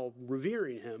 they're all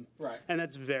revering him. Right. And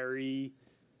that's very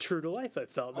true to life, I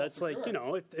felt. That's like,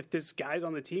 sure. If this guy's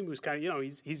on the team who's kind of,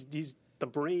 he's the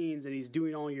brains and he's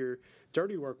doing all your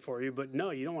dirty work for you, but no,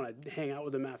 you don't want to hang out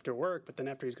with him after work. But then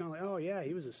after he's gone, like, oh yeah,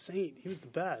 he was a saint. He was the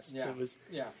best. Yeah.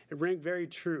 It rang very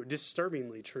true,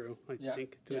 disturbingly true, I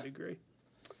think, to a degree.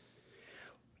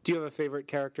 Do you have a favorite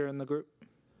character in the group?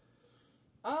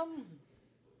 I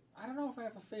don't know if I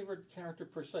have a favorite character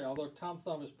per se, although Tom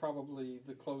Thumb is probably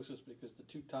the closest because the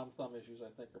two Tom Thumb issues I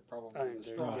think are probably the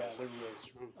strongest. Yeah, they're really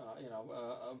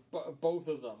strong. Both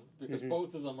of them, because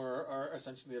both of them are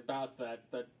essentially about that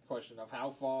question of how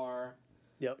far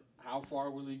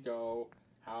will he go,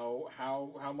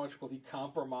 how much will he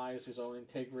compromise his own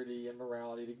integrity and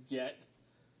morality to get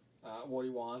what he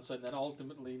wants, and then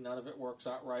ultimately none of it works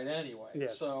out right anyway. Yeah.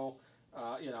 So,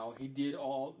 he did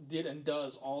and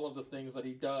does all of the things that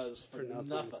he does for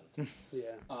nothing.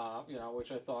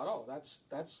 Which I thought,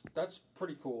 that's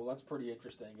pretty cool. That's pretty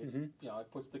interesting.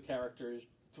 It puts the characters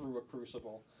through a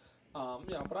crucible.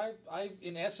 But I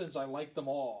in essence, I like them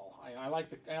all. I like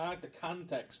the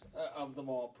context of them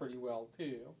all pretty well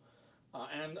too.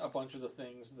 And a bunch of the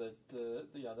things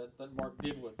that Mark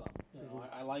did with them.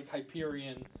 I like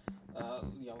Hyperion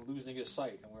losing his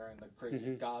sight and wearing the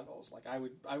crazy goggles. Like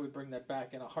I would bring that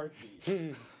back in a heartbeat.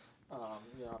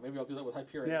 Maybe I'll do that with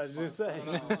Hyperion. Yeah, I was just saying,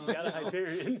 you got a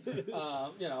Hyperion.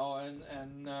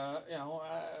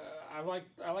 I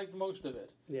liked most of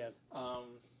it. Yeah.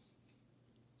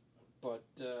 But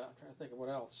I'm trying to think of what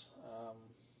else.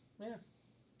 Yeah.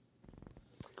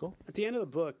 Cool. At the end of the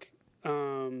book,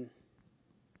 and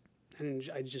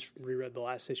I just reread the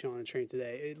last issue on the train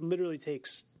today. It literally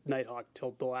takes Nighthawk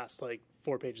till the last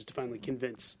 4 pages to finally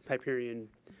convince Hyperion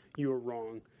you were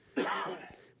wrong.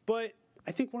 But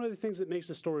I think one of the things that makes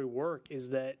the story work is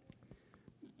that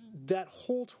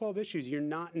whole 12 issues, you're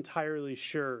not entirely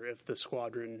sure if the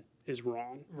Squadron is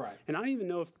wrong. Right. And I don't even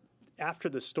know if after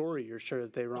the story you're sure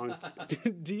that they're wrong.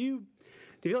 Do you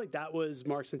feel like that was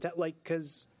Mark's intent?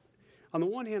 Because on the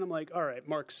one hand, I'm like, all right,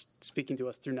 Mark's speaking to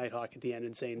us through Nighthawk at the end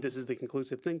and saying this is the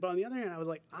conclusive thing. But on the other hand, I was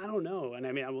like, I don't know. And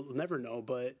I mean, I will never know.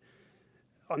 But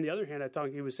on the other hand, I thought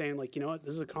he was saying, you know what,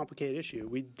 this is a complicated issue.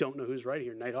 We don't know who's right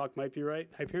here. Nighthawk might be right.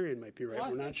 Hyperion might be right.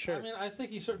 Well, We're not sure. I mean, I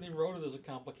think he certainly wrote it as a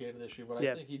complicated issue, but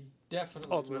I think he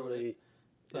definitely ultimately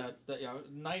wrote it that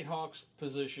Nighthawk's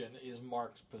position is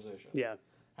Mark's position. Yeah.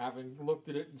 Having looked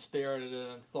at it and stared at it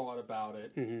and thought about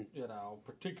it,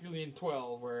 particularly in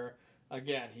 12, where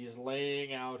again he's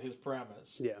laying out his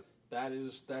premise. Yeah. That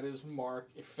is Mark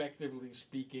effectively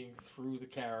speaking through the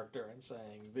character and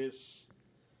saying this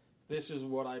is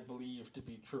what I believe to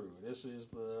be true. This is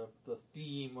the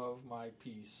theme of my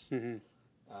piece.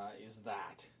 Is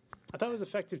that. I thought it was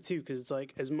effective too, because it's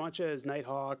as much as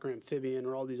Nighthawk or Amphibian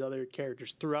or all these other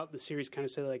characters throughout the series kind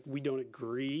of say we don't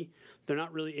agree, they're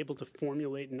not really able to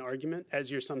formulate an argument, as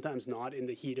you're sometimes not in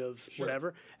the heat of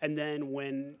whatever. And then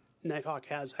when Nighthawk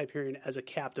has Hyperion as a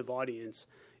captive audience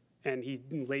and he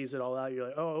lays it all out, you're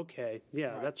like, oh, okay,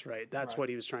 yeah, that's right. That's what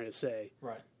he was trying to say.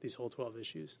 Right. These whole 12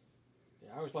 issues. Yeah,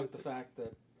 I always like the fact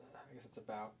that I guess it's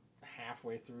about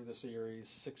halfway through the series,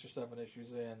 6 or 7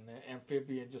 issues in,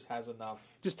 Amphibian just has enough.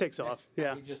 Just takes off.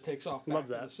 Yeah. He just takes off back Love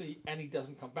to that. the sea, and he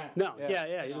doesn't come back. No,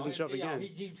 yeah, he doesn't show up again.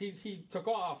 He took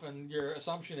off, and your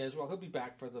assumption is, well, he'll be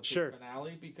back for the big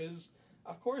finale, because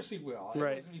of course he will. He's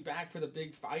going to be back for the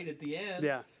big fight at the end.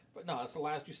 Yeah. But no, it's the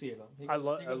last you see of him. He I goes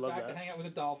love back that. to hang out with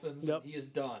the dolphins, and he is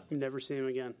done. Never see him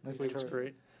again. I think it's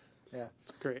great. Yeah,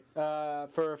 it's great.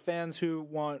 For fans who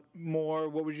want more,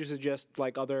 what would you suggest?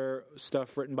 Other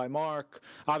stuff written by Mark.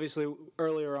 Obviously,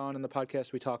 earlier on in the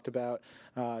podcast, we talked about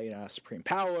Supreme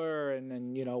Power,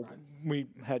 and we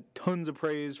had tons of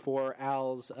praise for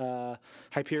Al's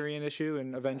Hyperion issue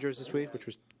in Avengers this week, which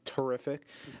was terrific.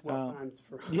 It's well timed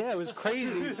for us. Yeah, it was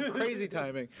crazy, crazy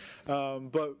timing.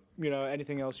 But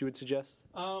anything else you would suggest?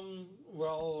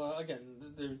 Again,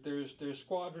 there's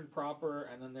Squadron proper,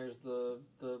 and then there's the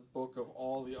book of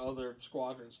all the other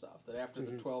Squadron stuff. That after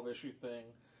the 12-issue thing,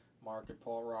 Mark and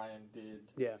Paul Ryan did.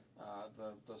 Yeah.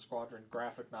 The Squadron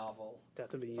graphic novel.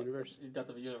 Death of a Universe. Death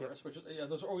of a Universe, which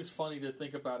those are always funny to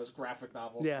think about as graphic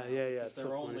novels. Yeah. It's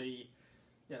they're only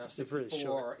 64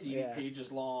 or 80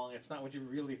 pages long. It's not what you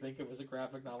really think of as a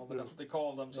graphic novel, but that's what they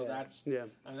call them. So that's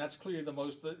that's clearly the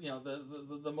most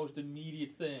the most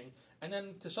immediate thing. And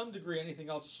then to some degree, anything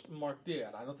else Mark did.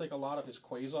 I don't think a lot of his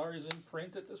Quasar is in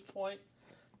print at this point,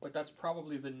 but that's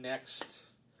probably the next,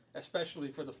 especially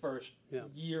for the first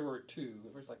year or two,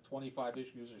 the first 25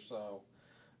 issues or so.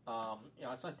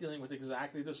 It's not dealing with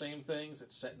exactly the same things.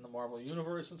 It's set in the Marvel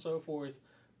Universe and so forth,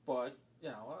 but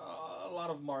a lot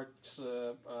of Mark's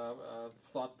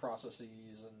thought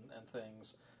processes and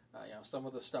things. Some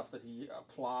of the stuff that he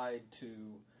applied to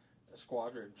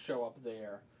Squadron show up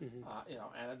there.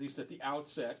 And at least at the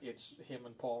outset, it's him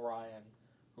and Paul Ryan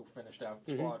who finished out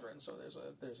Squadron. So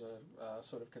there's a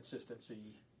sort of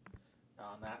consistency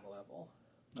on that level.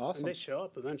 Awesome. And they show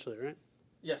up eventually, right?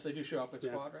 Yes, they do show up in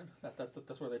Squadron.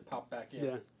 That's where they pop back in.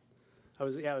 Yeah. I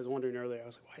was wondering earlier. I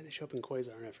was like, why did they show up in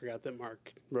Quasar? And I forgot that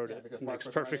Mark wrote it. Because Makes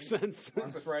perfect sense.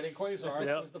 Mark was writing Quasar.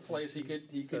 That was the place he could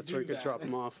That's do where he could that. drop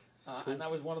them off. And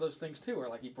that was one of those things too, where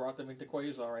he brought them into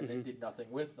Quasar and they did nothing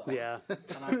with them. Yeah. And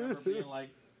I remember being like,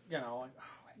 what are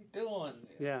you doing?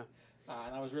 Yeah.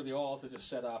 And I was really all to just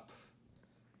set up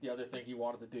the other thing he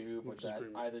wanted to do, but that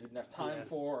either didn't have time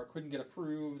for or couldn't get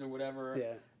approved or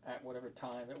whatever at whatever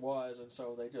time it was, and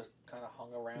so they just kind of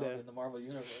hung around in the Marvel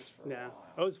Universe for a while.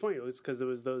 Oh, it was funny. It was because it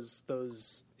was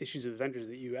those issues of Avengers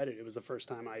that you edited. It was the first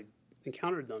time I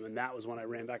encountered them, and that was when I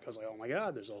ran back. I was like, oh my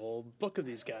god, there's a whole book of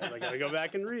these guys. I got to go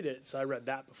back and read it. So I read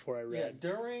that before I read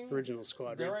Original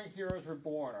Squadron. During Heroes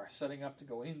Reborn, or setting up to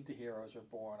go into Heroes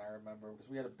Reborn, I remember, because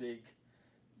we had a big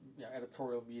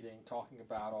editorial meeting talking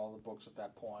about all the books at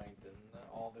that point and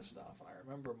all this stuff. And I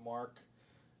remember Mark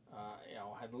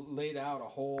had laid out a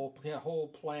whole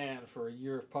plan for a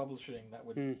year of publishing that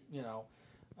would,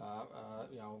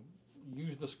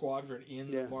 use the Squadron in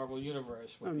the Marvel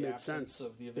Universe with the absence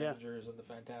of the Avengers and the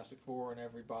Fantastic Four and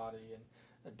everybody,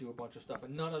 and do a bunch of stuff.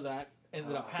 And none of that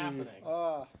ended up happening.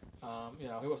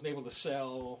 He wasn't able to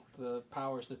sell the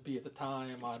powers that be at the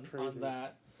time on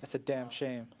that. That's a damn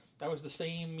shame. That was the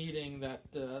same meeting that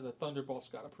the Thunderbolts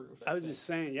got approved. I was just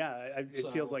saying,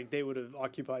 it feels like they would have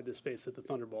occupied the space that the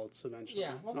Thunderbolts eventually.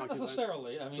 Yeah, well, not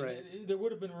necessarily. I mean, there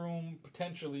would have been room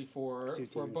potentially for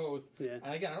both. Yeah.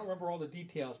 And again, I don't remember all the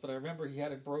details, but I remember he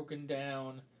had it broken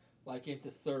down like into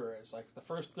thirds. Like the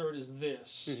first third is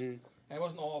this, and it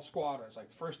wasn't all squadrons. Like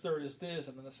the first third is this,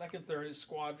 and then the second third is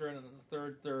squadron, and then the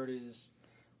third third is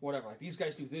whatever. Like these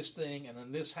guys do this thing, and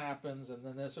then this happens, and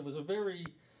then this. It was a very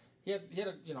He had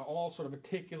it, all sort of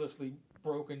meticulously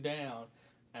broken down,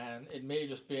 and it may have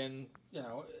just been,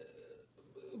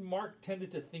 Mark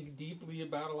tended to think deeply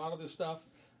about a lot of this stuff,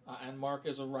 and Mark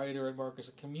as a writer and Mark as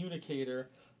a communicator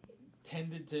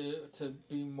tended to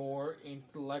be more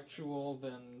intellectual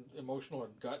than emotional or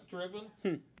gut-driven,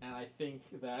 and I think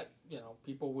that,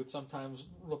 people would sometimes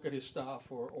look at his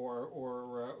stuff or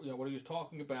what he was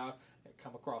talking about and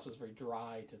come across as very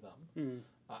dry to them.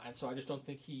 And so I just don't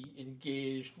think he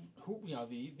engaged,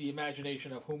 the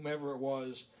imagination of whomever it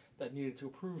was that needed to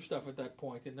approve stuff at that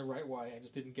point in the right way. I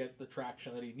just didn't get the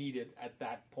traction that he needed at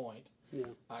that point. Yeah.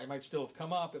 It might still have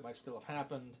come up, it might still have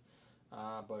happened,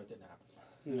 but it didn't happen.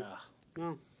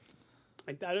 Well,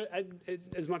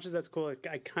 as much as that's cool,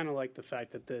 I kind of like the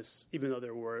fact that this, even though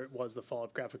was the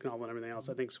follow-up graphic novel and everything else,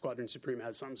 I think Squadron Supreme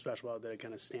has something special about it that it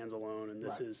kind of stands alone, and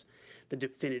this is the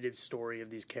definitive story of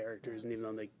these characters. And even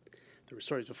though there were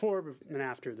stories before and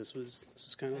after, this was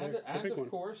kind of the big one. And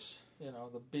of course,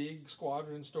 the big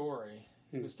Squadron story.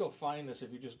 You can still find this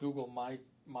if you just Google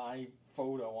my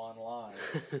photo online,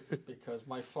 because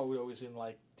my photo is in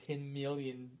like 10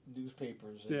 million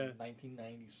newspapers in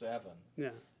 1997. Yeah.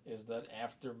 Is that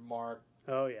after Mark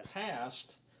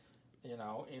passed,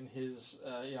 in his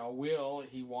will,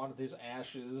 he wanted his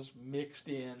ashes mixed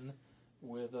in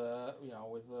with the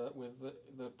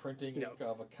printing ink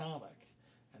of a comic,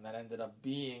 and that ended up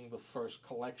being the first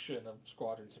collection of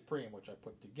Squadron Supreme, which I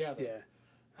put together. Yeah.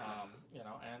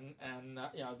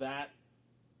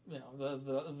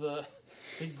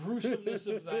 The gruesomeness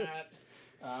of that.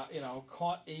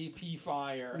 Caught AP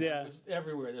fire. Yeah. It was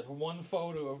everywhere. There's one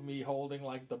photo of me holding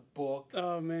like the book.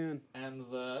 Oh man! And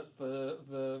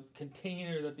the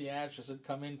container that the ashes had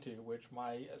come into, which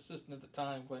my assistant at the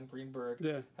time, Glenn Greenberg,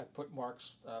 had put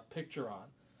Mark's picture on,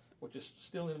 which is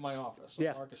still in my office. So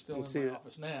Mark is still in my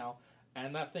office now.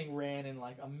 And that thing ran in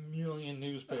like 1 million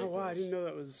newspapers. Oh wow! I didn't know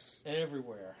that was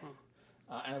everywhere.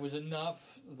 And it was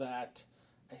enough that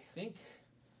I think.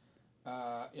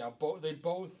 They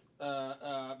both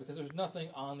because there's nothing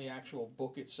on the actual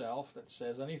book itself that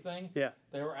says anything. Yeah,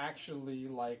 they were actually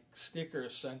like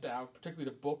stickers sent out, particularly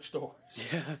to bookstores,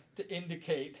 to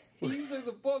indicate these are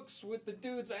the books with the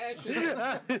dude's ashes.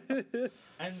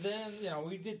 And then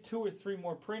we did 2 or 3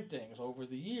 more printings over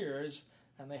the years,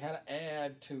 and they had to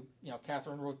add to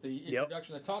Catherine wrote the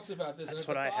introduction that talks about this. That's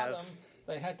and at what the I bottom, have.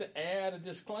 They had to add a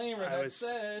disclaimer that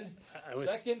said,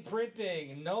 second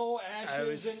printing, no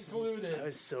ashes included. I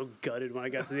was so gutted when I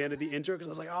got to the end of the intro, because I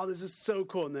was like, oh, this is so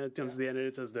cool. And then it comes to the end and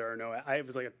it says, there are no... I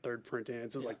was like a 3rd printing, and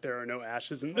it says, there are no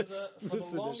ashes in this For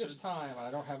the longest time, and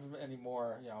I don't have them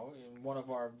anymore, in one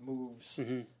of our moves,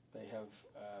 they have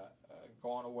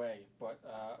gone away. But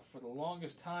for the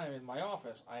longest time in my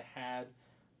office, I had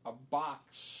a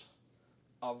box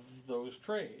of those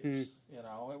trades.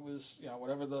 It was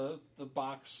whatever the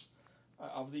box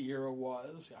of the era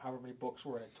was, however many books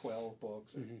were in it, 12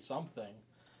 books or something.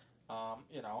 I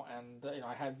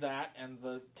had that and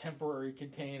the temporary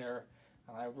container,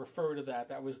 and I refer to that.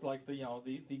 That was like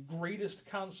the greatest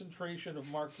concentration of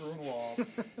Mark Grunwald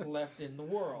left in the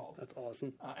world. That's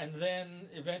awesome. And then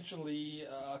eventually,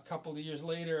 a couple of years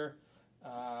later,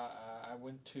 I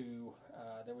went to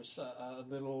there was a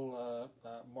little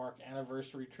Mark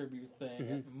anniversary tribute thing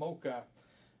at MoCA,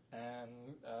 and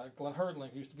Glenn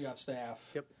Herdling, who used to be on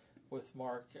staff with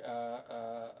Mark,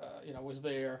 was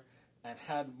there and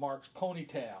had Mark's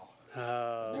ponytail.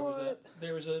 Oh.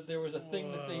 There was a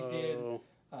thing that they did.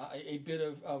 A bit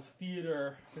of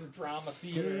theater, drama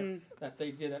theater that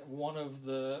they did at one of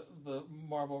the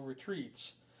Marvel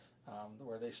retreats,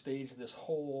 where they staged this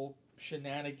whole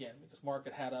shenanigan, because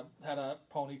Mark had a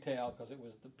ponytail because it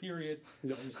was the period,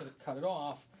 and he was going to cut it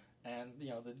off, and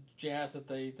the jazz that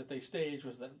they staged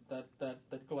was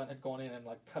that Glenn had gone in and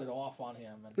like cut it off on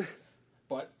him, and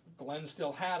but Glenn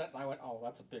still had it, and I went, oh,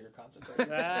 that's a bigger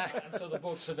concentration. And so the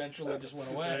books eventually just went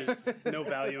away. There's no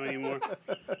value anymore.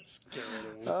 Just get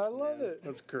rid of them. I love it.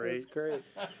 That's great. That's great.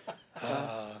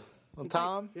 Well,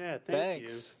 Tom, Yeah,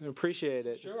 thanks. Appreciate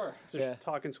it. Sure. So Yeah.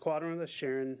 talking Squadron with us,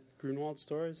 sharing Grunwald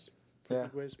stories. Pretty Yeah.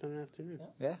 good way to spend an afternoon.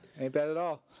 Yeah, ain't bad at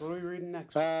all. So what are we reading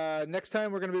next? Next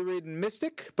time we're going to be reading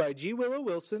Mystic by G. Willow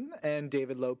Wilson and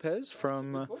David Lopez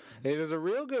from. It is a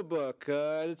real good book.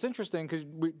 It's interesting because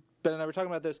Ben and I were talking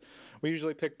about this. We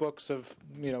usually pick books of,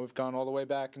 we've gone all the way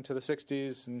back into the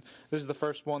 60s, and this is the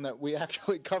first one that we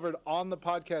actually covered on the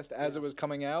podcast as it was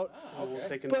coming out. We'll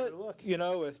take another But,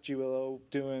 look. with G. Willow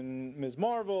doing Ms.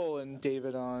 Marvel and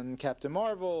David on Captain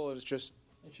Marvel, it's just,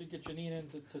 You should get Janine in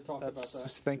to talk about that.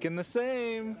 just thinking the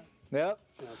same. Yep.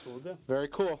 That's what we'll do. Very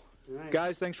cool. Right.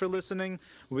 Guys, thanks for listening.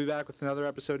 We'll be back with another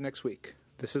episode next week.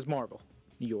 This is Marvel,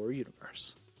 your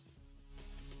universe.